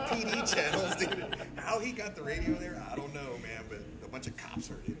on one of the PD channels, dude. How he got the radio there, I don't know, man, but a bunch of cops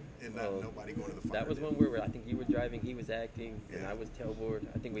heard it, and nobody going to the fire. That was did. one where I think you were driving, he was acting, and Yeah. I was tailboard.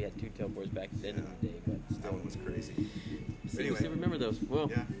 I think we had 2 tailboards back then in the day, but That still. one was crazy. See, Anyway. still remember those. Well,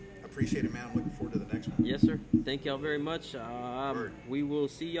 Yeah, appreciate it, man. I'm looking forward to the next one. yes, sir. Thank y'all very much. Word. We will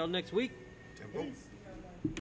see y'all next week. Tempo.